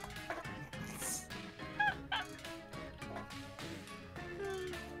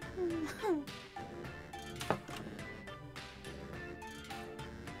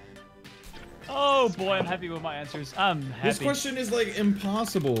 Oh boy, I'm happy with my answers. I'm happy. This question is like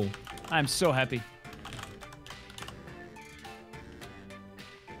impossible. I'm so happy.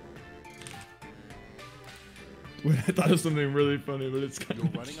 I thought of something really funny, but it's kind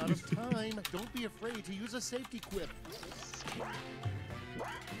You're running out of time. Don't be afraid to use a safety quip.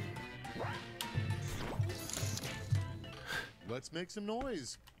 Let's make some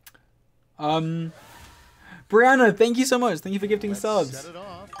noise. Brianna, thank you so much. Thank you for gifting Set subs. it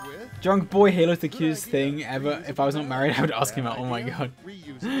off with Drunk Boy Halo's the cutest thing ever. If I was not married, I would ask him out. Oh my god.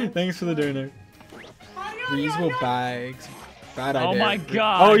 reusable. Thanks for the donor. Reusable bags. Bad idea. Oh my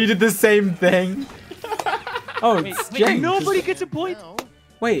god. Oh, you did the same thing. Oh, it's Wait, James. nobody gets a point. Now,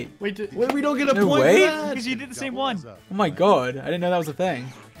 Wait. Wait, Wait, we don't get a No point way. for that? Because you did the same one. doubles up. Oh my god. I didn't know that was a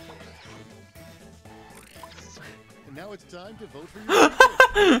thing. And now it's time to vote for your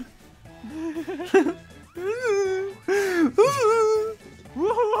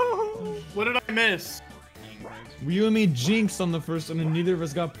what did I miss? You and me jinxed on the first one, and neither of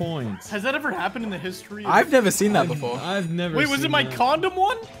us got points. Has that ever happened in the history? I've never seen that before. I've never. Wait, was it seen my that. condom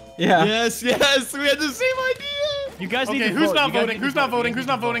one? Yeah. Yes, yes, we had the same idea. You guys need Okay, to who's vote. not You guys voting? need to Who's not vote. voting? Who's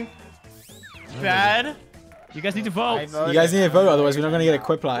not voting? Bad. You guys need to vote. You guys need to vote, otherwise we're not gonna get a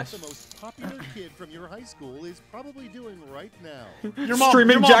quiplash. The most popular kid from your high school is probably doing right now. Your mom.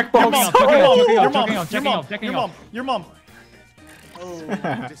 Streaming your mom, Jackbox. Your mom. Checking out, Your mom. checking Your out. mom. Your mom.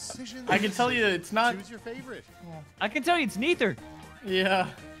 Decisions. I can tell you it's not. Choose your favorite. I can tell you it's neither. Yeah.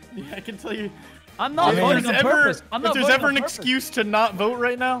 Yeah, I can tell you. I'm not voting on purpose. I'm not If there's voting ever on an purpose. excuse to not vote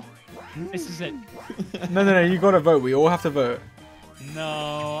right now, This is it. No, you gotta vote. We all have to vote.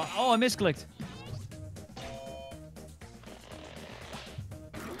 No. Oh, I misclicked.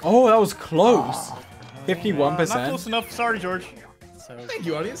 Oh, that was close. not 51%. close enough. Sorry, George. Thank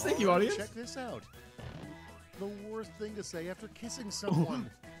you, audience. Thank you, audience. Check this out. The worst thing to say after kissing someone.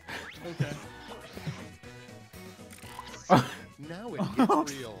 Okay. Now it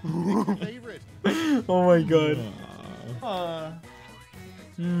gets real. Pick your favorite. Oh my god.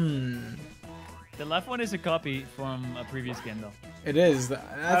 The left one is a copy from a previous game, though. It is.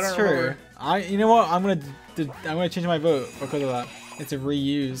 That's true. You know what? I'm gonna change my vote because of that. It's a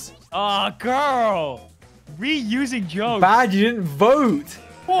reuse. Oh, girl! Reusing jokes. Bad, you didn't vote.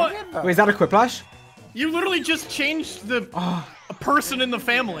 What? Wait, is that a quiplash? You literally just changed the a person in the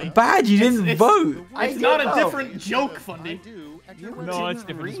family. Bad, you didn't vote. It's not a different joke, Fundy. No, it's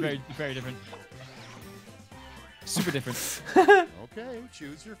different. It's very, very different. Super different. Okay,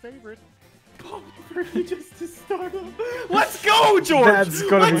 choose your favorite. Just to start off. Let's go, George! That's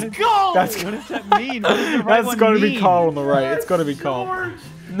gotta Let's go! What does that mean? What does the right That's gotta be Carl on the right. It's gotta be Carl.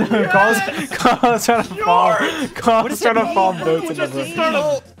 No, Carl's trying to farm. Carl's trying to farm votes in the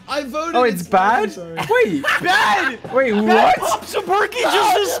room. I voted. Oh, it's bad? Wait. Bad! Wait, Bad what? Saberki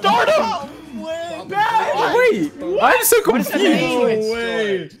just to start him! Bad! Wait, I'm so confused. No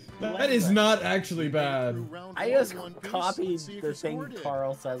way. That is not actually bad. I just copied the thing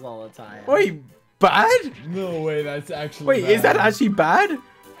Carl says all the time. Wait, bad? No way, that's actually Wait, bad. is that actually bad?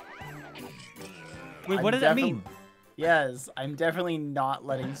 Wait, what does that mean? Yes, I'm definitely not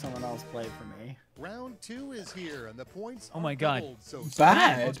letting someone else play for me. Round 2 is here, and the points Oh my god. doubled, so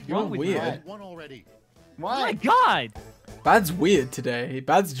Bad? You're wrong with weird. one already. Oh my god! Bad's weird today.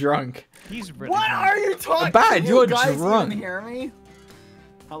 Bad's drunk. He's really What drunk. are you talking? Bad, Can you're you guys drunk. even hear me?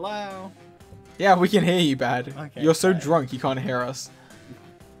 Hello. Yeah, we can hear you, Bad. Okay, You're so bad. drunk you can't hear us.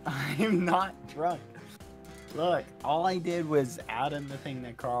 I'm not drunk. Look, all I did was add in the thing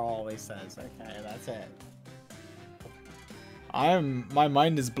that Carl always says. Okay, that's it. My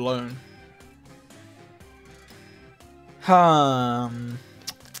mind is blown.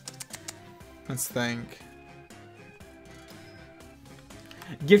 Let's think.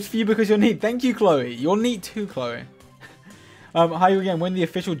 Gift for you because you're neat. Thank you, Chloe. You're neat too, Chloe. Hi again. Win the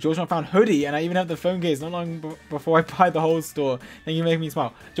official Georgenotfound hoodie, and I even have the phone case not long before I buy the whole store. Thank you for making me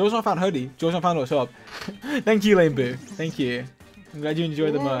smile. Georgenotfound hoodie. Georgenotfound.shop. Thank you, Lane Boo. Thank you. I'm glad you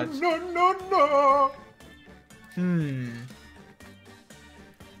enjoyed the merch. No.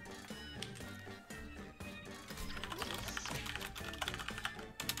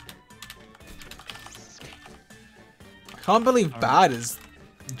 Can't believe Bad is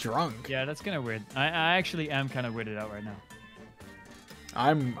drunk. Yeah, that's kind of weird. I actually am kind of weirded out right now.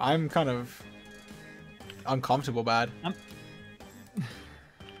 I'm kind of uncomfortable, Bad. I'm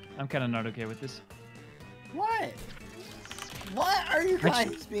kind of not okay with this. What? What are you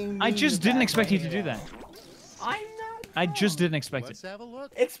guys being mean I just to didn't that expect you to way? do that. I know. I just didn't expect Let's it. have a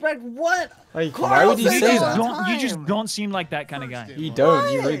look. Expect what? Like, Carl why would you says say all that? the You just time. don't seem like that kind of guy. You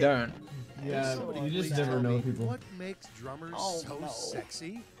don't. You really don't. Yeah, Somebody you just please never tell know me people. What makes drummers Oh, so no.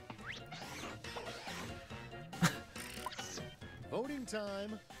 sexy? Voting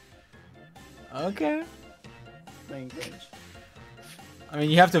time. Okay. Language. I mean,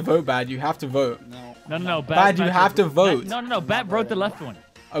 you have to vote, Bad. You have to vote. No. No. Bad, you have to vote. No. Bat wrote the left one.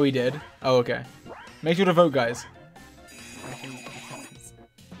 Oh, he did? Oh, okay. Make sure to vote, guys.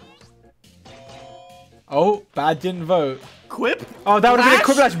 Oh, Bad didn't vote. Quip? Oh, that would have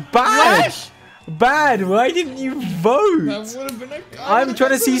been a Flash? quiplash. Bad! Flash? Bad, why didn't you That vote? would have been a. I'm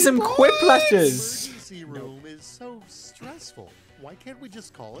trying to see some quiplashes. Emergency room is so stressful. Why can't we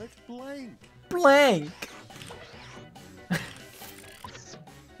just call it blank? Blank.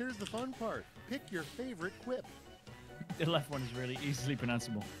 Here's the fun part. Pick your favorite quip. The left one is really easily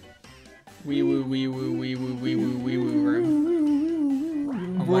pronounceable. Wee woo wee woo wee woo wee woo wee woo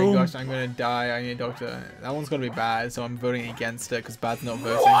room. Oh my gosh, I'm gonna die. I need a doctor. That one's gonna be bad, so I'm voting against it because Bad's not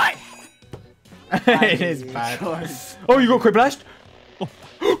voting. What? It is bad. Oh, you got quiplashed?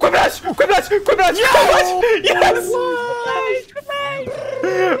 Quiplashed! Quiplashed! Quiplashed! Yes!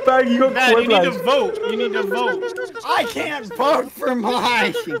 Bag, you got Bad, you need to quiplashed. vote. You need to vote. I can't vote for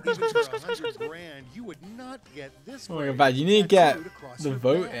mine. Even for $100,000, you would not get this. Oh my god, grade. Bad, you need to Tattooed get across the your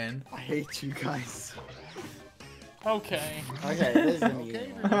vote back. in. I hate you guys. Okay. Okay, this is an easy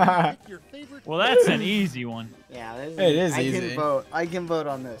Okay, one. everybody, pick your favorite Well, that's an easy one. Yeah, this is. It is I easy. can vote. I can vote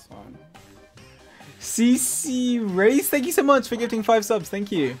on this one. CC Race, thank you so much for gifting 5 subs.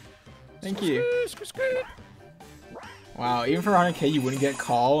 Thank you. Thank you. Wow, even for 100k, you wouldn't get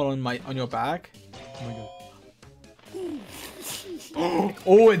Carl on your back.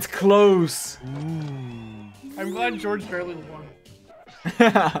 Oh, it's close. I'm glad George barely won.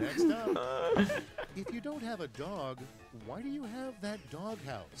 Next up, if you don't have a dog, why do you have that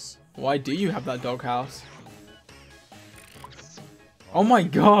doghouse? Why do you have that doghouse? Oh my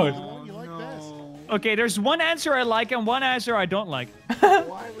god. What do you like best? Okay, there's one answer I like and one answer I don't like.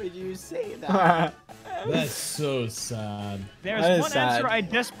 Why would you say that? That's so sad. There's one answer I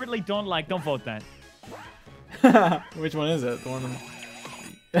desperately don't like. Don't vote that. Which one is it? The one.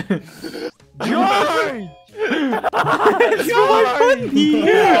 George! My fundy!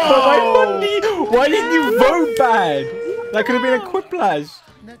 My fundy! Why didn't you vote bad? That could have been a quiplash.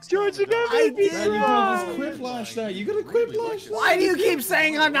 George, you got I me. did You could have just quiplash that. You could have quiplash that. Why do you keep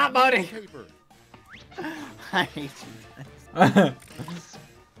saying I'm not voting? I hate you guys.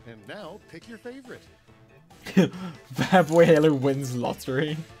 And now, pick your favorite. Bad Boy Halo wins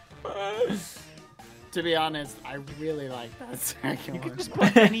lottery. To be honest, I really like that second You one. could just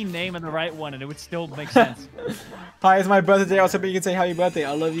put any name in the right one and it would still make sense. Hi, it's my birthday. I was hoping you could say happy birthday.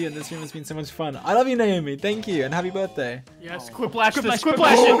 I love you, and this stream has been so much fun. I love you, Naomi. Thank you, and happy birthday. Yes, quiplash this,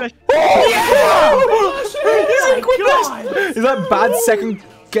 Quiplash, quiplash. He's in quiplash. Is that bad second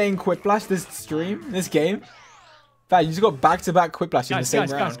game quiplash this stream? This game? Bad, you just got back-to-back quiplash in the same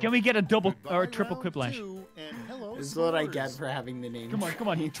round. Guys, can we get a double or a triple quiplash? This is what I get for having the name. Come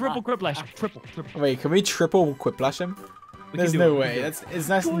on, triple quiplash, triple. Wait, can we triple quiplash him? There's no way. It's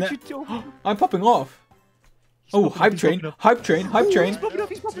nice. I'm popping off. Oh, hype train, hype train, hype train.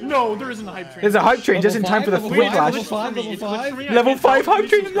 No, there isn't a hype train. There's a hype train just in time for the quiplash. Level 5 hype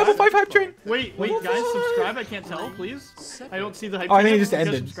train, level 5 hype train. Wait, guys, subscribe. I can't tell, please. I don't see the hype Oh, I train. think it just Guys,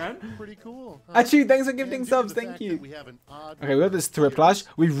 ended. subscribe. Pretty cool. Actually, thanks for gifting subs. Thank you. Okay, we have this quiplash.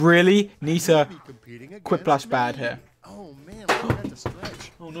 We really need to quiplash bad here. Oh man, I had to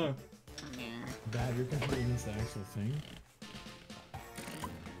stretch. Oh no. Bad, you're competing against the actual thing.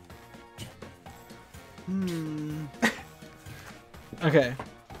 Okay.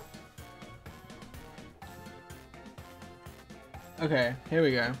 Okay, here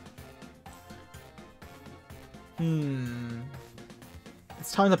we go.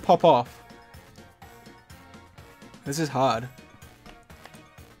 It's time to pop off. This is hard.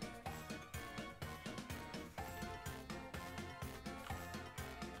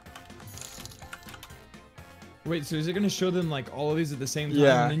 Wait, so is it gonna show them like all of these at the same time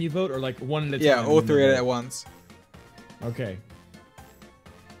Yeah. and then you vote, or like one at a time? Yeah, all and then three you at vote? once. Okay.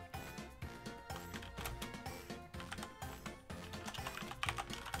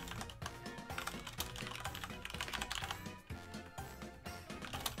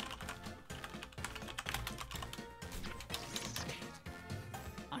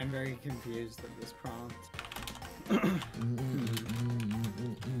 I'm very confused at this prompt.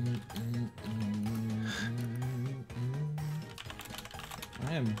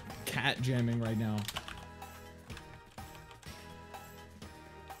 I am cat jamming right now.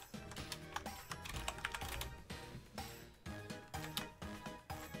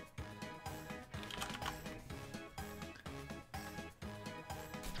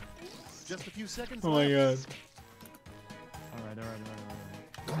 Just a few seconds Oh my left. god.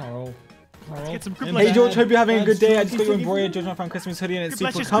 Carl. Let's get some Hey George, hope you're having a good day. I just got your embroidered Georgenotfound Christmas hoodie and it's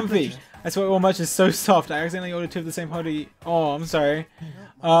super comfy. I swear all merch is so soft. I accidentally ordered two of the same hoodie. Oh, I'm sorry.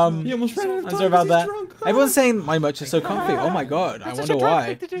 I'm sorry about that. Everyone's saying my merch is so comfy. Oh my god, I wonder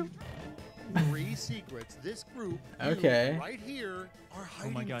why. 3 secrets this group Okay. right here are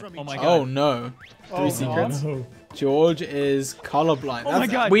hiding my God, from oh each my other. God. Oh no. Oh, 3 secrets. No. George is colorblind. Oh my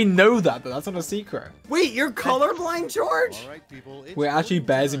That's- God. We know that, but that's not a secret. Wait, you're colorblind, George? All right, people, it's We're actually voting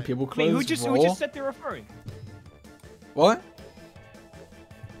bears in time. people Wait, clothes. who just raw. said they were furry? What?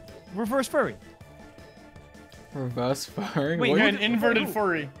 Reverse furry. Reverse furry? Wait, What? You're an inverted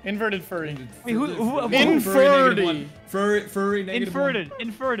furry. Inverted furry. Wait, who Inferdy. Furry negative one.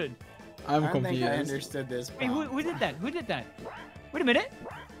 Inverted. I'm I don't think I confused. understood this Wait, prompt. who did that? Who did that? Wait a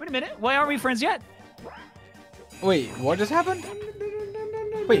minute. Why aren't we friends yet? Wait, what just happened?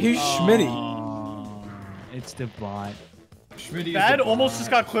 Wait, who's Schmitty? Oh, it's the bot. Schmitty is Bad the almost bot. just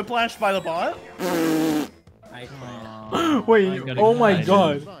got quiplash by the bot. I Wait, gotta oh my hide.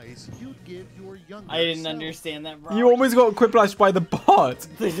 god. Advice you'd give your younger didn't self. understand that, bro. You almost got quiplash by the bot.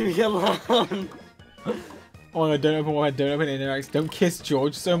 Leave me alone. Oh my god, don't open one, don't open interacts. Don't kiss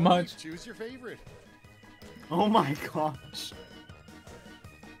George so much. Choose your favorite. Oh my gosh.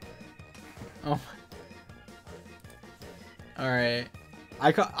 Oh. Alright.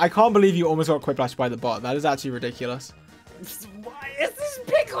 I can't believe you almost got quiplash by the bot. That is actually ridiculous. Why is this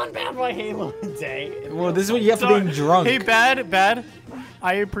pick on Bad Boy Halo day? Well, this is what you get for being drunk. Hey, Bad.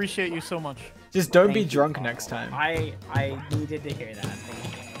 I appreciate you so much. Just don't be Thank you, drunk Carl. next time. I needed to hear that.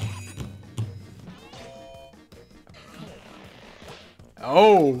 Thank you.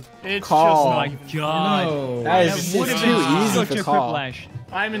 Oh, It's Carl. Oh my god. No. That That is would just have too been easy such for a Carl. quiplash. just,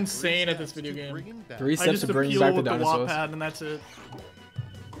 I'm insane at this video To game. bring him back. 3 I steps just to bring appeal back the with the dinosaurs. Wattpad and that's it.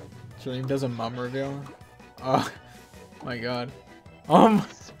 Dream does a mum reveal. Oh my god. Time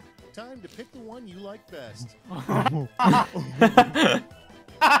to pick the one you like best.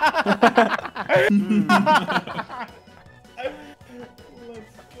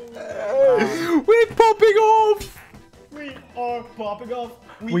 We're popping off! We are popping off.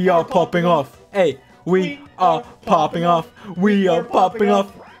 We are popping off. Hey, we are popping off. We are popping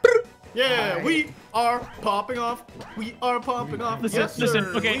off. Yeah, we are popping off. We are popping off. Listen, Yes, listen.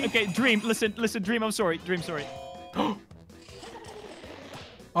 sir. Okay, okay. Dream, listen, Dream. I'm sorry. Dream, sorry.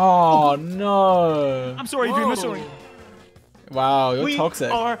 Oh no. I'm sorry, Dream. I'm sorry. Wow, you're We toxic.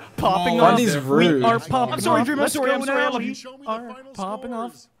 are popping Oh, off. Fundy's rude. We are popping I'm sorry, off. Dream. I'm Let's sorry. go I'm sorry. I love now. you. Show me Are the final popping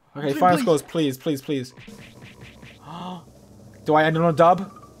off. scores. Okay, Dream, final please. scores, please, please, please. Do I end on a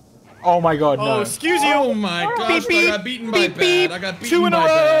dub? Oh my god, no. Oh, excuse you. Oh my gosh, beep, I got beaten by beep, bad. beep. I got beaten 2 in a by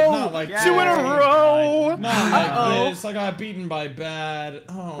bad. row. Not like 2 2 in a row. Not like Uh-oh. this. I got beaten by bad.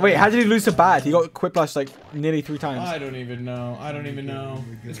 Oh. Wait, how did he lose to bad? He got quiplash like nearly 3 times. I don't even know. I don't even know.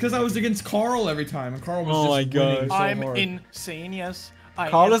 It's because I was against Carl every time, and Carl was Oh just my God. winning so I'm hard. insane, yes. I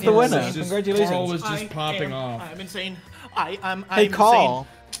Carl am is the winner. insane. Congratulations. Carl was I just popping am- off. I'm insane. I'm Hey, Carl.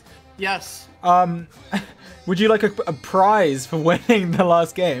 insane. Yes. Would you like a prize for winning the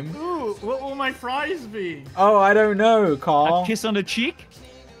last game? Ooh, what will my prize be? Oh, I don't know, Carl. A kiss on the cheek?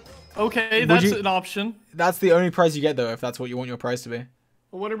 Okay, Would that's you- an option. That's the only prize you get, though, if that's what you want your prize to be.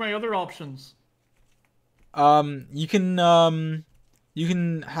 What are my other options? You can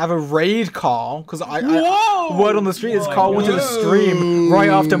have a raid, Carl, because Whoa! word on the street is Carl went to the Whoa. stream right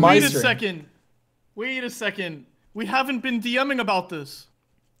after my Wait a stream. second. Wait a second. We haven't been DMing about this.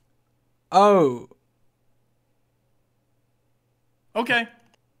 Oh. Okay.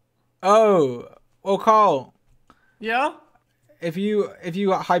 Oh. Well, Carl, Yeah? if you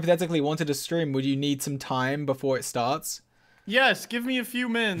hypothetically wanted to stream, would you need some time before it starts? Yes, give me a few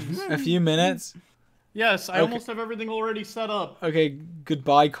minutes. A few minutes? Yes, I Okay. almost have everything already set up. Okay,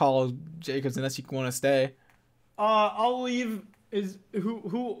 goodbye, Carl Jacobs, unless you want to stay. I'll leave.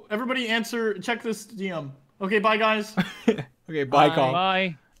 Who? Everybody answer. Check this DM. Okay, bye, guys. Okay, bye, Carl.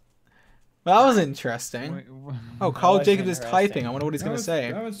 Bye. Well, that was interesting. Oh, Carl was Jacobs is interesting. typing. I wonder what he's going to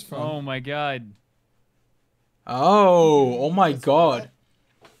say. That was fun. Oh my god. Oh my god.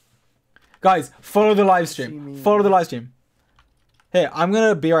 Guys, follow the live stream. Follow the live stream. Hey, I'm going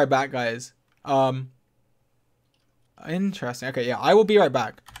to be right back, guys. Interesting. Okay, yeah, I will be right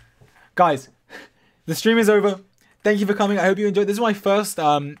back. Guys, the stream is over. Thank you for coming. I hope you enjoyed. This is my first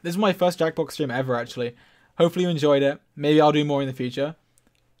Jackbox stream ever, actually. Hopefully you enjoyed it. Maybe I'll do more in the future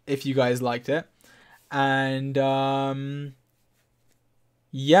if you guys liked it. And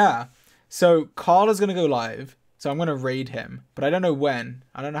yeah. So Carl is gonna go live. So I'm gonna raid him, but I don't know when.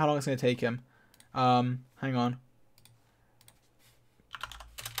 I don't know how long it's gonna take him. Hang on.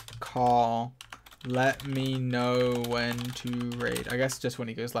 Carl, let me know when to raid. I guess just when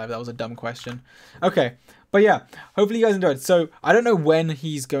he goes live. That was a dumb question. Okay, but yeah, hopefully you guys enjoyed. So I don't know when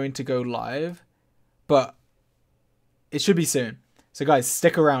he's going to go live, but it should be soon. So guys,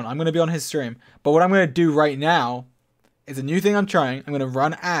 stick around. I'm gonna be on his stream. But what I'm gonna do right now is a new thing I'm trying. I'm gonna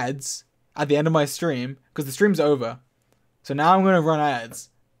run ads at the end of my stream because the stream's over. So now I'm gonna run ads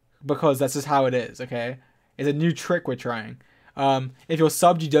because that's just how it is. Okay, it's a new trick we're trying. If you're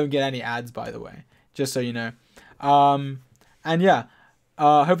subbed, you don't get any ads, by the way, just so you know. And yeah,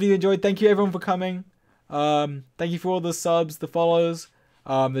 hopefully you enjoyed. Thank you everyone for coming. Thank you for all the subs, the follows,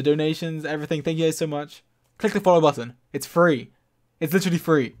 the donations, everything. Thank you guys so much. Click the follow button. It's free. It's literally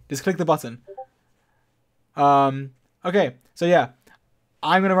free. Just click the button. Okay, so yeah,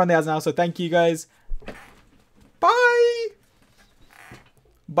 I'm gonna run the ads now. So thank you guys. Bye.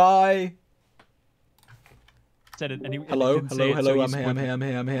 Bye. Said it, and he Hello, didn't say hello, it, so hello. he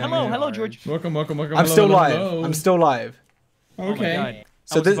I'm here. Hello, hello, George. Welcome. I'm Hello, still hello, live. hello. I'm still live. Oh my Okay. god.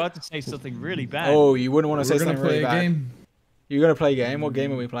 So I was this- about to say something really bad. Oh, you wouldn't want to say We're gonna something really play a bad. game. You're gonna play a game. What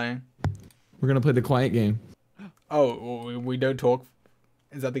game are we playing? We're gonna play the quiet game. Oh, well, we don't talk.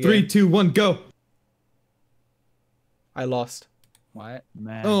 Is that the game? 3, 2, 1, go. I lost. What?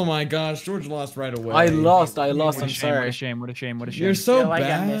 Man. Oh my gosh, George lost right away. I lost. What I'm a shame, what sorry. a shame, what a shame, what a shame. You're so Feel like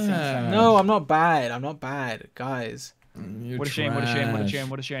I'm missing bad. something. No, I'm not bad. I'm not bad, guys. You're What a shame, what a shame, what a trash. shame,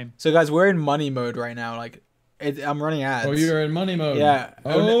 what a shame. So guys, we're in money mode right now. Like, I'm running ads. Oh, you're in money mode. Yeah.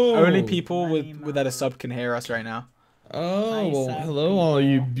 Oh. Only people Money with that are sub can hear us right now. Oh, Nice well, of hello, all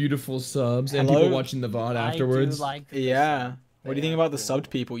you beautiful subs and Hello. people watching the VOD afterwards. I do like Yeah. What do you think about the Cool. subbed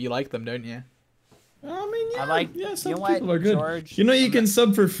people? You like them, don't you? I mean, yeah, I like- yeah, some you know what, people are good. George? You know, you can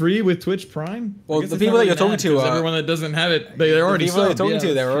sub for free with Twitch Prime. I Well, guess the it's people not that you're really talking mad, to 'cause are- everyone that doesn't have it, they're already the people that you're subbed. talking Yeah, to,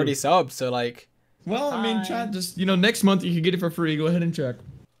 they're that's already true. subbed. So like, Well, I mean, Hi. chat, just, you know, next month you can get it for free. Go ahead and check.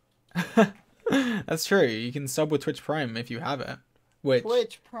 That's true. You can sub with Twitch Prime if you have it. Which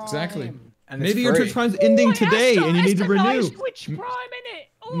Twitch Prime. Exactly. and Maybe it's your free. Twitch Prime's ending today, and you need to renew. Twitch Prime, innit?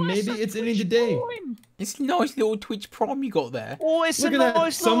 Oh, Maybe that's a it's ending Twitch today. Prime. It's a nice little Twitch Prime you got there. Oh, it's Look a at that.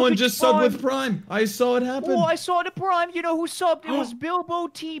 nice little Someone Twitch just subbed Prime. with Prime. I saw it happen. Oh, I saw the Prime. You know who subbed? It was Bilbo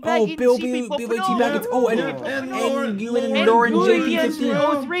T. Oh, Baggins. Bilbo T. Baggins. Oh, and you and Lauren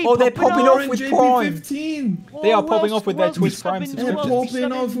JP15. Oh, they're popping off with Prime. JP15. They are popping off with their Twitch Prime They're subscriptions.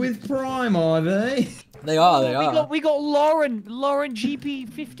 popping off with Prime, are they? They are. We got Lauren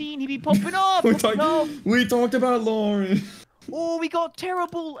GP15. He be popping off. We talked about Lauren. Oh, we got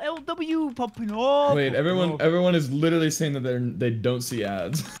terrible LW popping off. Wait, everyone is literally saying that they don't see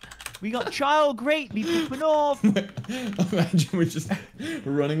ads. We got Child Great be popping off. Imagine we're just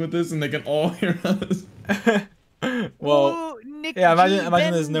running with this and they can all hear us. Well, Nick yeah, G.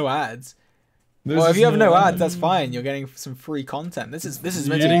 imagine there's no ads. There's Well, if just you have no ads, ad. that's fine. You're getting some free content. This is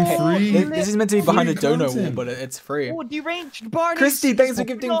meant Getting to be free- This is meant to be behind a free donut wall, content. but it's free. Oh, deranged Barney. Christy, thanks for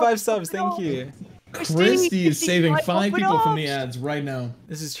gifting 5 subs. Thank you. Christy is saving 5 popping people from off. the ads right now.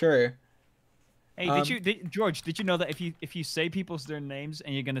 This is true. Hey, George? Did you know that if you say their names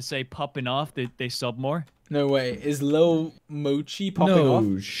and you're gonna say popping off, they sub more? No way. Is Lil Mochi popping off?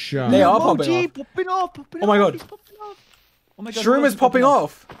 No shot. They are Mochi, popping off. popping Oh my off, god. he's popping off. Oh my god. Shroom is popping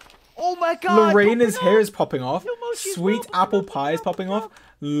off. Oh my god. Lorena's popping hair off. is popping off. Yo, Mochi's Sweet popping apple off, pie is popping off.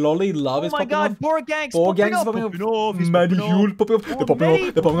 Lolly Love is Oh my popping god, off. Borgang's Borgang's popping popping off. off. He's Maddie popping off. Huel popping off. They're popping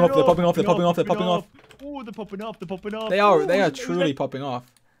off. They're popping off. They're popping off. They're popping off. They're popping off. Oh, they're popping off. They're popping off. They are truly popping off.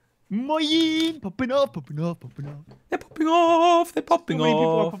 Moyin, popping off, popping off, popping off. They're popping off. They're popping So many people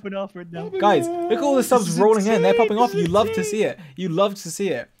are off. popping off right now. Guys, look at all the subs rolling in. They're popping off. You love to see it. You love to see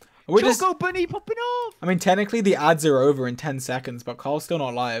it. We're just. Choco Bunny popping off. I mean, technically the ads are over in 10 seconds, but Carl's still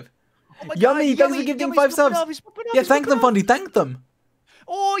not live. Oh my Yummy, God, thanks for gifting Yummy's 5 popping subs. off, he's popping off, Yeah, he's thank them, popping off. Fundy. Thank them.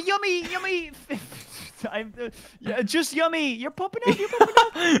 Oh, Yummy. Yeah, just Yummy. You're popping off. You're popping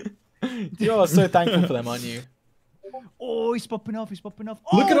off. You're so thankful for them, aren't you? Oh, he's popping off. He's popping off.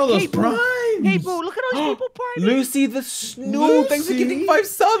 Look at all those Hey, Boo. primes. Hey, Boo, look at all those people priming. Lucy the Snoop. Thanks for gifting 5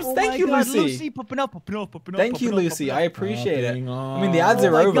 subs. Oh Thank my you, God, Lucy. popping off, popping off, popping off. Thank you, popping off, Lucy. popping I off. appreciate it. Popping I mean, the ads Oh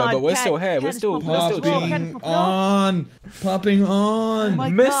are my over, God, but we're Cat- still here. We're Cat is still popping off. streaming. Popping on. Popping on. Oh my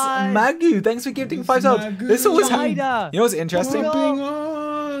Miss God. Magu, thanks for gifting 5 subs. Magu. This always Jida. happens. You know what's interesting? Popping on.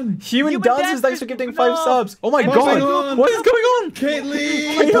 Human Human Dancers, Dancers thanks for gifting popping 5 off. subs. Oh my Popping god. on. What is going on?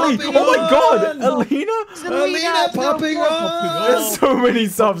 Caitlyn. Caitlyn. Popping Oh my god. on. Alina. Alina popping on. There's so many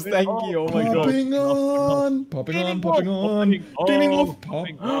subs. Thank you. Oh my god. Popping on. Popping on. Popping on. Gaming Wolf.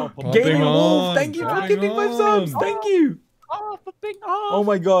 Gaming Wolf, thank you for giving 5 subs. Thank you. Oh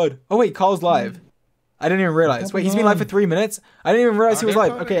my god. Oh wait, Carl's live. I didn't even realize. Wait, he's been live for 3 minutes? I didn't even realize he was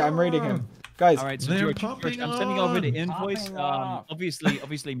live. Okay, I'm rating him. Guys. All right, so They're George, I'm sending over the invoice.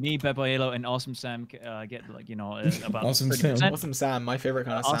 Obviously, me, Bebo Halo, and Awesome Sam get like about Awesome 30%. Sam. Awesome Sam, my favorite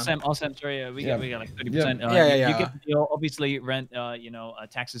kind of Sam. Awesome. Sorry, we got like 30%. Yeah. You get the deal. Obviously, rent,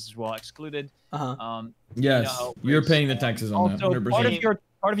 taxes as well excluded. Yes, you're paying the taxes on that. Also, 100%.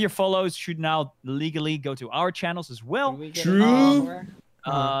 part of your follows should now legally go to our channels as well. True.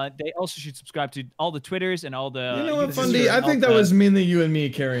 They also should subscribe to all the Twitters and all the. You know what, Fundy? I think that was mainly you and me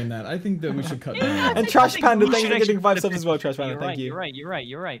carrying that. I think that we should cut that out. And Trash Panda, thanks for should getting 5 actually subs as well, Trash Panda. Thank you. You're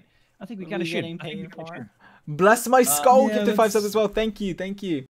right. I think we kind of should. Getting paid for? Bless my skull, yeah, gifted 5 subs as well. Thank you.